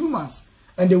Ghana for 2 months,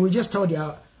 and they will just tell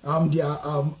their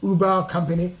Uber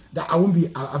company that I won't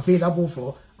be available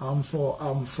for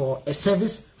a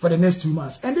service for the next 2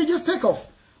 months, and they just take off.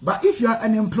 But if you are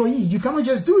an employee, you cannot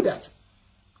just do that.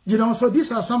 You know, so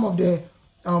these are some of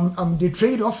the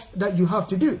trade-offs that you have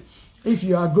to do if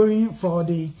you are going for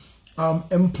the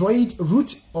employed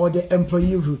route or the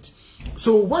employee route.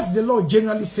 So what the law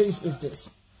generally says is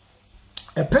this: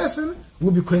 a person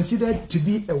will be considered to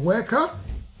be a worker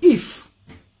if,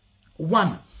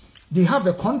 one, they have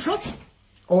a contract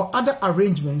or other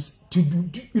arrangements to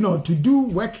do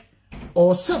work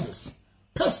or service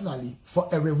personally for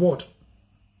a reward.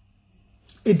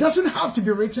 It doesn't have to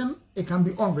be written, it can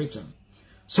be unwritten.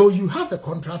 So you have a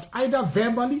contract, either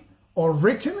verbally or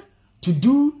written, to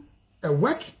do a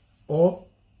work or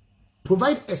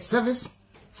provide a service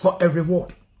for a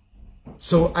reward.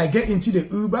 So I get into the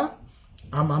Uber,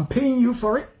 I'm paying you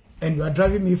for it, and you are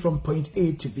driving me from point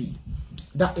A to B.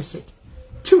 That is it.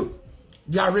 2,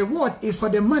 their reward is for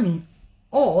the money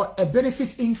or a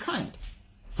benefit in kind.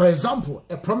 For example,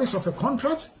 a promise of a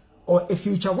contract or a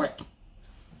future work.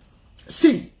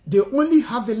 C, they only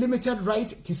have a limited right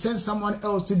to send someone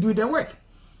else to do their work.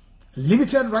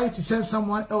 Limited right to send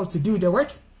someone else to do their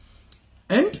work.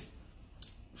 And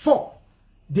 4,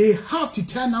 they have to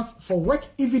turn up for work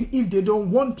even if they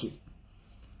don't want to.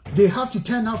 They have to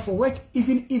turn up for work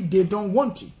even if they don't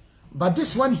want to. But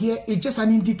this one here is just an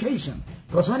indication.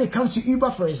 Because when it comes to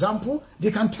Uber, for example,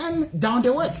 they can turn down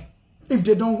the work if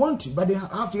they don't want to. But they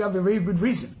have to have a very good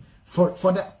reason for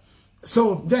that.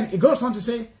 So then it goes on to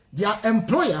say, their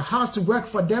employer has to work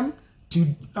for them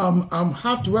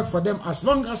as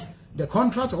long as the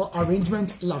contract or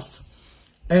arrangement lasts,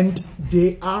 and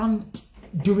they aren't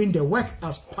doing the work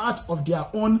as part of their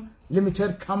own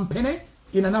limited company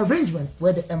in an arrangement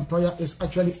where the employer is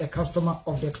actually a customer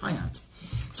of the client.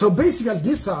 So basically,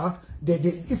 these are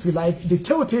if you like, the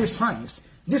telltale signs.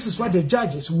 This is what the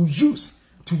judges will use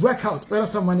to work out whether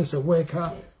someone is a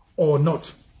worker or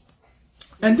not.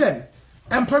 And then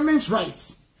employment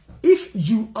rights. If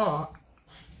you are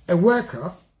a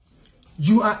worker,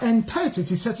 you are entitled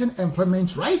to certain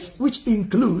employment rights, which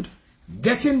include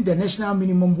getting the national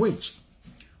minimum wage,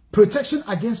 protection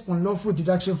against unlawful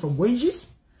deduction from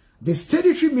wages, the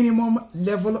statutory minimum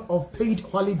level of paid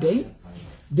holiday,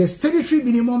 the statutory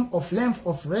minimum of length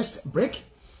of rest break,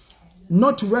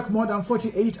 not to work more than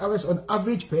 48 hours on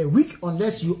average per week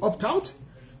unless you opt out,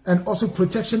 and also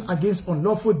protection against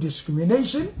unlawful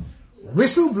discrimination,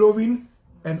 whistleblowing,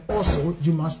 and also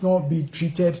you must not be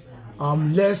treated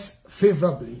less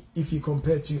favorably if you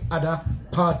compare to other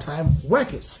part-time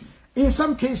workers. In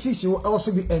some cases, you will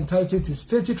also be entitled to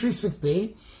statutory sick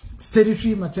pay,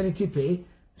 statutory maternity pay,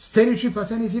 statutory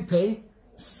paternity pay,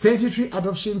 statutory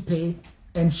adoption pay,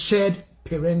 and shared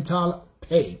parental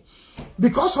pay.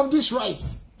 Because of these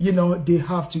rights, you know, they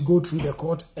have to go through the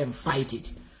court and fight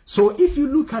it. So if you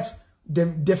look at the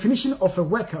definition of a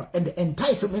worker and the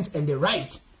entitlement and the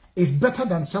right, is better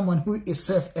than someone who is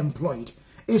self-employed.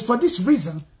 It's for this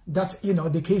reason that, you know,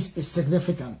 the case is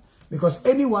significant, because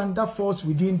anyone that falls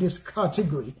within this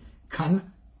category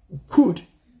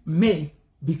may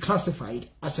be classified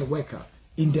as a worker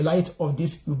in the light of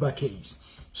this Uber case.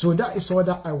 So that is all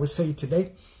that I will say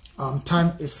today.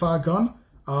 Time is far gone.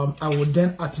 I will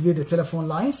then activate the telephone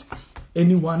lines.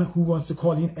 Anyone who wants to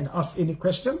call in and ask any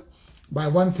question, by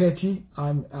 1:30,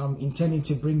 I'm intending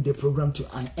to bring the program to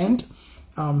an end.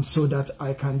 So that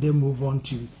I can then move on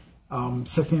to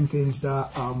certain things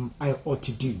that I ought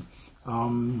to do.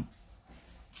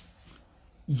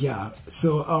 Yeah,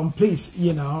 so please,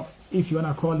 you know, if you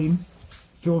want to call in,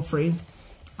 feel free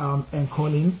and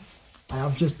call in. I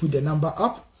have just put the number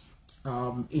up.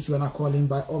 If you want to call in,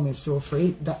 by all means, feel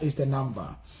free. That is the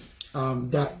number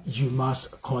that you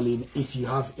must call in if you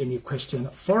have any question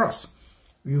for us.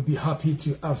 We'll be happy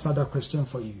to answer that question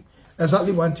for you.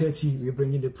 Exactly 1:30, we're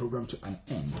bringing the program to an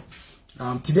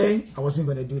end. Today, I wasn't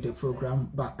going to do the program,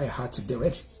 but I had to do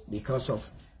it because of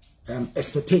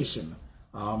expectation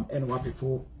and what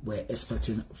people were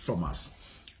expecting from us.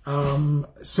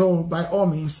 So by all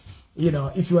means, you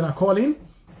know, if you want to call in,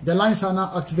 the lines are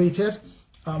now activated.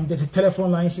 The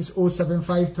telephone lines is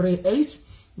 07538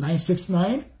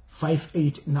 969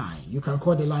 589. You can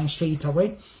call the line straight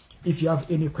away. If you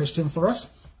have any question for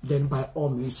us, then by all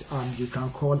means, you can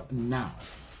call now.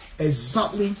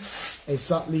 Exactly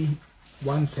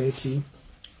 1:30,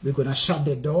 we're gonna shut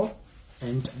the door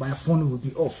and my phone will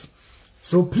be off.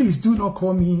 So please do not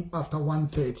call me after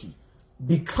 1:30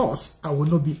 because I will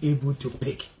not be able to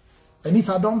pick. And if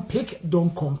I don't pick,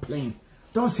 don't complain.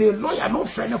 Don't say, lawyer, no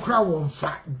friend, no crowd won't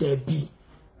fat there be.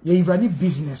 Ye run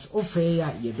business, or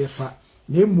fair, ye befa.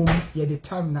 Ne mum, ye the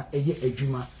time na ye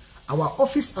ejuma. Our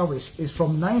office hours is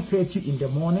from 9:30 in the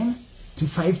morning to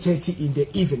 5:30 in the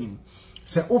evening.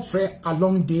 So offer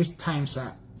along these times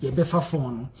ye befa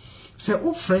phone. Say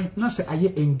oh friend, na say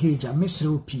aye engage a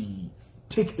Mr. P.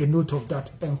 Take a note of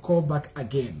that and call back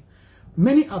again.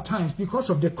 Many a times because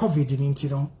of the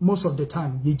COVID-19, most of the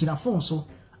time ye jina phone so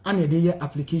and ye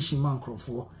application man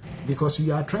for because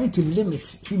we are trying to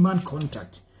limit human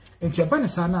contact. And tiabane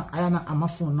sana ayana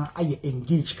amafon na aye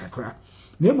engage kakra.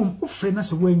 Nemum oh friend na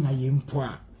say when ye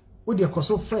mpoa. Wo de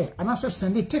koso friend and I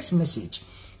send a text message.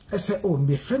 I say oh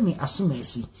me friend me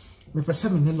asumesi. Me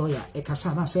person me lawyer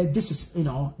ekasa na say this is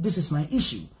this is my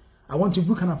issue. I want to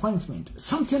book an appointment.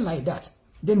 Something like that.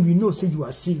 Then we know say you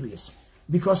are serious.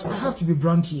 Because I have to be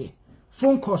blunt here.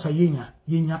 Phone calls are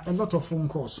yenya a lot of phone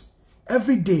calls.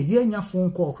 Every day yenya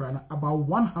phone call about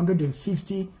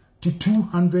 150 to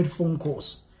 200 phone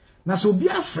calls. Now so be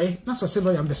afraid, na so say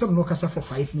lawyer be some no kasa for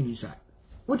 5 minutes.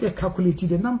 What they calculate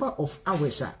the number of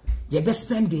hours you best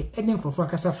spend the ending for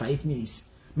kasa 5 minutes.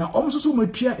 Now almost so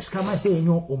much scammer say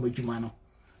enyo omejuma no.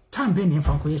 Time be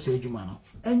nfa ko say ejuma no.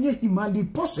 Enye humanly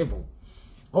possible.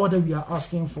 All that we are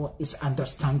asking for is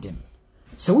understanding.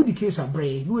 So with the case of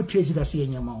Bray, you will trace it as a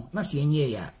nyama.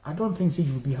 I don't think so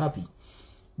you will be happy.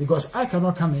 Because I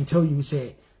cannot come and tell you,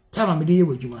 say, time I'm day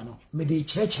with you, man. May the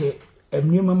church a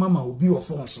new mama will be your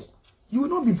phone so. You will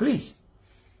not be pleased.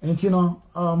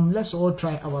 And let's all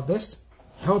try our best.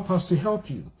 Help us to help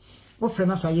you. What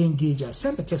friends are you engaged?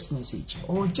 Send a text message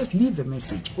or just leave a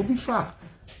message. Will be far.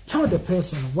 Tell the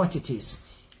person what it is.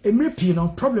 A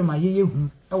problem I hear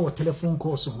our telephone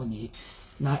calls on.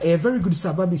 Now, a very good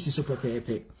sababi is so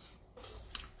pepe.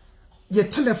 Your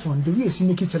telephone, the way you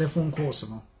make telephone calls,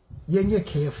 no, you're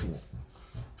careful.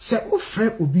 Say, oh,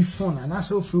 friend will be phone, and I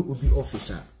say, oh, friend will be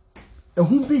officer. And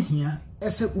who be here, I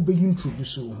say, will be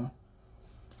introduced.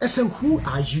 I say, who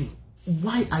are you?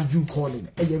 Why are you calling?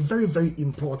 And you're very, very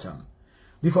important.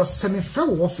 Because semi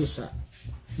friend officer,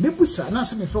 mebusa, and I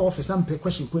say, my friend officer, I'm pay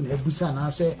question, put a busa, and I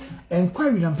say,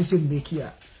 inquiry, and person make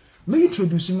here. May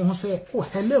introduce him and say, oh,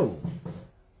 hello.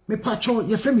 Me pacho,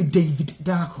 your friend me David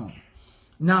Darko.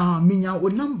 Now, minya o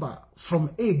number from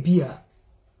Abia,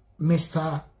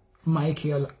 Mr.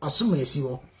 Michael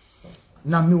Asumesiwo.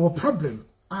 Now, me wo problem.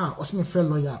 Os me friend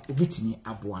lawyer, ubitimi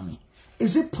abuami.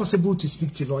 Is it possible to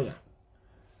speak to lawyer?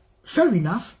 Fair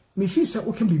enough. Me feel say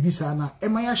okay be sana.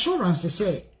 And my assurance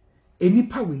say, any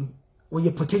power or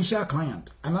your potential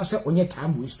client, and I say on your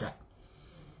time waster.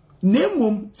 Name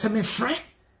mum, say me friend,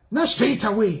 not straight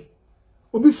away.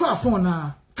 Or before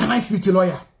phone can I speak to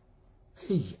lawyer?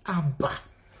 Hey, Abba.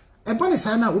 E bone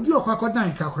sana obi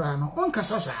okwakodan kakra no on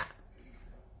kasasa.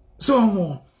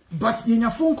 So but in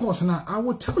your phone calls now, I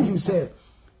will tell you say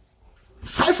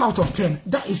 5 out of 10,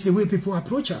 that is the way people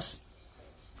approach us.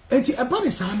 And e bone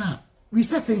sana, we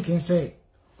start thinking say,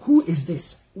 who is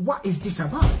this? What is this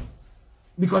about?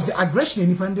 Because the aggression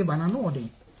in the banana,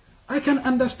 I can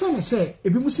understand say a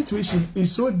people situation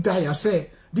is so dire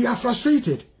say they are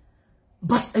frustrated.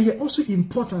 But also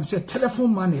important, say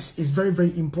telephone manners is very,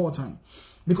 very important.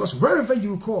 Because wherever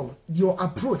you call, your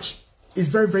approach is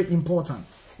very, very important.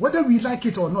 Whether we like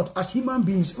it or not, as human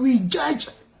beings, we judge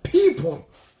people.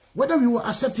 Whether we will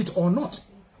accept it or not.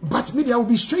 But maybe I will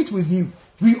be straight with you.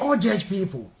 We all judge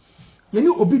people. You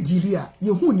know, obi dilia,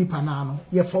 you hu ni panano,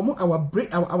 you form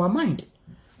our mind.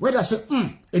 Whether I say,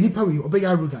 anypa will obey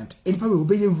arrogant, anypa will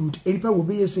obey rude, anypa will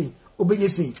obey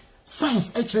say.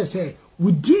 Science actually say,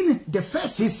 within the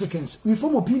first 6 seconds, we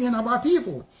form opinion about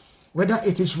people. Whether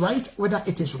it is right, whether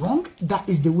it is wrong, that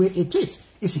is the way it is.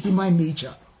 It's human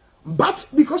nature. But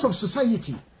because of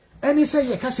society, and they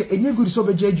say, any good so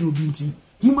binti,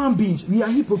 human beings, we are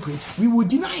hypocrites. We will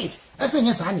deny it.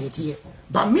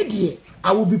 But media,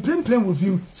 I will be plain with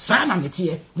you,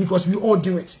 because we all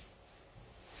do it.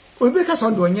 You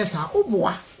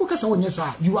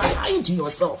are lying to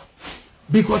yourself.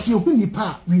 Because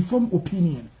we form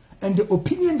opinion. And the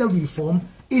opinion that we form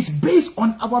is based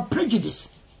on our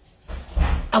prejudice.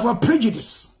 Our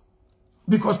prejudice.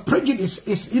 Because prejudice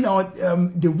is,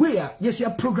 the way, yes,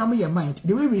 you're programming your mind,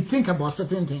 the way we think about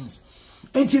certain things.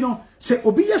 And, say,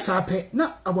 obiya sape,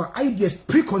 na our ideas,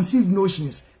 preconceived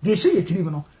notions, they say it,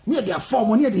 near their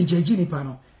form, near the jejini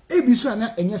pano.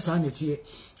 Ebisuana, and yes, sanity.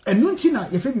 And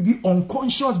nuntina, if it be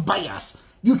unconscious bias,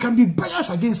 you can be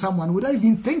biased against someone without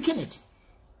even thinking it.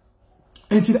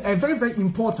 And it's very, very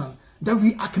important that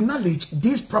we acknowledge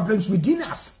these problems within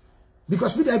us.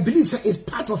 Because I believe it's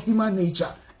part of human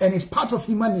nature and it's part of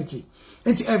humanity.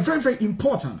 And it's very, very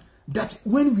important that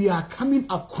when we are coming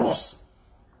across,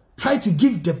 try to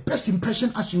give the best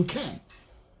impression as you can.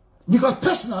 Because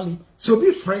personally, so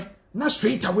be free, not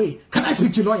straight away. Can I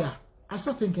speak to lawyer? I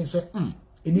start thinking, say,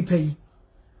 any pay.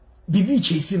 Bibi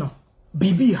chasino,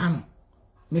 Bibi hano.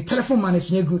 The telephone man is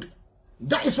good.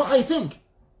 That is what I think.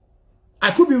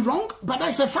 I could be wrong, but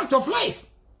that's a fact of life.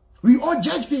 We all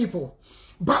judge people.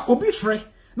 But obi free,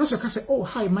 no so can say, oh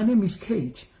hi, my name is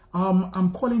Kate.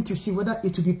 I'm calling to see whether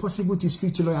it would be possible to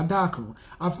speak to Lawyer Darko.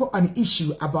 I've got an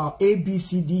issue about A, B,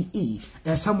 C, D, E,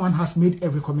 and someone has made a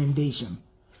recommendation.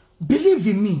 Believe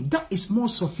in me, that is more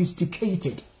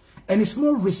sophisticated and it's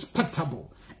more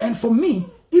respectable. And for me,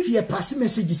 if you pass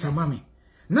messages to mommy,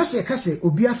 na se ka se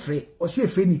obi afre or say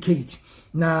friend Kate,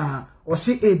 na or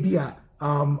say Abia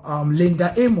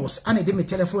Linda Amos, and de me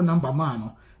telephone number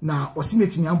man, na or see me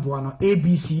amboa A,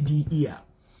 B, C, D, E.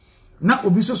 Na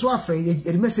obi so afre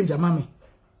a message amami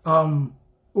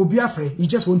obi afre he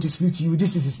just want to speak to you,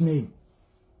 this is his name.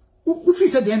 If he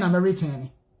said the end I'm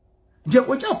returning there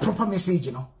was a proper message,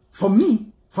 you know. For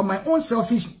me, for my own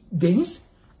selfish gains,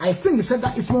 I think he said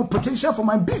that is more potential for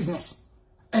my business,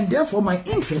 and therefore my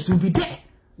interest will be there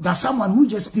than someone who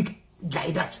just speak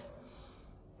like that.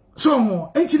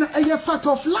 So it's a fact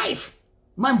of life,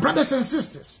 my brothers and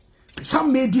sisters.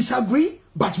 Some may disagree,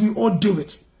 but we all do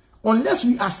it. Unless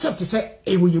we accept to say,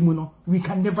 we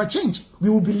can never change.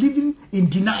 We will be living in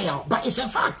denial, but it's a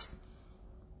fact.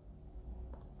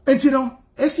 And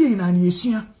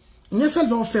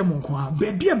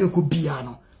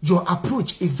your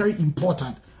approach is very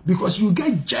important because you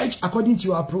get judged according to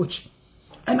your approach.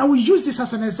 And I will use this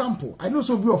as an example. I know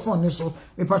some of you are fun, so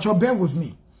bear with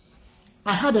me.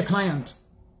 I had a client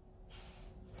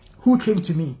who came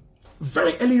to me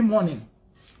very early in the morning.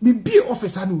 Me be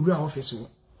office and real office.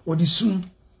 Or the soon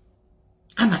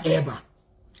Anna Eba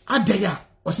Adaya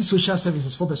or social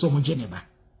services for person Geneva.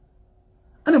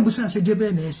 And I'm Busan say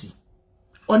Jebe Nesi.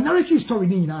 Or narrative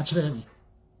story in our me.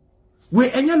 Where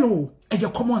any law and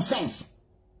your common sense.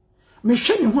 Me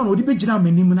shame one or the big jam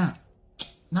menimuna.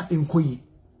 Not in Koyi.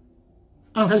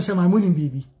 I'm going to say my morning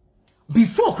baby.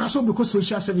 Before crash up because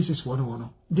social services for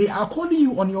no, they are calling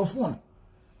you on your phone.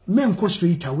 Men go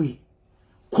straight away.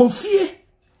 Kofi.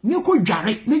 Neko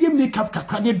jare, ne ye makeup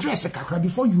kakra, ne dress kakra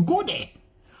before you go there.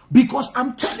 Because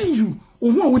I'm telling you,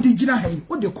 I'm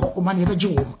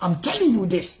telling you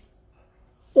this.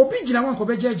 Obi jina wan ko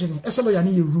be judge me, eselo ya ne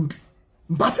ye rude.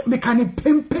 But me can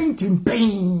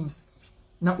pain.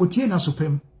 Na otie na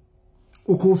sopem.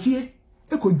 Okofie,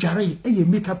 eko jare, ye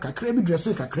makeup kakra bi dress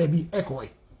kakra bi ekoi.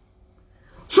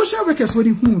 Social workers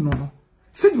when hu no.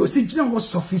 Said you see jina was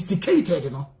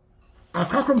sophisticated, no.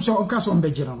 Akrakrom so onka so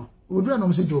mbejira no. Oh,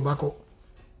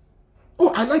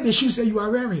 I like the shoes that you are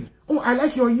wearing. Oh, I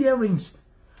like your earrings.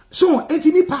 So, we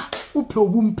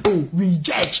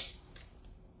judge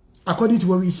according to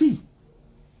what we see.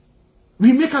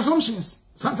 We make assumptions.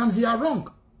 Sometimes they are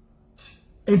wrong.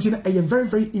 And it's very,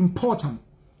 very important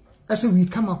as we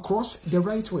come across the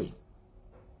right way.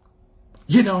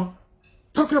 You know,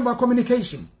 talking about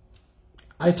communication,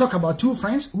 I talk about two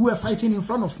friends who were fighting in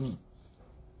front of me.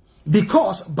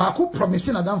 Because Baku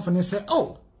promising Adam for say,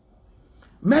 oh,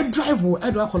 may drive or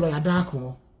Edward Lawyer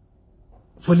Darko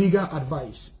for legal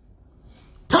advice.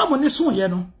 Time on this one, you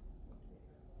know.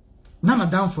 Nana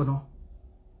down for no.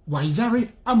 Why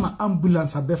yari ama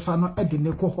ambulance a befano at the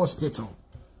Neko hospital.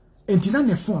 And tina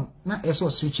ne phone na eso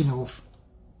switching off.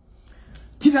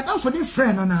 Tina down for the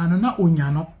friend na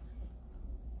unyano.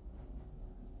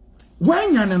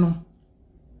 When yanano,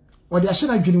 or the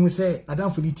Ashana Juni will say,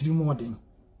 Adam for the 3 morning.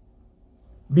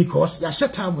 Because Yasha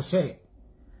time will say,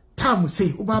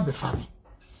 Uba befami.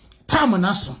 Time on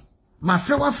us, my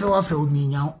frewa me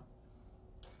now.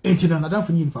 Ain't it another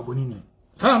for you in Pabonini?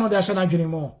 So I know the Ashana Juni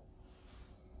more.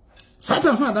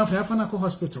 Sometimes not done for Afanaco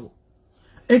Hospital.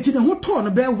 Ain't it a whole ton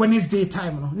of bear Wednesday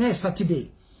time, next Saturday.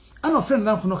 I'm a friend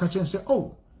down for no catch and say,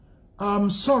 oh,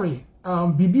 sorry,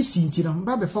 BBC in Tina,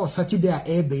 but before Saturday at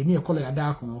Airway near Collier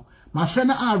Darko. My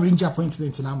friend are arrange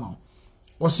appointment in Amon.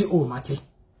 Or say, oh, Mate.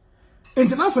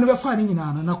 And now for never finding in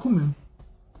an acumen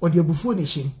or the before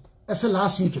nation, as a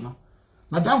last week, you know.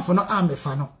 Madame for no arm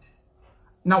fano.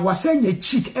 Now was saying a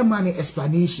cheek a money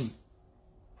explanation.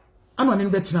 I'm on in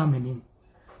better name.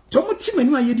 Tomo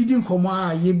Timmy, you didn't come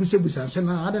ye busebus and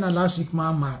send I didn't last week,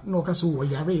 mamma, no castle,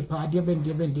 yare, pa, dear ben.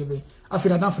 I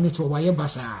feel enough in it to wire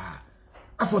bassa.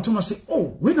 I thought to say,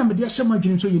 oh, when I'm a dear shaman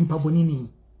to in Pabonini.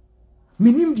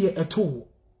 Minim dear at all.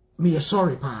 Me a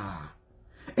sorry, pa.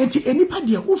 Enti enipa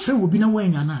de wo frɛ wo bi na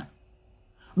wanya na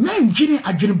men dwene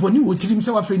adwene boni wo tirim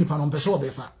sɛ wa frɛ nipa no mpɛ sɛ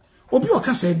obefa obi o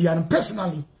ka sɛ bia no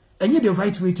personally enye the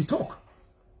right way to talk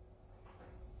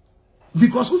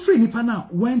because wo frɛ nipa na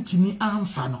wantimi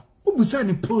amfa no obusa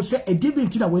ne pro sɛ edebe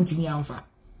nti na wantimi amfa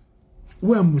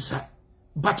wa musa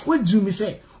but what do me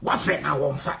say wa frɛ na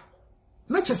wonfa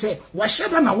na che sɛ wa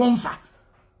hyeda na wonfa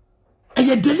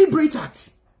eye deliberate act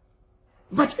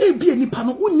but e bi nipa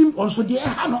no unim also dey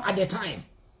ha no at the time.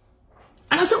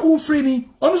 I say oh free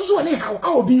ono so ne how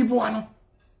obi bo ano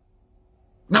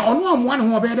na ono amwa ne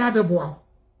ho obeda be bo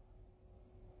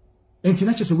enti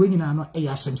na chese we nyina no e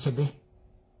yasem sebe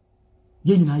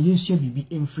ye nyina ye nsua bibi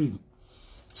emframe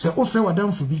se ofre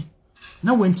wadamfo bi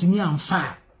na wantimi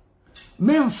amfa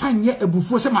me mfa nye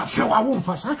ebufuo se ma hwe wa wo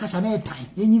mfa sa kasa na etan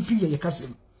ye nyi free ye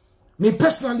kasem me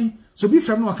personally so bi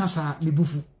frame no kasa me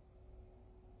bufu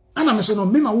ana me say no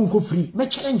me ma wo nko free me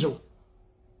challenge you.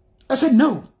 I said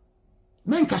no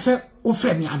men kasa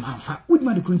ofre me amfa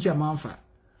udima de kunti amfa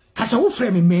kasa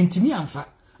ofre me mentimi amfa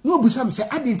no obusa me say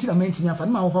adenti na mentimi amfa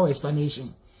na ma offer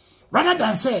explanation rather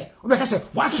than say obeka say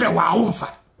wa frɛ wa wo mfa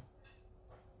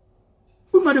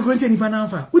udima de kunti nipa na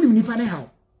amfa udim nipa ne how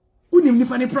udim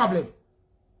nipa ne problem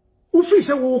u free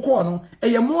say wo ko no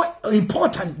e more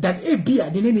important than a beer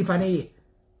than any nipa ne ye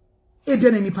e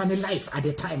be nipa ne life at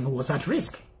the time was at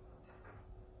risk.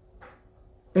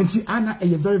 And see, Anna,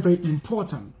 is very, very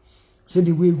important. So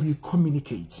the way we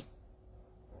communicate.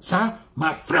 Sir,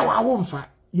 my friend, I won't fight.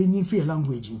 You need free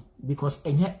language because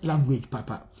any language,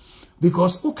 Papa.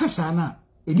 Because Okasana,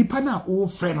 a dipana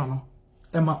old friend on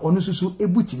Emma Onusu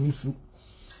ebuti me fu.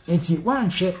 And see, one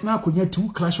share now could get two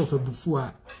clash of a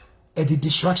bufua at the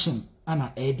distraction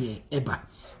Anna Ede Eba.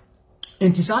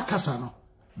 And tis our Casano.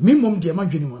 Mimum de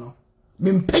Manjunimono.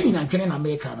 Mim penny and General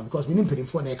American because we didn't pay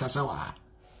for the Casawa.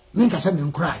 Minka se me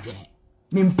nkra adwene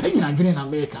me mpanyin adwene na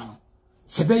America no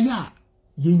sebe ya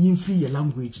ye nyin free your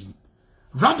language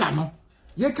rather no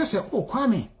ye ka se o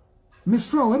kwame me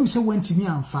fro we me se wantimi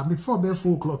amfa me fro be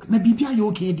 4 o'clock na bibia ye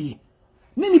okay dey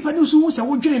na nipa ne so wo se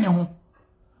wo dwene ne ho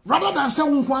rather than se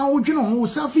wo kwa wo dwene ho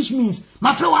selfish means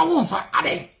ma fro wa wo mfa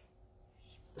ade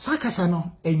sakasa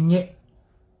no enye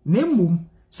na mmom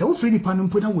se wo free nipa no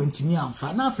mpo na wantimi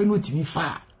amfa na afre no otimi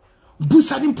fa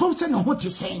busa ni mpo se ne ho te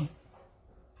sen.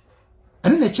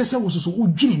 And then the chesa was so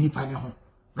udwini nipa ne ho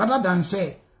rather than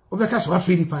say obeka so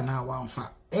afri nipa na wa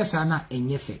mfa esa na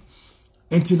enyefe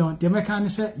enti no de meka ne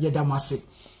say yedamase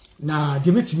na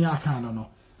de betimi aka no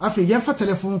afi yemfa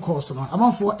telephone calls no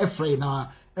amanfo efrey na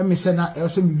emese na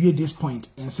else me wie this point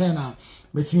and say na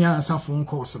betimi answer phone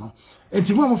calls no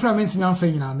enti mo fra mentimi amfa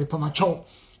nyina me pama chow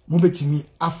mo betimi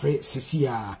afre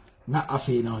sesia na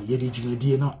afi no yede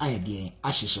dwunadie no ayede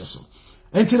ahyehye so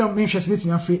enti no me hwese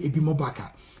betimi afre ebi mo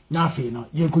baka na afi no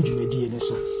ye ko dwunadie ne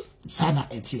so sana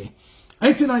etie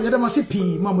enti no yedamase pi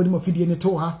mamodi mo fidie ne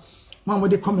to ha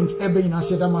mamodi comment ebe nyina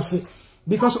se yedamase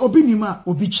because obi nima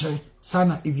obi kire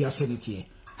sana ewiase ne tie.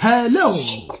 Hello.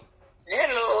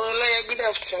 Hello, good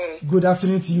afternoon. Good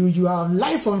afternoon to you. You are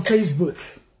live on Facebook.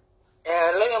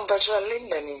 I'm Patricia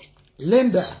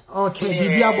Linda. Okay,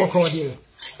 bibi aboko there.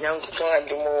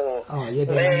 Oh, yeah,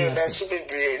 that's a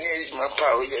my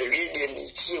power. Yeah, we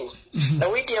meet you.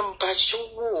 Now, we didn't patch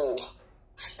you.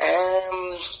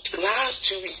 Last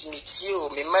 2 weeks meet you.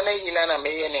 Me mana yinana me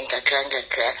yen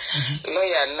kakra.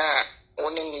 Lawyer na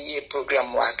one year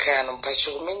program wakra no patch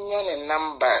you. Me yen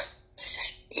number.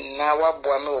 Na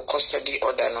wabwa me custody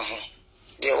order no ho.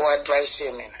 They will advise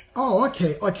me. Oh,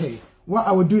 okay. What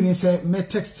I would do is say me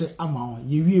text amount.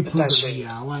 You will program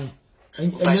ya why?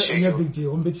 And big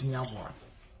deal. Bet me aboard.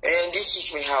 And this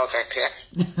is me how kakra.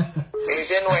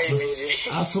 There's no way busy.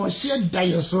 I saw share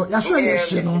die so. Ya so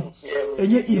you know.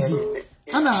 And easy.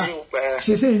 Anna,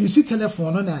 she say you see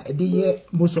telephone on a day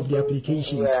most of the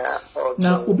applications.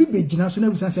 Now obi be gina so na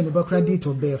busan se ne ba credit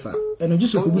or befa. And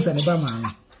just so busan ne ba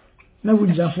ma. Na we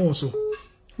ja phone so.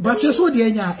 But you so the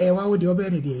enya wa wo de obe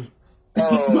ne dey.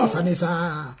 No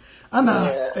fanisa. Anna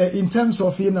in terms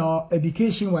of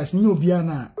education wise ni obi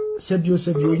ana sebio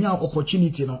nya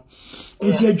opportunity no.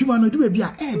 Enti adwuma no de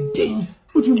bia den.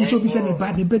 Otu so bi se ne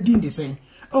ba din de sen.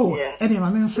 Oh, ene ma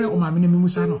men frɛ o ma me ne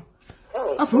musa no.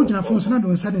 Afa ogina phone so na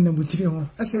don sa de na mutiri ho.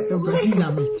 Ase ebadi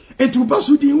na me. Etu ba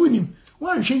so din wonim.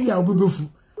 Wan hwe ya obebefu.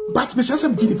 But me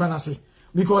sasem di nipa na se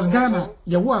because Ghana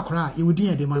ye wo akra ye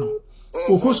wodin ade ma no.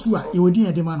 Oko school a ye wodin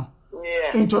ade ma no.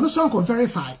 Enti no so ko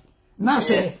verify. Na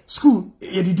say school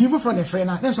ye di divo from the friend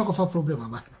na dem so ko for problem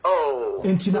aba.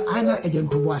 Enti na ana agent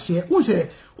bo ase. Wo say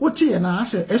wo tie na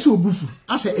ase ese obufu.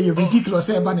 Ase e ridiculous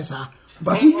e ba ne sa.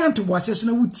 But you want to bo ase so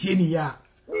na wo tie ni ya.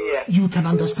 You can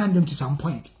understand them to some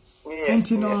point. And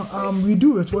we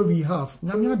do it what we have.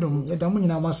 Nyamyadom yedam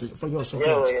nyina mase for your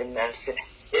support. So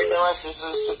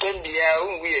can be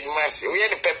we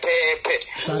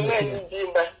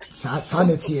had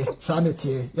Sanity.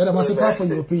 Yedam mase for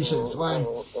your patience. Why?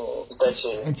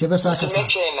 And Tebesa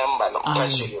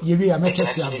you be a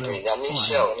text.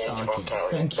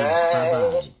 Thank you.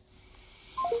 Bye.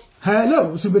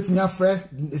 Hello, so bet me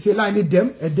friend. Say line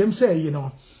them say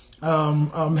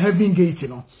having gate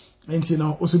and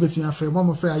also bet me a friend,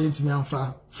 one friend I me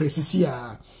amfa,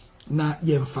 Fresisia. na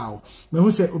yemfao me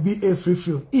hu say obi e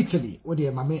free Italy wo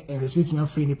de mame respect me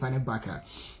free ni pane baka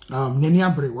nani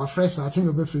abre wa fresh starting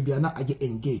obi free bia na age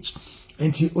engage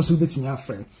enti oso betimi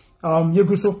afre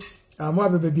yegu so mo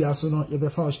abebe bia so no ye be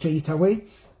fa straight away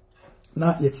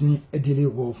na yetimi edile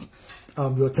with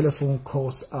your telephone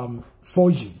calls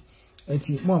for you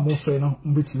enti mo amon frɛ no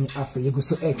mbetimi afre yegu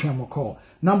so etwa mo call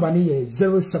number ni ye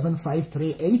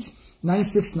 07538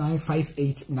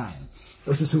 969589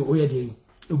 so oye de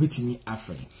obetimi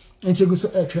afre enti yegu so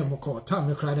etwa mo call time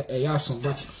me cry e yaso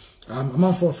but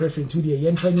among for free to the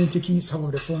yen training take some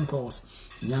of the phone calls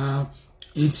na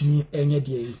etimi enye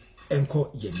de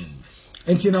enko yenim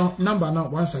enti no number now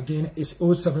once again is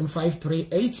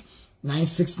 07538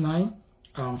 969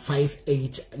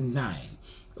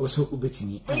 also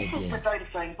ubetini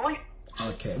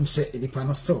okay I'm say the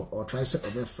panel still or try say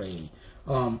over free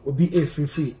obi a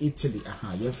free Italy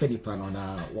you fe the panel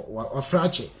na wa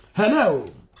frache hello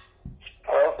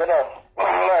good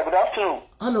afternoon.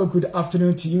 Hello, good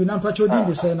afternoon to you. Nampa chodin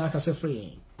de say na kase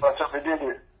free. But we did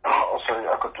it.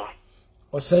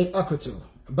 O say akoto.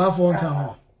 Ba for kan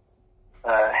ho.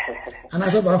 And I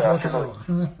say ba for kan ho.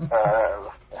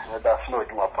 That's no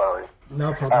my power.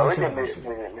 No problem. We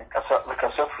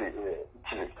kasa free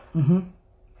Chile.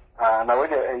 Na we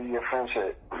dey friends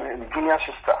junior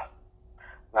sister.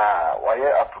 Na why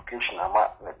application ama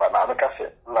but na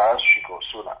kasa last week or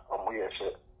so na omo ye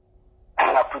say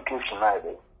application na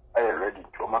I ready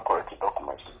to my correct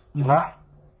documents. No,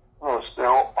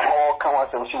 all come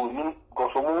out and see we need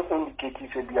because we indicate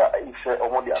if they are if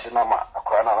already at the number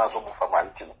acquire an answer for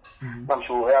formality. I'm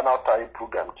sure we are now tie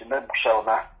program to let show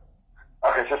now.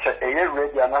 Okay, so say a year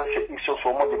ready and answer is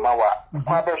so much the mawa.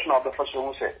 My version of the first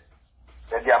one say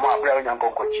that the amount of brown young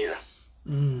concochira.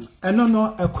 I don't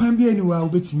know a can be anywhere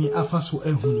with me a fast for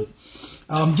a hunu.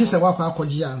 Just a walk out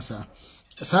answer.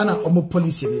 Sana omo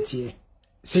policy metie.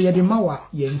 Say ya de mawa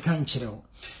ye nkan kireo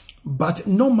but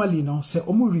normally no say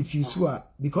omo refuse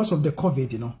because of the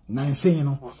COVID na say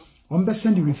on be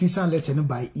send the refusal letter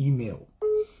by email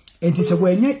and it say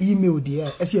when your email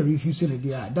there as you refuse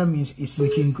there that means it's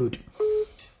looking good.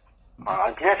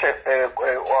 Yes,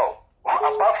 well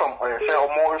apart from say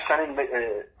omo sending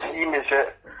email say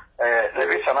the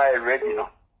reason I ready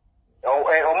so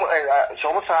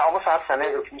almost send a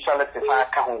refusal letter say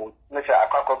account me say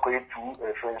akwa two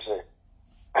friends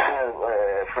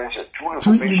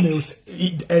two emails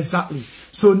exactly.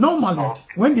 So normally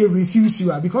when they refuse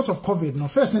you because of COVID,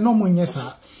 first no yes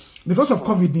sir. Because of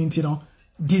COVID-19,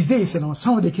 these days,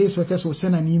 some of the case workers will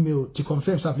send an email to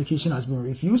confirm the application has been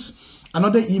refused.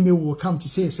 Another email will come to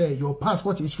say your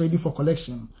passport is ready for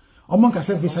collection. Among us,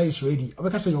 visa is ready.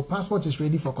 Because your passport is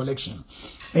ready for collection.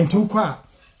 And to kwa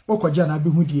okojana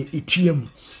bihudi etiem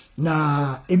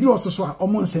na ebi also so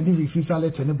among sending refusal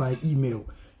letter by email.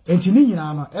 Enti ni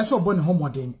nyina no eso bo ne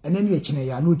homoden ene ne ekine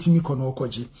ya na otimi kono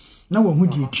okoji na wo hu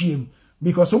die twiem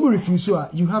because omo refuse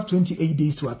you have 28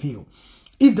 days to appeal.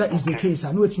 If that is the case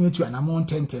na otimi to an amount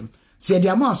tentem say the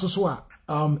amount so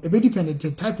it be dependent the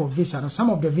type of visa and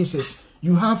some of the visas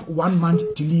you have 1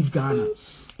 month to leave Ghana.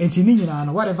 Enti ni nyina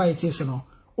no whatever it is no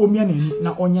omia nani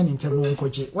na onya ne ntem no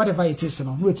nkoje whatever it is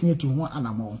no otimi to ho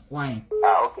anamon why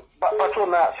okay. But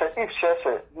now, if says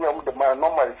the man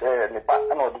normally say the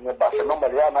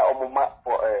normally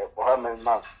for how many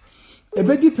months? It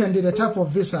be depend the type of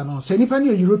visa no. Say nipa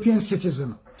a European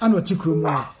citizen and what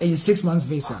tikromo a 6 months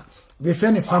visa. We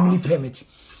find a family permit.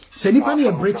 Say nipa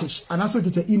a British and also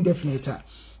get an indefinite.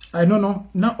 I know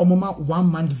na omoma 1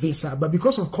 month visa, but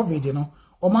because of COVID,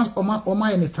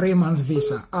 oma in a 3 months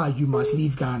visa. You must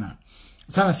leave Ghana.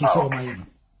 Sana si so my.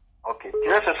 Okay.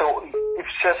 Yes, so if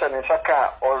says an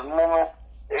Saka or no,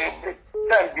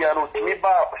 then be a root me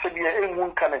ba, say be a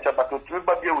moon canada, but to me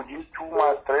be within 2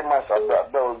 months, 3 months of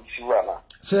that.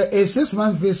 So a 6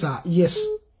 month visa, yes.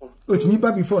 With me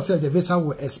ba before said the visa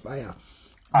will expire.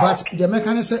 But the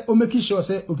mechanism say, make sure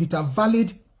say, okita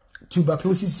valid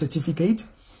tuberculosis certificate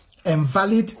and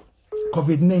valid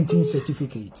COVID-19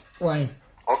 certificate. Why?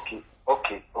 Okay.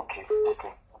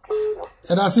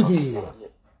 And that's it.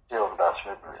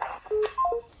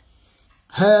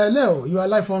 Hello, you are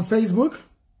live on Facebook.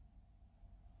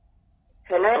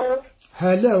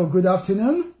 Hello, good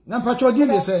afternoon. Nampacho do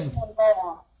the same.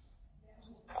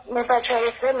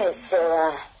 Nampacho famous.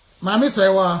 Mami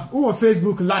sewa, who on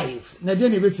Facebook live? Na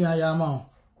dey wetin ayama.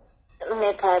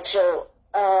 Nampacho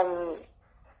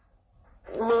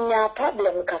minya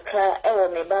problem kakra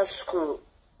ewo me ba school.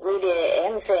 We dey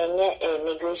am say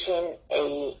immigration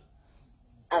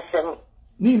asem.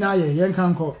 Ni na ye yen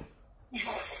kanko.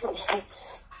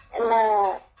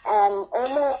 Na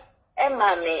omo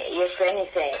Emma me your friend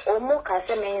say omo ka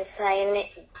se me sign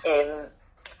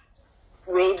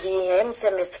ready him se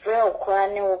me throw kwa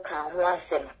ne wo kan ho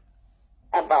asem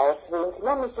about means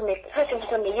no me se me catch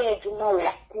me ye do no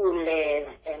school and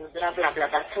blah blah blah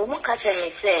that so omo catch me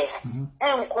say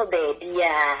enko baby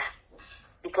ya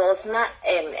because na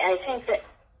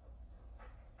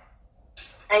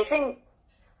I think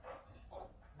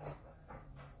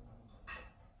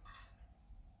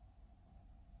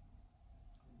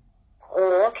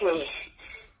oh, okay.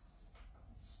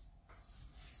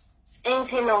 And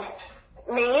you know,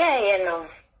 me you know,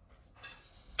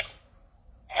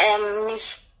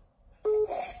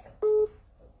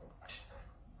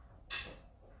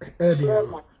 Eddie. Oh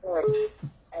my God,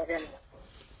 I don't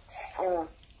know.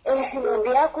 And you know,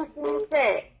 the Darko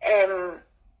say,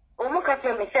 omo ka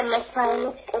tell me say me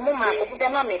sign, omo ma omo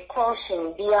dem me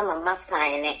caution be a mama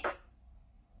sign it.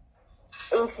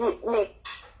 And me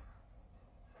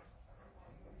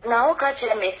now catch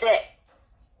me say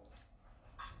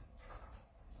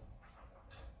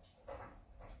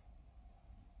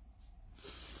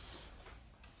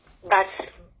but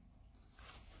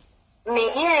me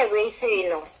here we say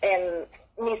no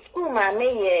me school ma me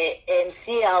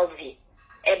CLV e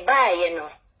buy you know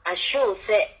I show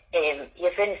say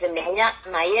your friend say me nya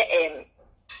my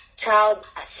child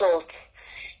assault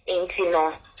into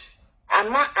no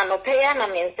ama anopeya na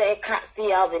me say ka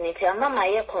CLV ni ti ama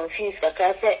my confused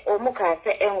kakra say omu ka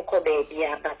say enko baby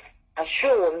but I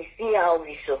show me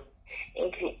CLV so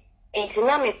into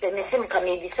na me pe me sim ka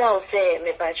me bisa o say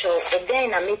me ba cho again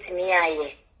na meet me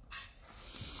aye.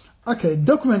 Okay,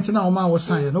 document na o ma wo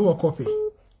sign no wo copy.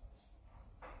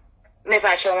 Me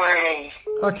ba cho wan.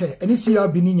 Okay, any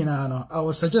CLV ni nyina no I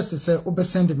will suggest say obe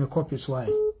send me copies why.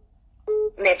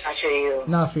 Me ba cho you.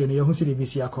 Na fe no ye hu si de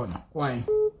bisi akọ why.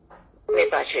 Me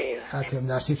ba cho you. Okay,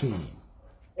 that's it.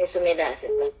 Me so me that's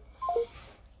it.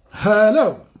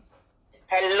 Hello.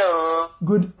 Hello.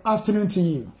 Good afternoon to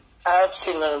you.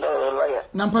 Afternoon, lawyer.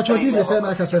 Nampacho did the same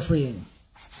like I said free.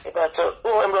 But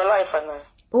I'm live now.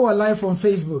 Oh, live on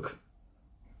Facebook.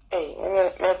 Hey, me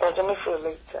feel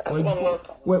later.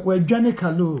 We're Johnny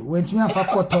Kalu. When me have a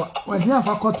quarter,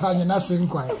 and you're not saying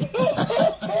quiet.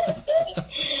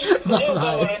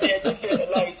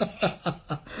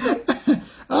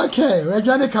 Okay, we're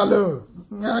Johnny Kalu.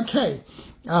 Okay.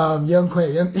 Young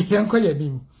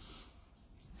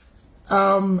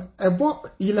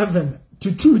about 11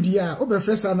 to 2 dia. Obe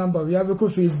first number we have a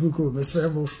Facebook o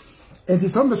mesrebo. It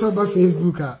is some about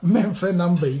Facebook men friend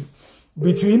number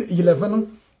between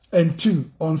 11 and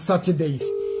 2 on Saturdays.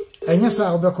 And yes,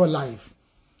 I will call live.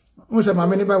 Musa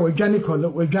mameni ba we gani call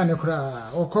we gani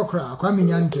kra or kokra kwami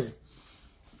nyante.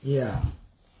 Yeah.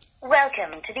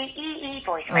 Welcome to the EE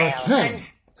voicemail. Okay.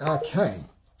 Okay.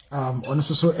 On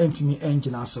so entimi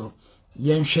engine so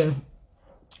yenhwe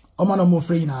omano mo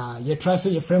free na ye try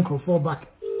say your friend crop fall back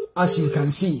as you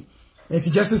can see. It's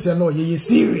justice and law ye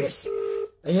serious.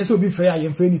 And yes will be fair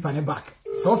you free nipa ne back.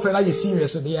 So fair you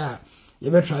serious there.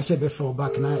 You better try say be fall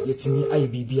back na yetimi aye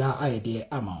bibia aye de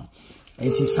ama.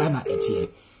 Enti sana etie.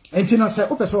 Enti no say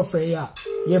ope so free ya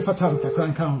ye fatam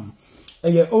kakranka ho.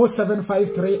 Eye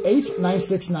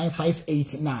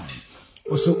 07538969589.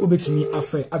 Also ubetimi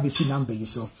afre abisi number yi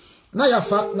so. Na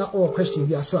yafa na all question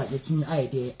bi aso a yetimi aye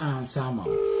de answer ama.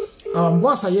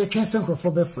 What's a year can send for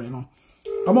friend?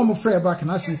 I'm on my friend back, and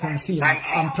as you can see,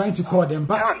 I'm trying to call them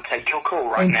back. Can't take your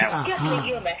call right now. Just leave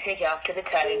your message after the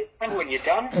tone, and when you're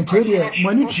done, and tell you,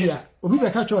 Monitria, we be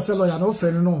catch us a lawyer, no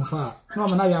friend, no far. No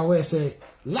man, I always say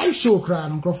live show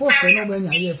crown, and for friend, no man,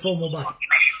 I hear from back.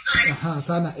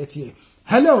 Sana etie.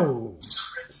 Hello.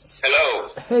 Hello.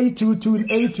 Hey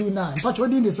 22829. But what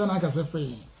did the son I say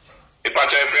free? The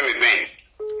patch friend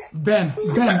Ben.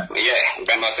 Yeah,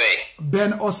 Ben Osei.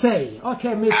 Ben Osei.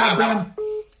 Okay, Mr. Ben.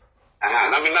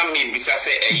 Na me bisa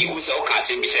say you so can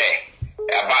say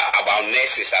about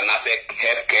nurses and as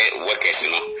healthcare workers,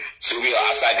 you know. So we are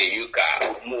outside the UK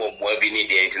more be need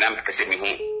the internet to me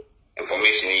home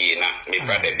information na me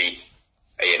brother be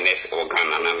a nurse or can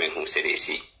na me who say they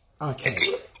see. Okay.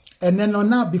 And then on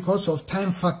now because of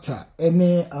time factor,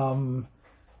 any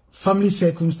family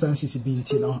circumstances being,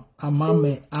 you know, I'm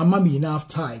enough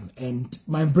time and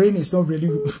my brain is not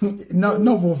really not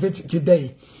of it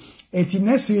today. And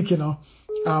next week, you know,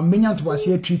 Minyant was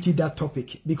here treated that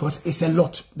topic because it's a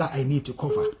lot that I need to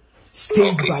cover.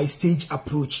 Stage by stage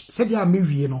approach. Said ya me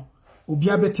you know,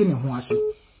 ubia bete ne ho ase.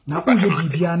 Na uye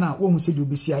bibia na wo hu se do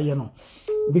besi aye no.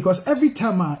 Because every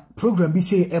time a program be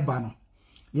say eba no,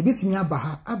 ye betimi aba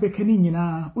ha abeka ni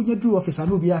nyina, onye do officer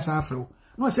no bia sa afro.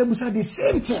 No say busa the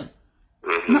same thing.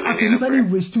 Na afeni bani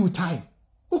waste too time.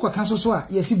 Ukwa kan so a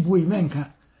yesi buo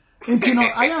menka. Enti no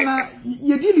ayana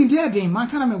ye dealing there den man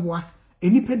kana meboa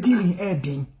enipa dealing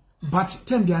den but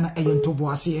time dia na eyento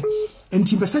boase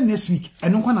enti pese next week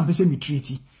eno kwa na pese me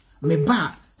treaty me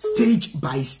ba stage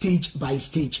by stage by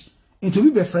stage enti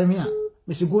we be frame a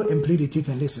me say go and play the tape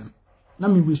and listen na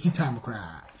me waste time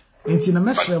kra enti na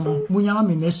mesre mo munyama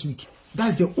me next week.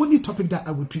 That's the only topic that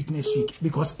I will treat next week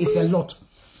because it's a lot.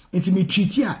 Enti me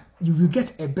treat here you will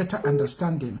get a better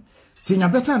understanding. Seeing a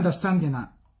better understanding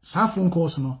sa phone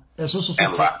calls no so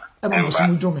ema so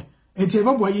mu jome enti e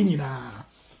babo ayi nyina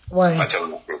why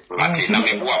mati na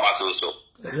me bua bato so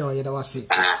yo ye da wase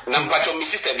na mpacho mi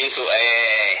sister bi so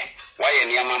why ye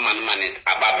niam man is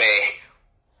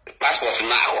ababe passport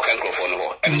na akokan microphone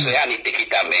ho and so ya ni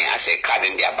tikita me ase card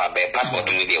in the ababe passport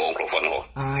ni dey won microphone ho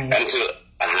and so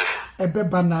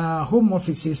ebeba na home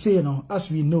office say no as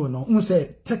we know no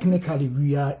say technically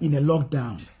we are in a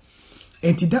lockdown.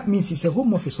 And that means it's a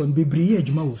home office on Bebre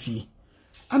Ejuma Ofie.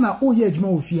 And now all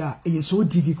Ejuma Ofie is so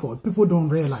difficult. People don't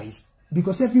realize.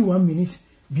 Because every 1 minute,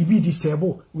 BB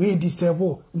disturbo, we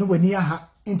disturbo, no one near her.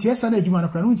 And yes, and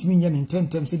Ejuma Cranut Minion in 10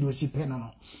 times it was a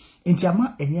penano. And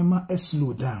Tiama and Yama is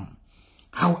slow down.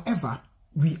 However,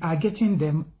 we are getting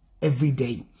them every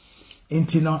day. And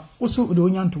Tina also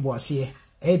Udonian to was here,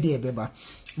 dear Beba.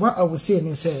 What I was saying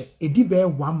is, a dear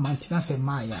 1 month, and I say,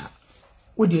 Maya.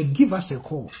 Would they give us a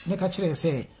call? Like actually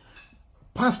say,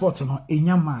 passport no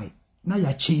enyamai na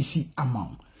ya chase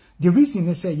amount. The reason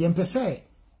they say yempese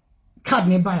card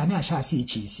ne buy na sha say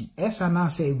chase. Esa na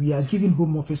say we are giving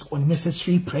home office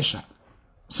unnecessary pressure.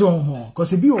 So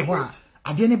cause e be over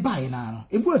ade ne buy na no.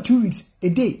 E go 2 weeks a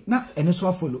day na ene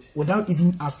so follow without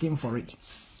even asking for it.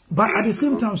 But at the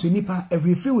same time so nipa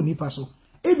every free nipa so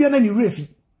e bia na ni refi.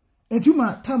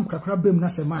 Entuma tam kakra bem na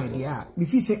se my dia. Me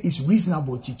feel say it's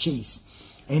reasonable to chase.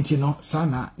 Enti no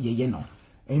sana ye no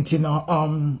enti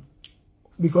no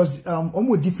because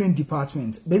almost different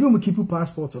departments baby we keep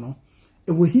passport no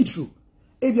e will hit through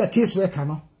e be a case worker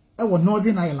no e will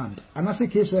Northern Ireland and I say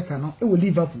case worker no e will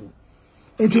Liverpool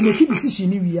enti make decision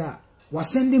ni we are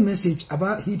was sending message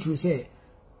about Heathrow say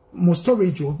mo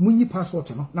storage o munyi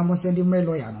passport no na mo sending my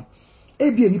lawyer no e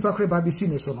be nipa kre ba be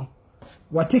see so no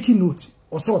we taking note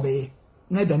or so be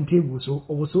na dan table so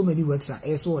over so many works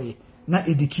are so na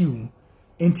edq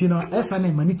enti no esa na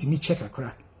maniti ni check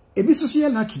akra ebi so so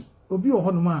lucky obi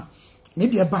ohonoma ne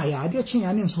de ba ya ade chen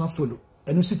ya ne nso follow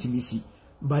eno so timisi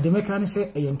but the mechanic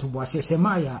say eyem to boase say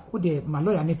maya wo de ma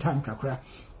lawyer ne time kakra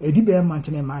edi be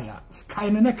mantene maya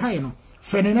kai ne kai no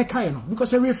fe ne kai no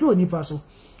because every flow nipa so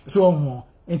ho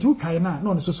enti kai na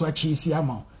no so so achi si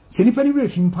ama se nipa ni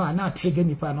refi mpa na trigger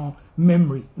nipa no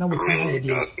memory na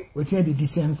wetin the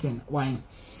same thing why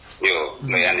yo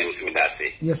lawyer name is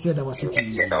Midase. Yes, that was it.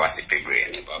 That was it.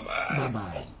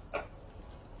 Bye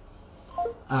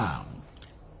bye.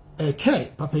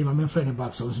 Okay, Papa, my friend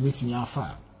back so meet me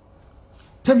far.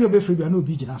 Tell me your free be no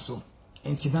big so.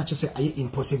 And Tina say I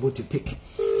impossible to pick.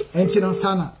 And Tina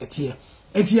sana etie.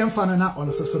 Etie fan na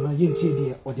on so na yenti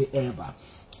de or the air bar.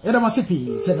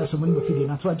 Edamasipi said that someone will feed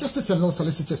in to Justice and Law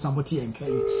Solicitors number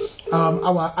TNK.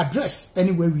 Our address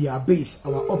anywhere we are based,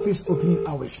 our office opening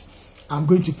hours. I'm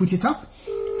going to put it up.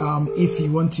 If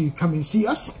you want to come and see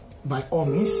us, by all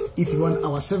means. If you want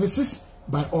our services,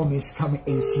 by all means, come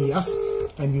and see us,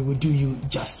 and we will do you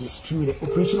justice through the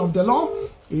operation of the law.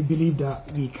 We believe that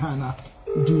we can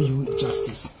do you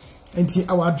justice. And see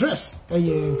our address,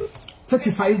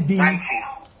 35B. Thank you.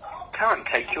 Can't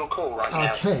take your call right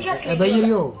now. Okay.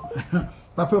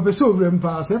 Papa, so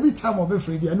every time I'm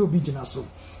afraid I know be so.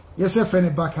 Yes, sir,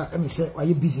 friend back. Let me say, are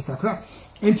you busy, kakra?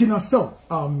 Until stop.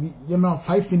 You know,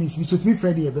 5 minutes. We took me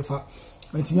Friday before.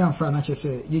 Until now, Fran, I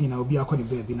say, you know, be a calling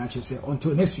baby. I say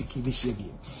until next week, we shall be.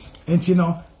 Until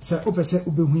now, say, open say,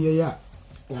 ube ya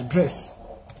address.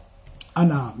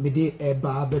 Anna, me de a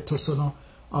bar beto sono.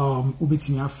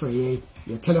 Ubetinya free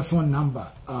your telephone number.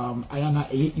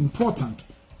 Ayana important,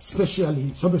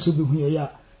 especially so be ube ya.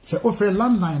 Say, offer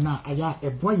landline na aya a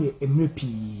boy a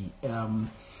mepi.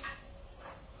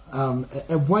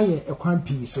 A boy a quite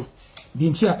piece so. The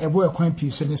entire boy a quite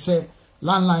piece so they say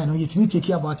landline no yet me take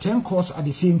about 10 calls at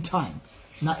the same time.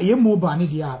 Now a mobile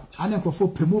need ya and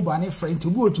for mobile friend to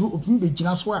go to open the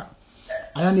jinaswa.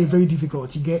 I am very difficult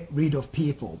to get rid of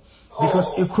people because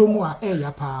a chromo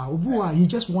air pa you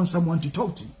just want someone to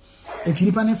talk to. A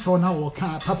tinipane for now or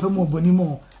car papa mo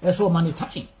bonimo as all money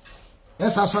time.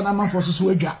 As I saw man for so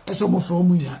as almost from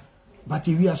Munya. But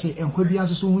if we are say and be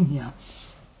as soon here.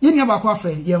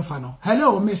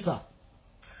 Hello, mister.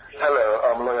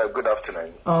 Hello, lawyer. Good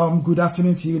afternoon. Good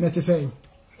afternoon to you. Let us say.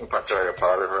 Big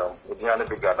Adams,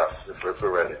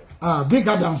 Big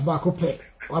Adams back up.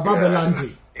 About the land.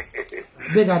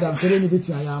 Big Adam said any bit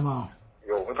I am out.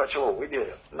 Yo, we patch over with you.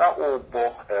 Now,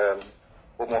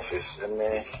 home office and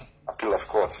appeal of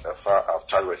court for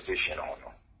child restoration.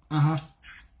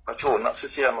 But you not to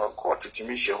see a court to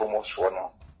me, home office for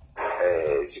no.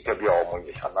 Sika be our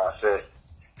money, and I say,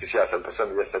 this year, some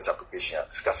percent of such application,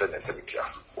 Scasson and Cemetery.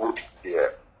 Would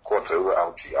the court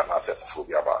out and I said,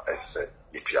 phobia about as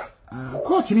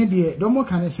court in India, don't more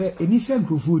can I say, any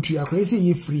central food to your crazy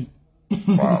ye free.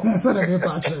 That's what I get.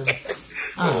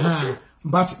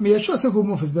 But me assure say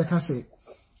home office back say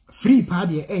free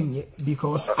party any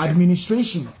because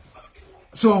administration.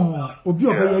 So obi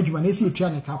obey adwuma na see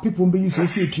trianaka people be use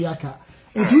see triaka.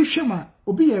 And you shema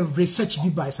obi a research be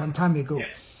by some time ago.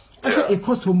 I said it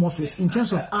cost home office in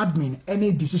terms of admin,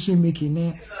 any decision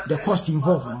making, the cost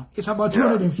involved. No? It's about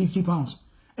 £250.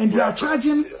 And they are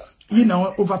charging, you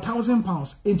know, over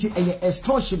 £1,000 into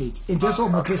extortionate in terms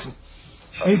of motivation.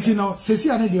 And you know, since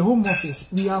you are the home office,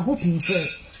 we are hoping say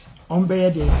on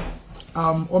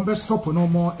best stop no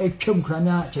more a chem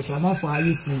crania just amount for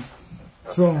you free.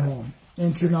 So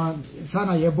and you know, it's an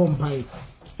a bomb pie.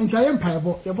 And I am pie,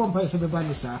 your bomb pie is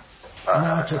everybody, sir.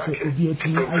 I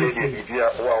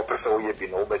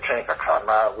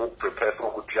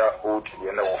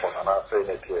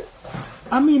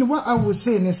mean, what I was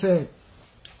saying is,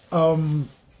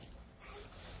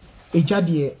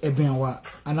 Ejadie Ebenwa,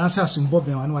 and answer some Bob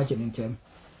and watching in them.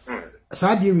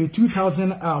 Sadly, with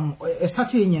 2000,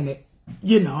 starting in it,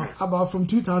 you know, about from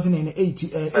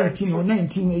 2018 or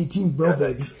 1918, bro,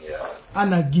 baby.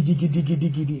 Anna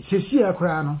giddy. Cecilia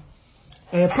Crano.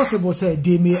 Possible say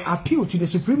they may appeal to the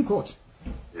Supreme Court.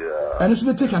 Yeah. And it's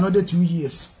may take another 2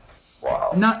 years.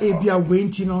 Wow. Now be a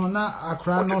waiting on a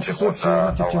crown no so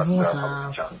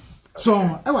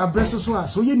our breast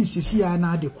so you need to see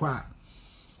na de kwa.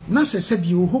 Na se said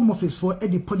you home office for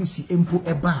the policy impo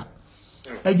eba.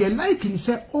 And you likely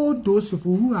say all those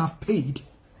people who have paid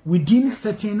within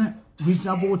certain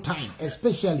reasonable time,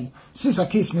 especially since a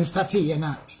case may start here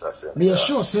now. They are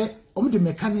sure say the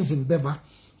mechanism beba.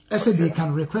 I said they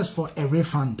can request for a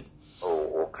refund.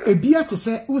 Oh, okay. A beer to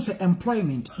say also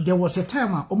employment. There was a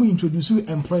time we introduced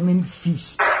employment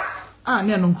fees.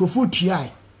 Then Uncle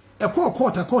TI. A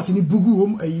court in the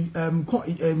Bugu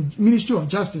Ministry of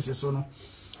Justice so no.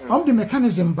 The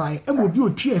mechanism by and will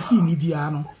be a fee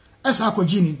nibiano. As I could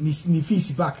ni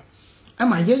fees back.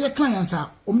 And my clients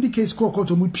are the case court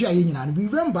and we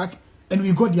went back and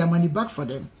we got their money back for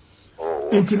them. Oh,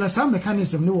 okay. Until some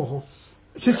mechanism no.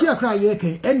 Cecilia cry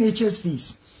NHS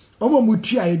fees. Omo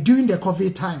mutia during the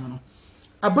COVID time. No,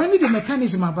 abandon the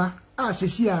mechanism about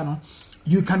Cecilia. No,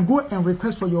 you can go and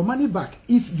request for your money back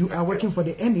if you are working for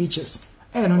the NHS.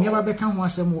 And on never become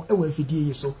once more away for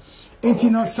the so.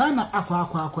 Entino sana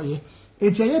aqua ye.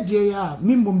 Etiaye dear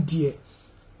minimum dear.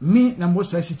 Me na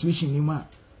most situation ni ma.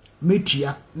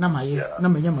 Metria na maye na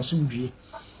menya masumdue.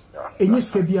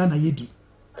 Enyeska bia na yedi.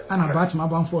 And about my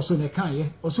band for so ne can ye,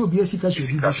 or so be a secret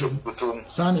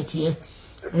sanity.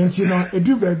 And you know, a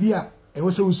do baby, I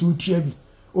was so tribi.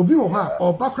 Obi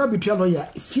or backra between lawyer,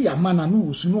 fear man and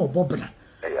news, no bobna.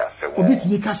 Obit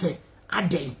me case, a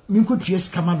day, Minko Tries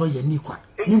Kamaloya Niqua,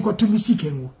 Minko to me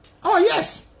seeking. Oh,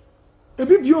 yes, a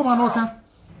big yo manota.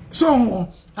 So,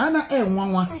 Anna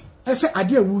one, I said, I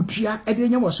dear wood tria, I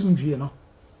didn't was soon, you know.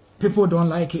 People don't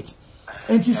like it.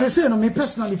 And she says, no, me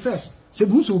personally first. Se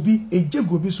who so be a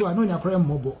jago be so I know your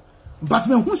mobile. But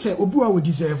me who say Obua would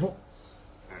deserve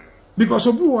because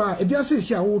Obua, a beer says,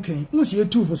 ya okay, no see a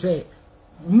two for say,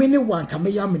 many one can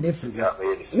be yam in every.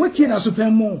 What in a super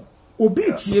more?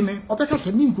 Obey me, or because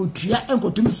a mean good tria and go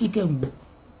to me seek and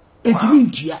it's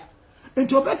mean tria. And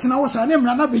to a better now was a name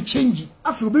and not be changing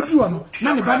after be one,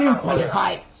 none of them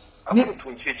qualify.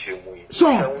 So,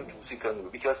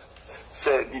 because.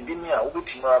 Say, Bibinia,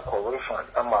 Utima, refund,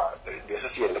 Ama, the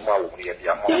associate the Mao,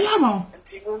 and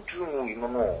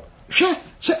no.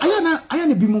 She, I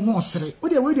am a bit more sorry.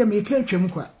 What the way they make a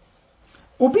chemqua.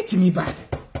 Obit me back.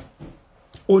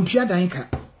 On Tia Danka,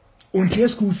 on Tia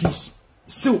school fees,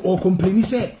 still or complaining,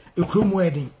 say, a chrome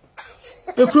wedding.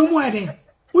 A chrome wedding.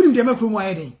 Wouldn't them a chrome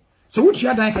wedding? So, would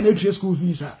Tia Danka and a school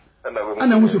visa? And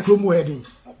I was a chrome wedding.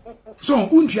 So,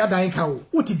 Untia Danka,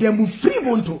 what did them move free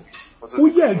bonto? Oh,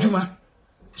 yeah, Juma.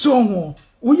 So,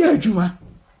 we are Juma.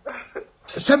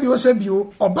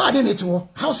 Sabio, or bad in it,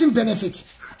 housing benefit.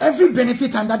 Every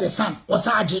benefit under the sun was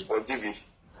Aji.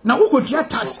 Now, who could your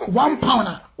tax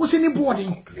 £1? What's any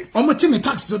boarding? Or my Timmy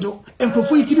tax to do and for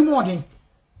 3 morning?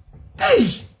 Hey!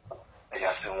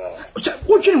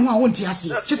 What you want to see?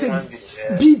 Just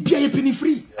be penny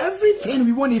free. Everything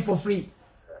we want it for free.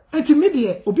 And to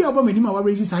media, Obi Obama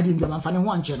raises side in the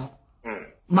one channel.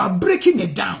 My breaking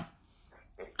it down.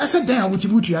 I said, then I would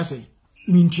you say,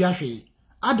 mintua hwe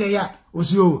adaya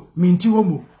osio minti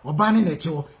womu obani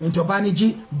netio ento obani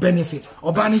ji benefit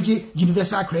obani ji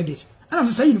universal credit ana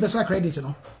say universal credit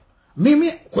no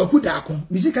mimi kwaku Darko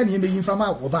misika ne meyi mfama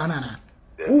obana na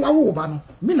wo oba no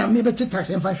me na me beti tax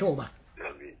emfa hwe oba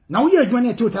na wo ye adwuma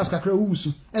ne to tax kakra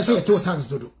wusu ese ye to tax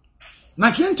dodo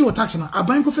na kento tax no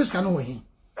aban ko fiska no wo he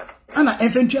ana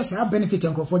enfentua sa benefit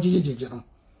enkrofo jejeje no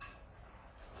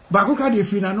ba ko ka de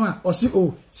free na no a o si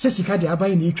o sesika de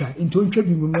aban ni twa ento ntwa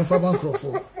bi mu no fa ban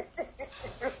krofo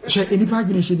she enipa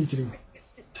adwene she ni tirim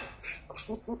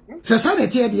se sa de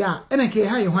tie dia ene ke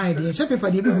ha ye hwan de se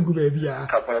paper de bi gugu ba bia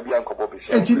kapana bi ankobo bi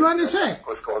se enti no ne se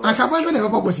akaba be ne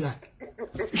baba bosia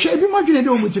she bi mo adwene de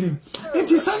o mutirim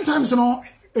enti sometimes no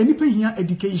enipa hia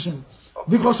education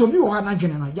because obi o ha na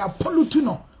adwene no ya pollute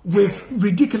no with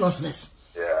ridiculousness.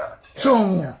 So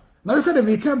now we could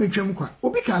make a become qua.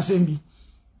 Obi can send me.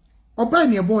 Or buy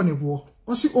me a bonnet war,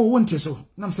 or see all one so.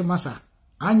 Namse massa.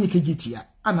 Anya Kigitia,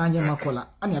 and Anya Macola,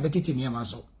 and a betty near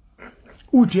Maso.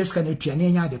 Utrias can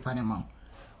piania de Panama.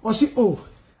 Or see, oh,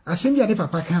 I send you a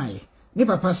papa kai.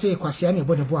 Never pass a quasiani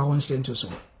bonnet bois on strength to so.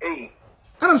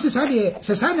 I don't say,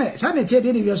 Sane, tell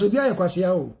you, you will be a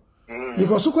quasiao.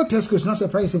 Because so called Tesco is not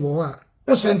surprising war.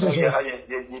 O sento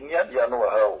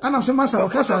ana so masa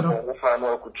okasa no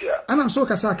ana so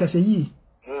kasa kasa yi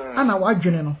ana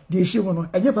wadwene no de ehye no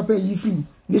enye papa yi free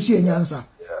ne su enyansa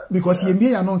because ye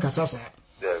mie ya no nkasa sa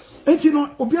enti no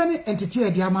obia ne entity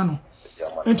e de ama no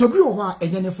enti obi wo ho a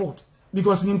enye ne fault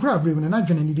because ni nkra brave na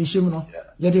dwene ne de ehye no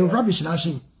ye de rubbish na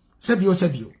hye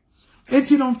sabio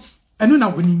enti no eno na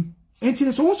woni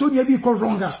enti so so ne bi ko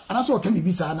wronga ana so ka mi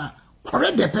bi sa na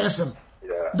correct the person.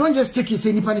 Don't just take it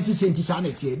any panisi senti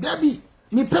sanity. There be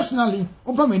me personally,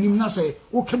 opa manim na say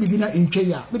o ka bibi na entwe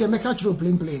ya. Me dey make actual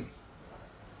plain.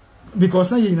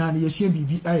 Because na ye na ye hia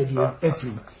bibi idea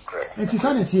every. Enti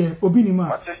sanity obi ni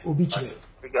ma obi kire.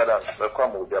 Big Adams be kwa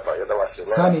mo bia ba ye da wase.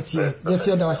 Sanity yes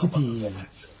ye da wase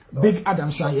pi. Big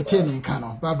Adams na ye tell me nka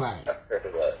no. Bye bye.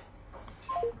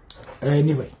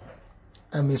 Anyway,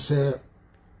 I miss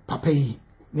papa yi.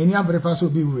 Neni abrefa so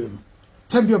bi wurem.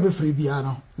 Tembi obi free bia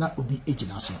no na obi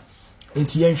ejina so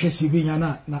enti yen hwesi bi nya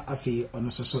na afi ono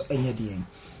so enye de en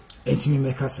enti mi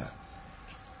mekasa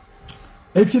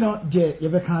enti no de ye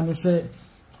be kan ne say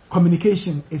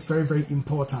communication is very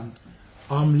important.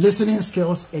 Listening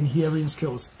skills and hearing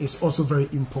skills is also very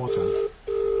important.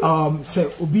 Say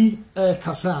obi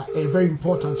kasa very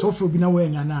important. So for obi na we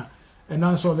nya na and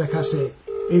also be kasa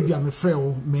e bia me frɛ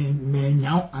wo me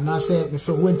nya ana say me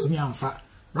frɛ wo ntimi amfa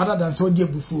rather than so dear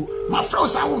bufu my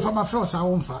friends I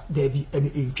won't fa there be any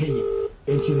entry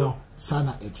enti no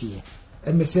sana etie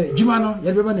and me say djuma no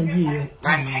ye beba na wie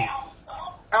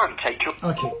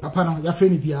okay papa no ya frɛ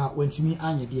ni bia wentimi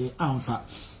anye de amfa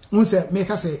un say me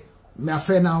ka say my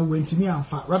friend now wentimi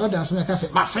amfa rather than so me ka say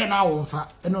my friend now won't fa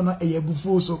eno no eye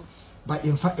bufu so but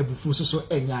in fact ebufu so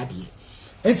enya ade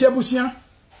enti abusia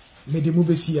me de mu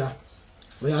besia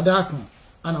we Darko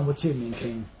ana wote me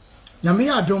nkan nyame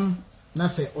adom na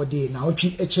se ode na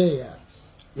otwi eche ya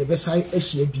ye besai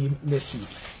ehia bi next week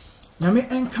nyame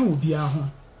enka obi a ho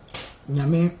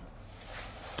nyame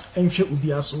enhwe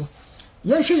obi aso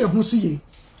ye hwe ye ho so ye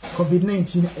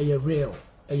covid-19 eye real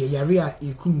eye yare a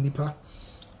ekum nipa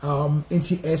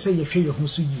enti ese ye hwe ye ho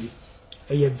so ye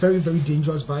eye very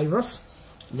dangerous virus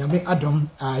nyame adom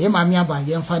ye mami aban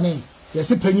ye mfa ne ye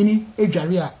se panyini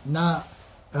edware a na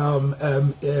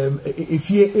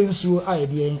efie ensu a ye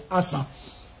de asa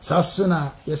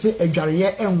sasuna yese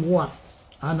adwareye enwo a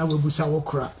ana webusa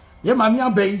wokra ye mami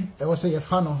abai e wo se ye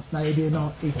fa no na ye de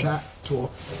no etwa to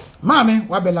mami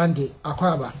wabelande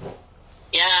akwaba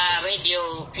ya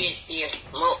radio PC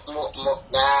mo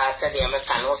da se de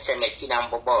meta no se meki na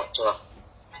mbobo to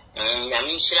ya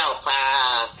mi shira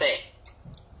opa se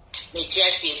ni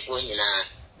chiati fo nyina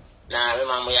na we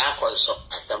mamu ya akonso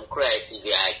asam Christ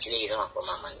bi a kire no ko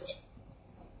mama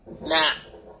ne na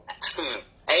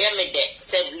ayame de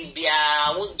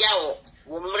sebibia wugyawo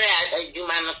wumre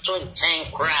adwuma no to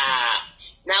nchen kra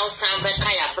na usan be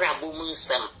kaya brabo mu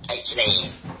nsam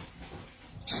akire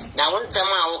na wontam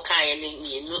a wo kan ne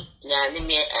mienu na ne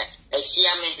me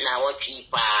ahia me na wotwi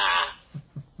pa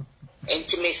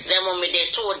enti mesremo me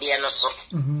de to de no so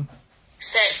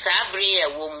se sabre e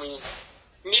wo mu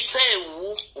nipa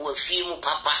ewu wo fi mu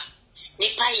papa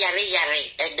nipa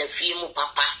yare e da fi mu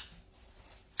papa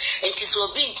enti so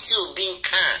obi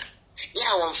nka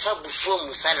ya wonfa bufuo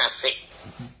musa na se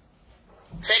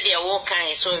de wo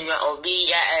kan so obi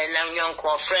ya na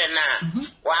nyonko friend na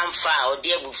wamfa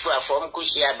odi abufuo afom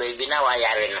kohia baabi na wa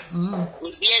yare no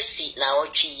obi asi na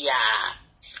otwi ya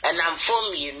na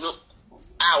mfom yinu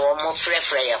a wo mo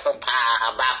frefre ye ho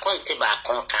pa ba konte ba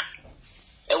konka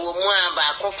woman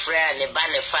ba ko fra ne ba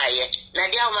ne fire na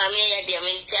dia o mame ye dia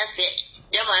menti ase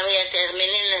dia mame ye tell me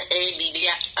ne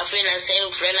biblia afi na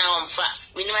say fra na on fa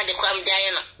minima de kwam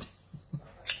dia no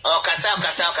o kasa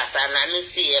na no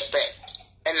see ye pe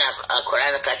na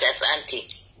akora na kacha auntie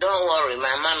don't worry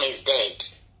my mom is dead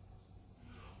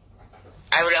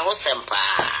I will have some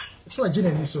pa so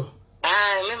agina ni so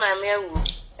me mame awu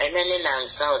enene na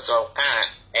nsa so kan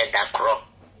Darko.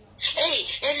 Hey,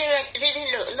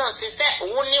 no, sister,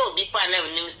 won't you be part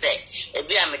of new set? A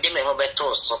beer, Madame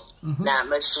Robertoso, now,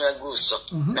 Monsieur Gusso,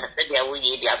 not that they will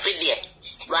eat their figure.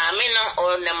 But I mean,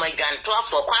 all the my grand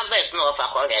for converse no of a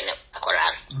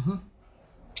coras.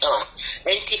 Oh,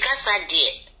 and Ticasa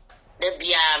dear, the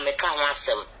beer me come once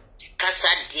them. Casa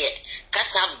dear,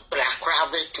 Casa black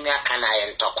rabbit to me a canai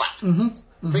and toqua.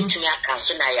 Which me a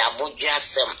cansona, I would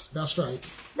just some. That's right.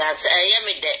 That's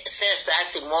me that says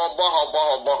that's more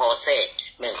boho say,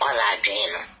 men call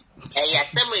again. And yet,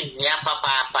 the ya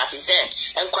papa, he said,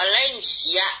 and calling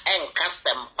ya and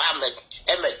custom farmer,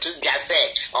 Emma to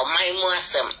Jaffe, or my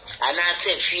morsem, and I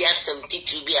said, she has some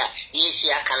titubia, yes,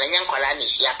 yaka, and young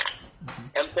Colanish yaka,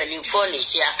 and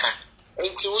Pennyphonish yaka.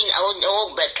 And you win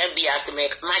all but can be asked to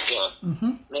make magging.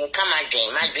 May come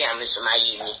again, my dream is my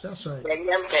yini. That's right. Then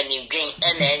young penny drink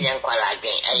and then young call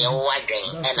again, and your white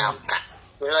drink, and I'll cut.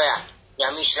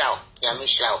 Yamishrao,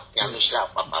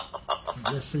 papa.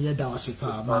 Yes, yeah, that was a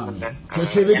car, man.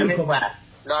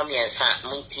 No, me and San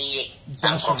Munti.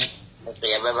 That's right.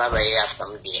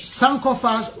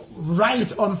 Sankofa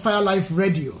right on Fire Life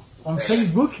Radio, on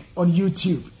Facebook, on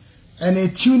YouTube.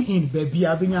 And tune in, baby,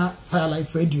 Abinya Fire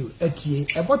Life Radio,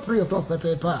 about 3 o'clock,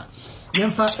 Peppa.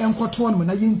 Yemfa Enquaton, when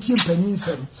I ain't team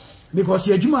peninsem, because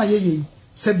Yajuma ye,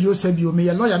 Sebio, me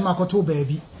a lawyer, Makoto,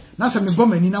 baby. Nasa me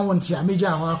bomb ni na wonti a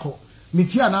meja awako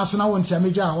metia na so na wonti a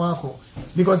meja awako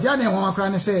because dia na won akra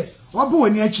ne say obo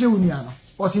ani akire wunua no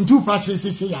was in two patches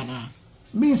say yana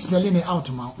me spelling it out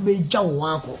ma meja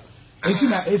awako enti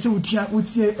na ese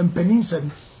wutie empaninsem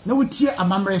na wutie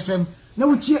amamresem na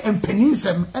wutie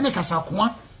empaninsem ene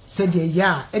kasakoa se de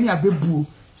ya ene abebuo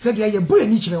se de ye bo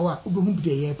ani kirewa obehu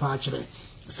de ye pa akire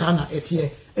sana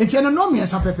etie enti no me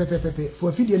esa pepepepe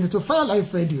for video no to Fire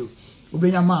Life Radio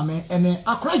Ubenya mame ene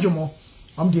akrajomo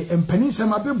de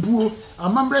empaninsem abebuo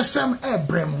amamresem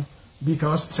ebremo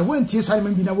because se wentie sare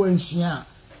man bi na wansua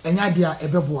enya dia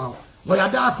ebeboa lawyer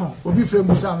Darko obi frem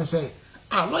musa me say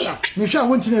lawyer me hwa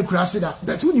wonti na kurase da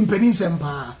but woni empaninsem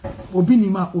pa obi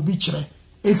nima obi kire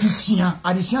etisia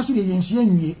adisia so de yensia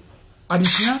nwie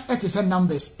adisia etese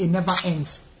numbers it never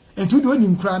ends ento do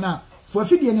nim kra na for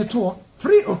afidie ne to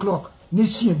 3 o'clock ne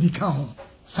hia bi ka ho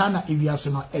sana ewiase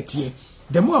no etie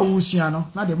the more we see no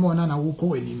na the more na wo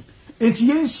ko anim enti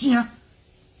yensia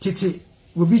tete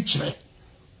will be chere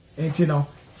enti no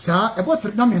sa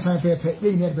about na me san pepe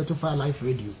ye need better Fire Life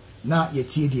Radio na ye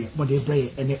tie de mo de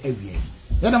breye ene awie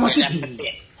ya da masipi ya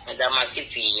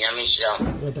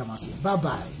da masipi bye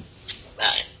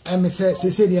bye me say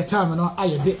the time no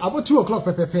aye be about 2 o'clock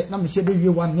pepe na me say be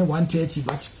 1 ne 1:30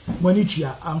 but money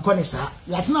tua ankone sa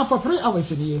ya tena for 3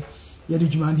 hours ni ye de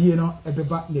dwumandie no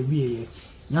ebeba na wie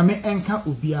Nyame enka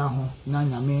obia ho na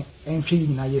nyame enhwe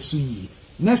nyina yesu yi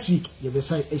next week ye be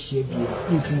say ehia bi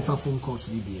e fa phone calls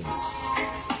ni bi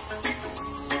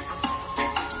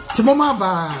Timoma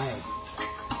bye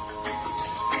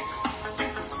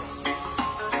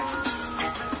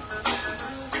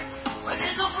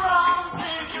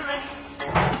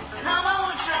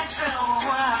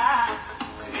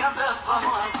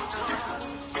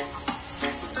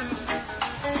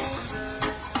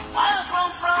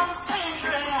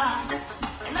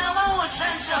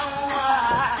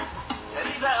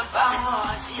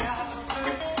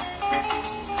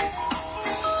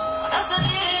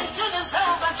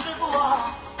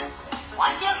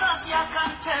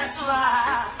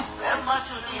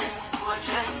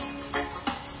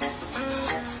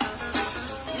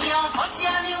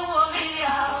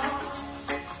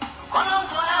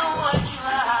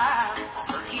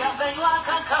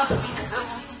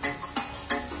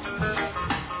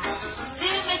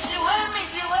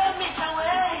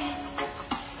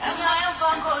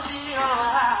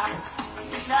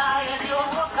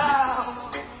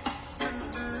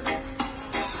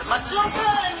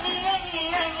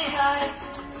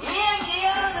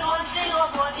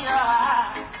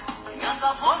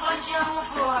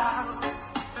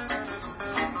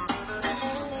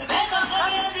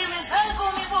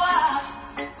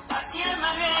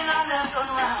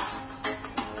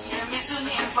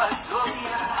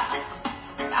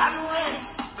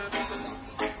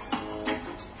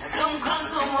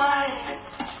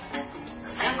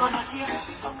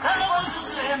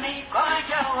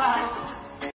Wow.